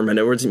old Herm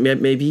Edwards,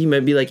 maybe he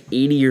might be like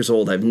 80 years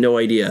old. I have no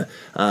idea.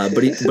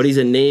 But he's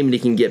a name, and he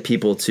can get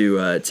people to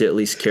at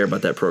least care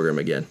about that program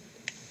again.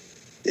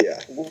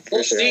 Yeah.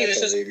 Well, Steve,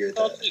 this is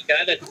also a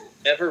guy that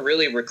never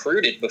really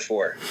recruited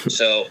before.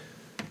 So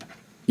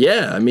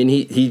yeah, I mean,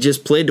 he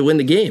just played to win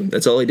the game.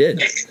 That's all he did.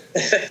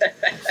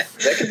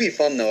 That could be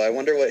fun, though. I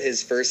wonder what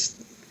his first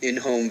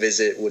in-home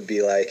visit would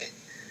be like.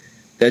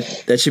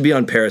 That should be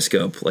on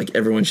Periscope. Like,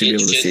 everyone should be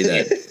able to see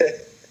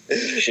that.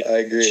 I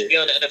agree. Should be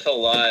on NFL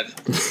Live.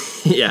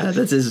 Yeah,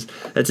 that's his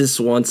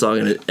swan song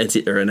or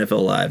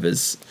NFL Live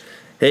is,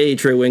 hey,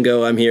 Trey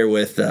Wingo, I'm here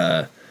with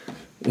some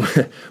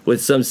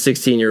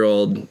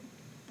 16-year-old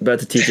about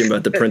to teach him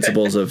about the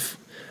principles of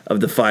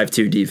the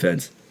 5-2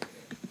 defense.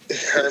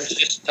 Herm's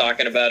just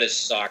talking about his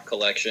sock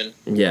collection.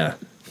 Yeah,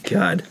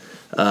 God.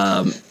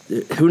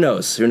 Who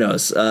knows?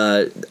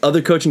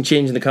 Other coaching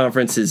change in the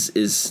conference is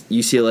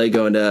UCLA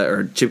going to,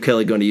 or Chip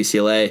Kelly going to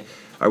UCLA.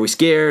 Are we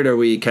scared? Are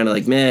we kind of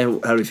like, meh?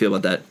 How do we feel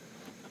about that?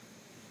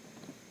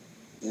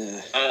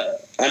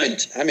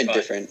 I'm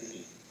indifferent.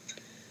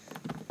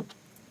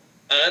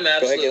 I'm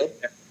absolutely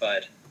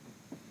terrified.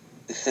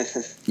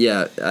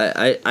 Yeah,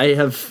 I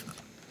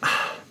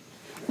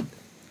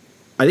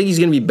think he's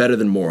going to be better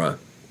than Mora.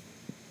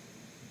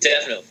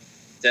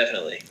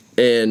 Definitely.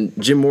 And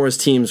Jim Mora's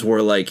teams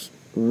were like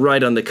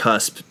right on the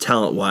cusp,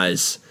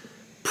 talent-wise,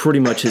 pretty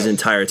much his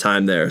entire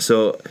time there.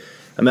 So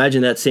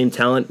imagine that same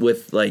talent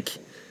with like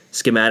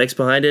schematics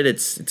behind it.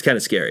 It's kind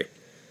of scary.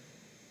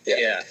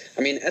 Yeah.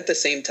 I mean, at the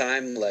same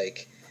time,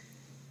 like,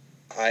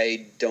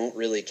 I don't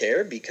really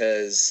care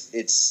because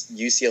it's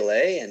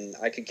UCLA, and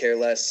I could care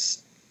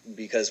less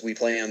because we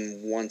play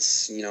them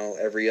once,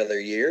 every other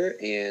year,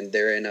 and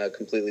they're in a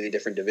completely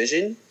different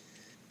division.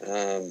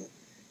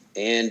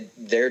 And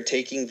they're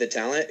taking the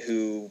talent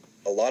who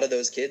a lot of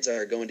those kids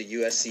are going to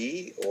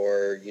USC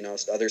or,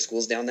 other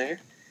schools down there.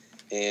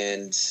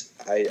 And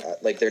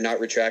they're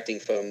not retracting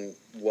from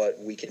what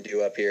we can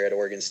do up here at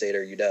Oregon State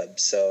or UW.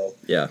 So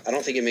yeah, I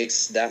don't think it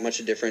makes that much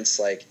a difference,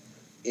 like,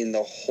 in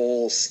the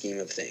whole scheme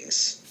of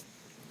things.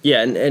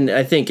 Yeah. And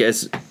I think,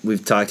 as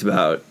we've talked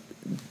about,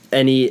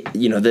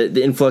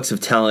 the influx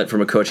of talent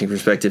from a coaching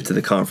perspective to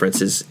the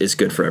conference is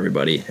good for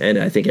everybody, and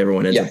I think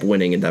everyone ends up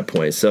winning at that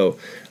point. So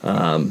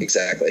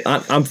exactly,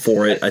 I'm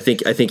for it. I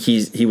think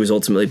he was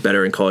ultimately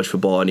better in college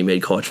football, and he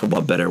made college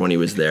football better when he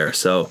was there.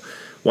 So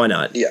why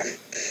not? Yeah,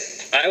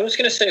 I was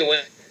gonna say,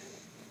 when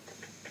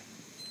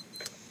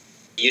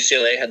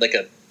UCLA had like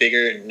a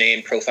bigger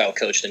name profile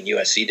coach than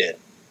USC did.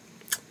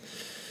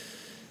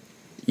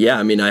 Yeah,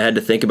 I mean, I had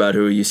to think about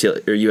who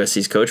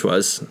USC's coach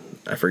was.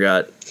 I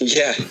forgot.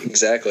 Yeah,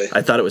 exactly.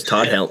 I thought it was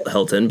Todd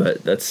Helton,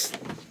 but that's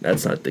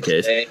not the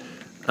case.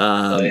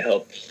 I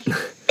hope.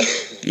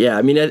 Yeah,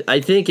 I mean, I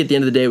think at the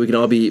end of the day, we can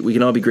all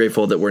be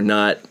grateful that we're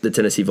not the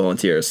Tennessee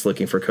Volunteers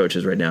looking for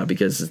coaches right now,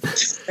 because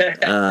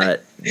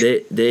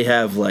they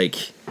have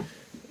like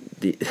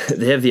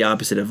they have the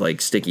opposite of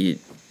like sticky.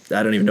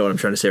 I don't even know what I'm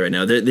trying to say right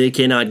now. They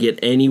cannot get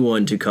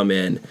anyone to come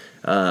in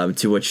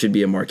to what should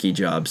be a marquee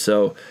job.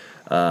 So.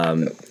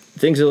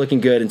 Things are looking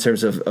good in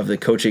terms of the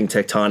coaching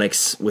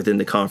tectonics within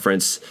the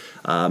conference.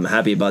 I'm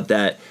happy about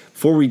that.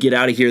 Before we get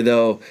out of here,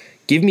 though,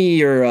 give me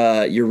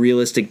your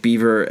realistic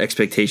Beaver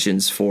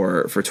expectations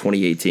for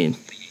 2018.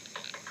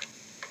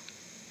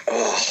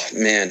 Oh,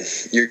 man,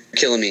 you're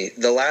killing me.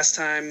 The last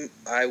time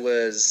I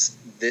was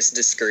this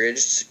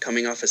discouraged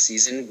coming off a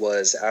season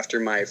was after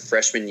my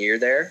freshman year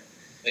there,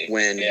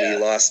 when we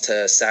lost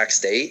to Sac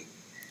State.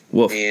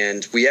 Woof.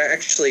 And we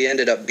actually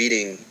ended up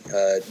beating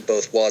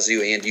both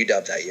Wazzu and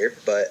UW that year.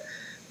 But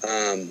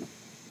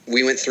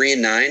we went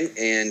 3-9,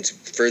 and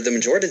for the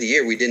majority of the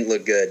year, we didn't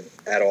look good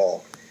at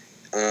all.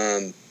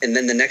 And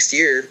then the next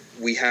year,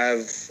 we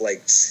have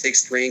like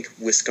 6th-ranked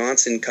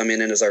Wisconsin come in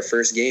as our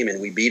first game,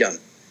 and we beat them.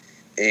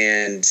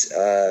 And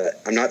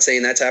I'm not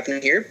saying that's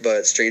happening here,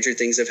 but stranger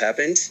things have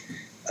happened.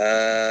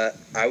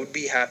 I would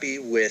be happy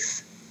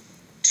with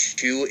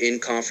 2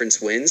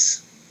 in-conference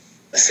wins.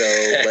 So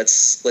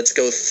let's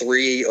go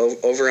 3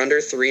 over under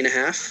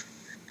 3.5.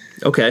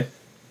 Okay.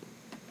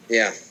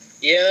 Yeah.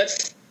 Yeah,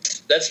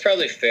 that's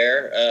probably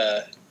fair.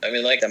 I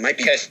mean, like, that might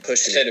be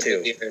pushing it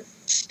too.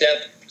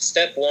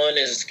 Step one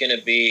is going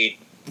to be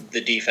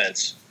the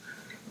defense.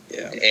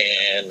 Yeah.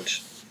 And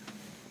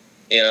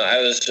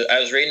I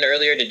was reading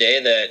earlier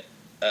today that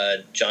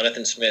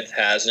Johnathan Smith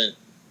hasn't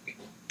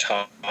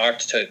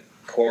talked to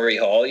Corey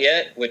Hall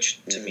yet,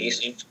 which to me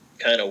seems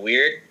kind of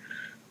weird.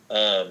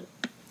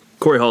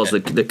 Corey Hall is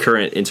the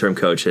current interim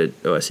coach at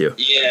OSU.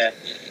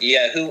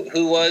 Yeah.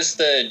 Who was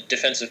the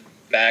defensive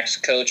backs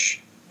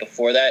coach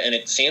before that? And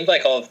it seemed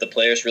like all of the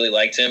players really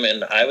liked him,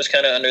 and I was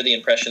kind of under the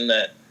impression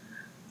that,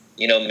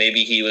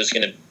 maybe he was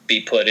going to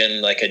be put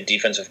in like a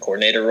defensive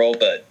coordinator role,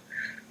 but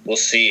we'll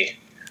see.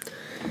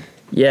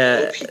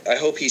 Yeah, I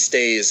hope he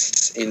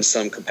stays in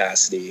some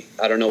capacity.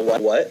 I don't know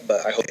what,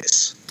 but I hope he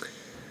is.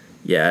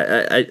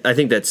 Yeah, I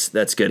think that's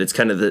good. It's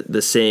kind of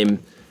the same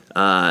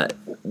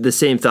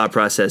thought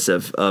process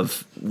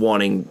of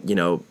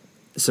wanting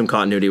some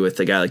continuity with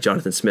a guy like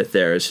Johnathan Smith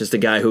there. It's just a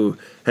guy who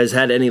has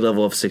had any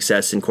level of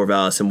success in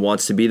Corvallis and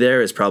wants to be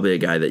there is probably a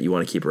guy that you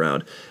want to keep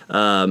around.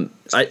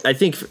 I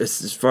think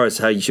as far as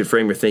how you should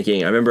frame your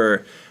thinking, I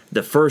remember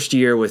the first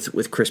year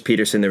with Chris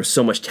Peterson, there was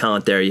so much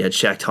talent there. You had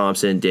Shaq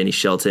Thompson, Danny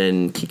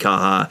Shelton,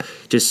 Kikaha,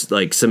 just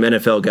like some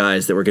NFL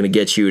guys that were going to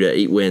get you to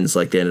 8 wins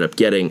like they ended up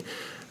getting.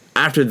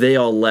 After they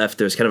all left,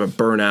 there's kind of a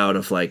burnout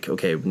of like,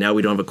 okay, now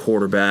we don't have a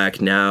quarterback.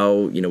 Now,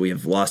 we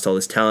have lost all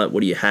this talent. What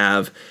do you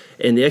have?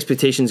 And the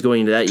expectations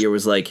going into that year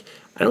was like,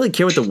 I don't really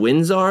care what the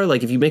wins are.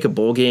 Like, if you make a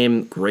bowl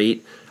game,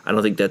 great. I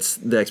don't think that's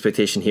the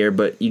expectation here,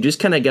 but you just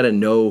kind of got to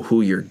know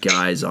who your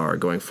guys are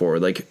going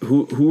forward. Like,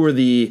 who are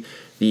the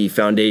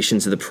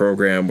foundations of the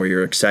program where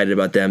you're excited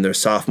about them. They're a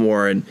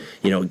sophomore and,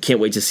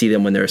 can't wait to see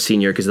them when they're a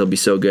senior because they'll be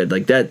so good.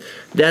 Like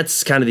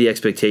that's kind of the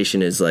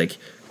expectation is like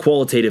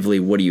qualitatively,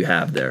 what do you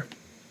have there?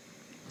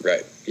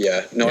 Right.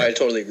 Yeah. No, I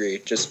totally agree.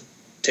 Just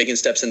taking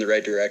steps in the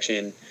right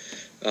direction,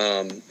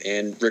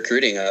 and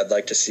recruiting. I'd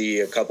like to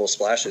see a couple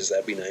splashes.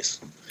 That'd be nice.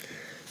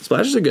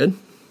 Splashes are good.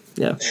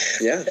 Yeah.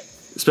 Yeah.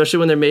 Especially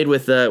when they're made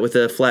with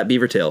a flat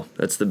beaver tail.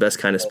 That's the best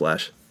kind of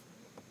splash.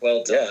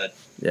 Well done.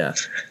 Yeah.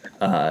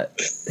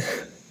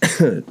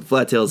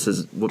 Flat tails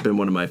has been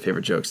one of my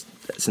favorite jokes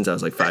since I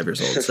was like 5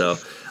 years old. So,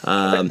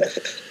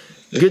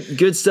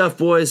 good stuff,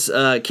 boys.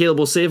 Caleb,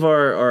 we'll save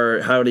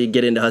our how to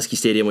get into Husky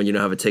Stadium when you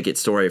don't have a ticket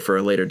story for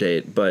a later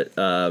date. But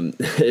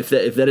if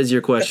that is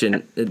your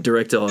question,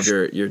 direct all of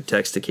your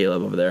text to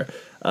Caleb over there.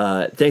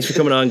 Thanks for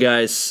coming on,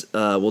 guys.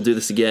 We'll do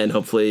this again.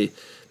 Hopefully,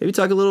 maybe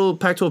talk a little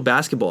Pac-12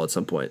 basketball at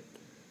some point.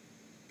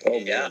 Oh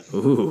yeah.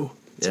 Ooh.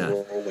 Yeah.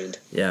 It's a whirlwind.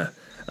 Yeah.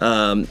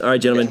 All right,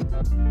 gentlemen.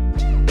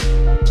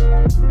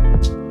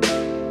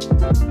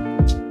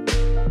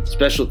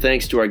 Special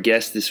thanks to our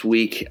guest this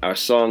week. Our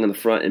song on the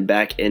front and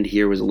back end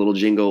here was a little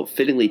jingle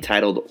fittingly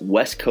titled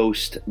West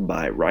Coast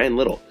by Ryan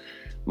Little.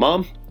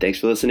 Mom, thanks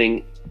for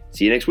listening.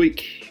 See you next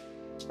week.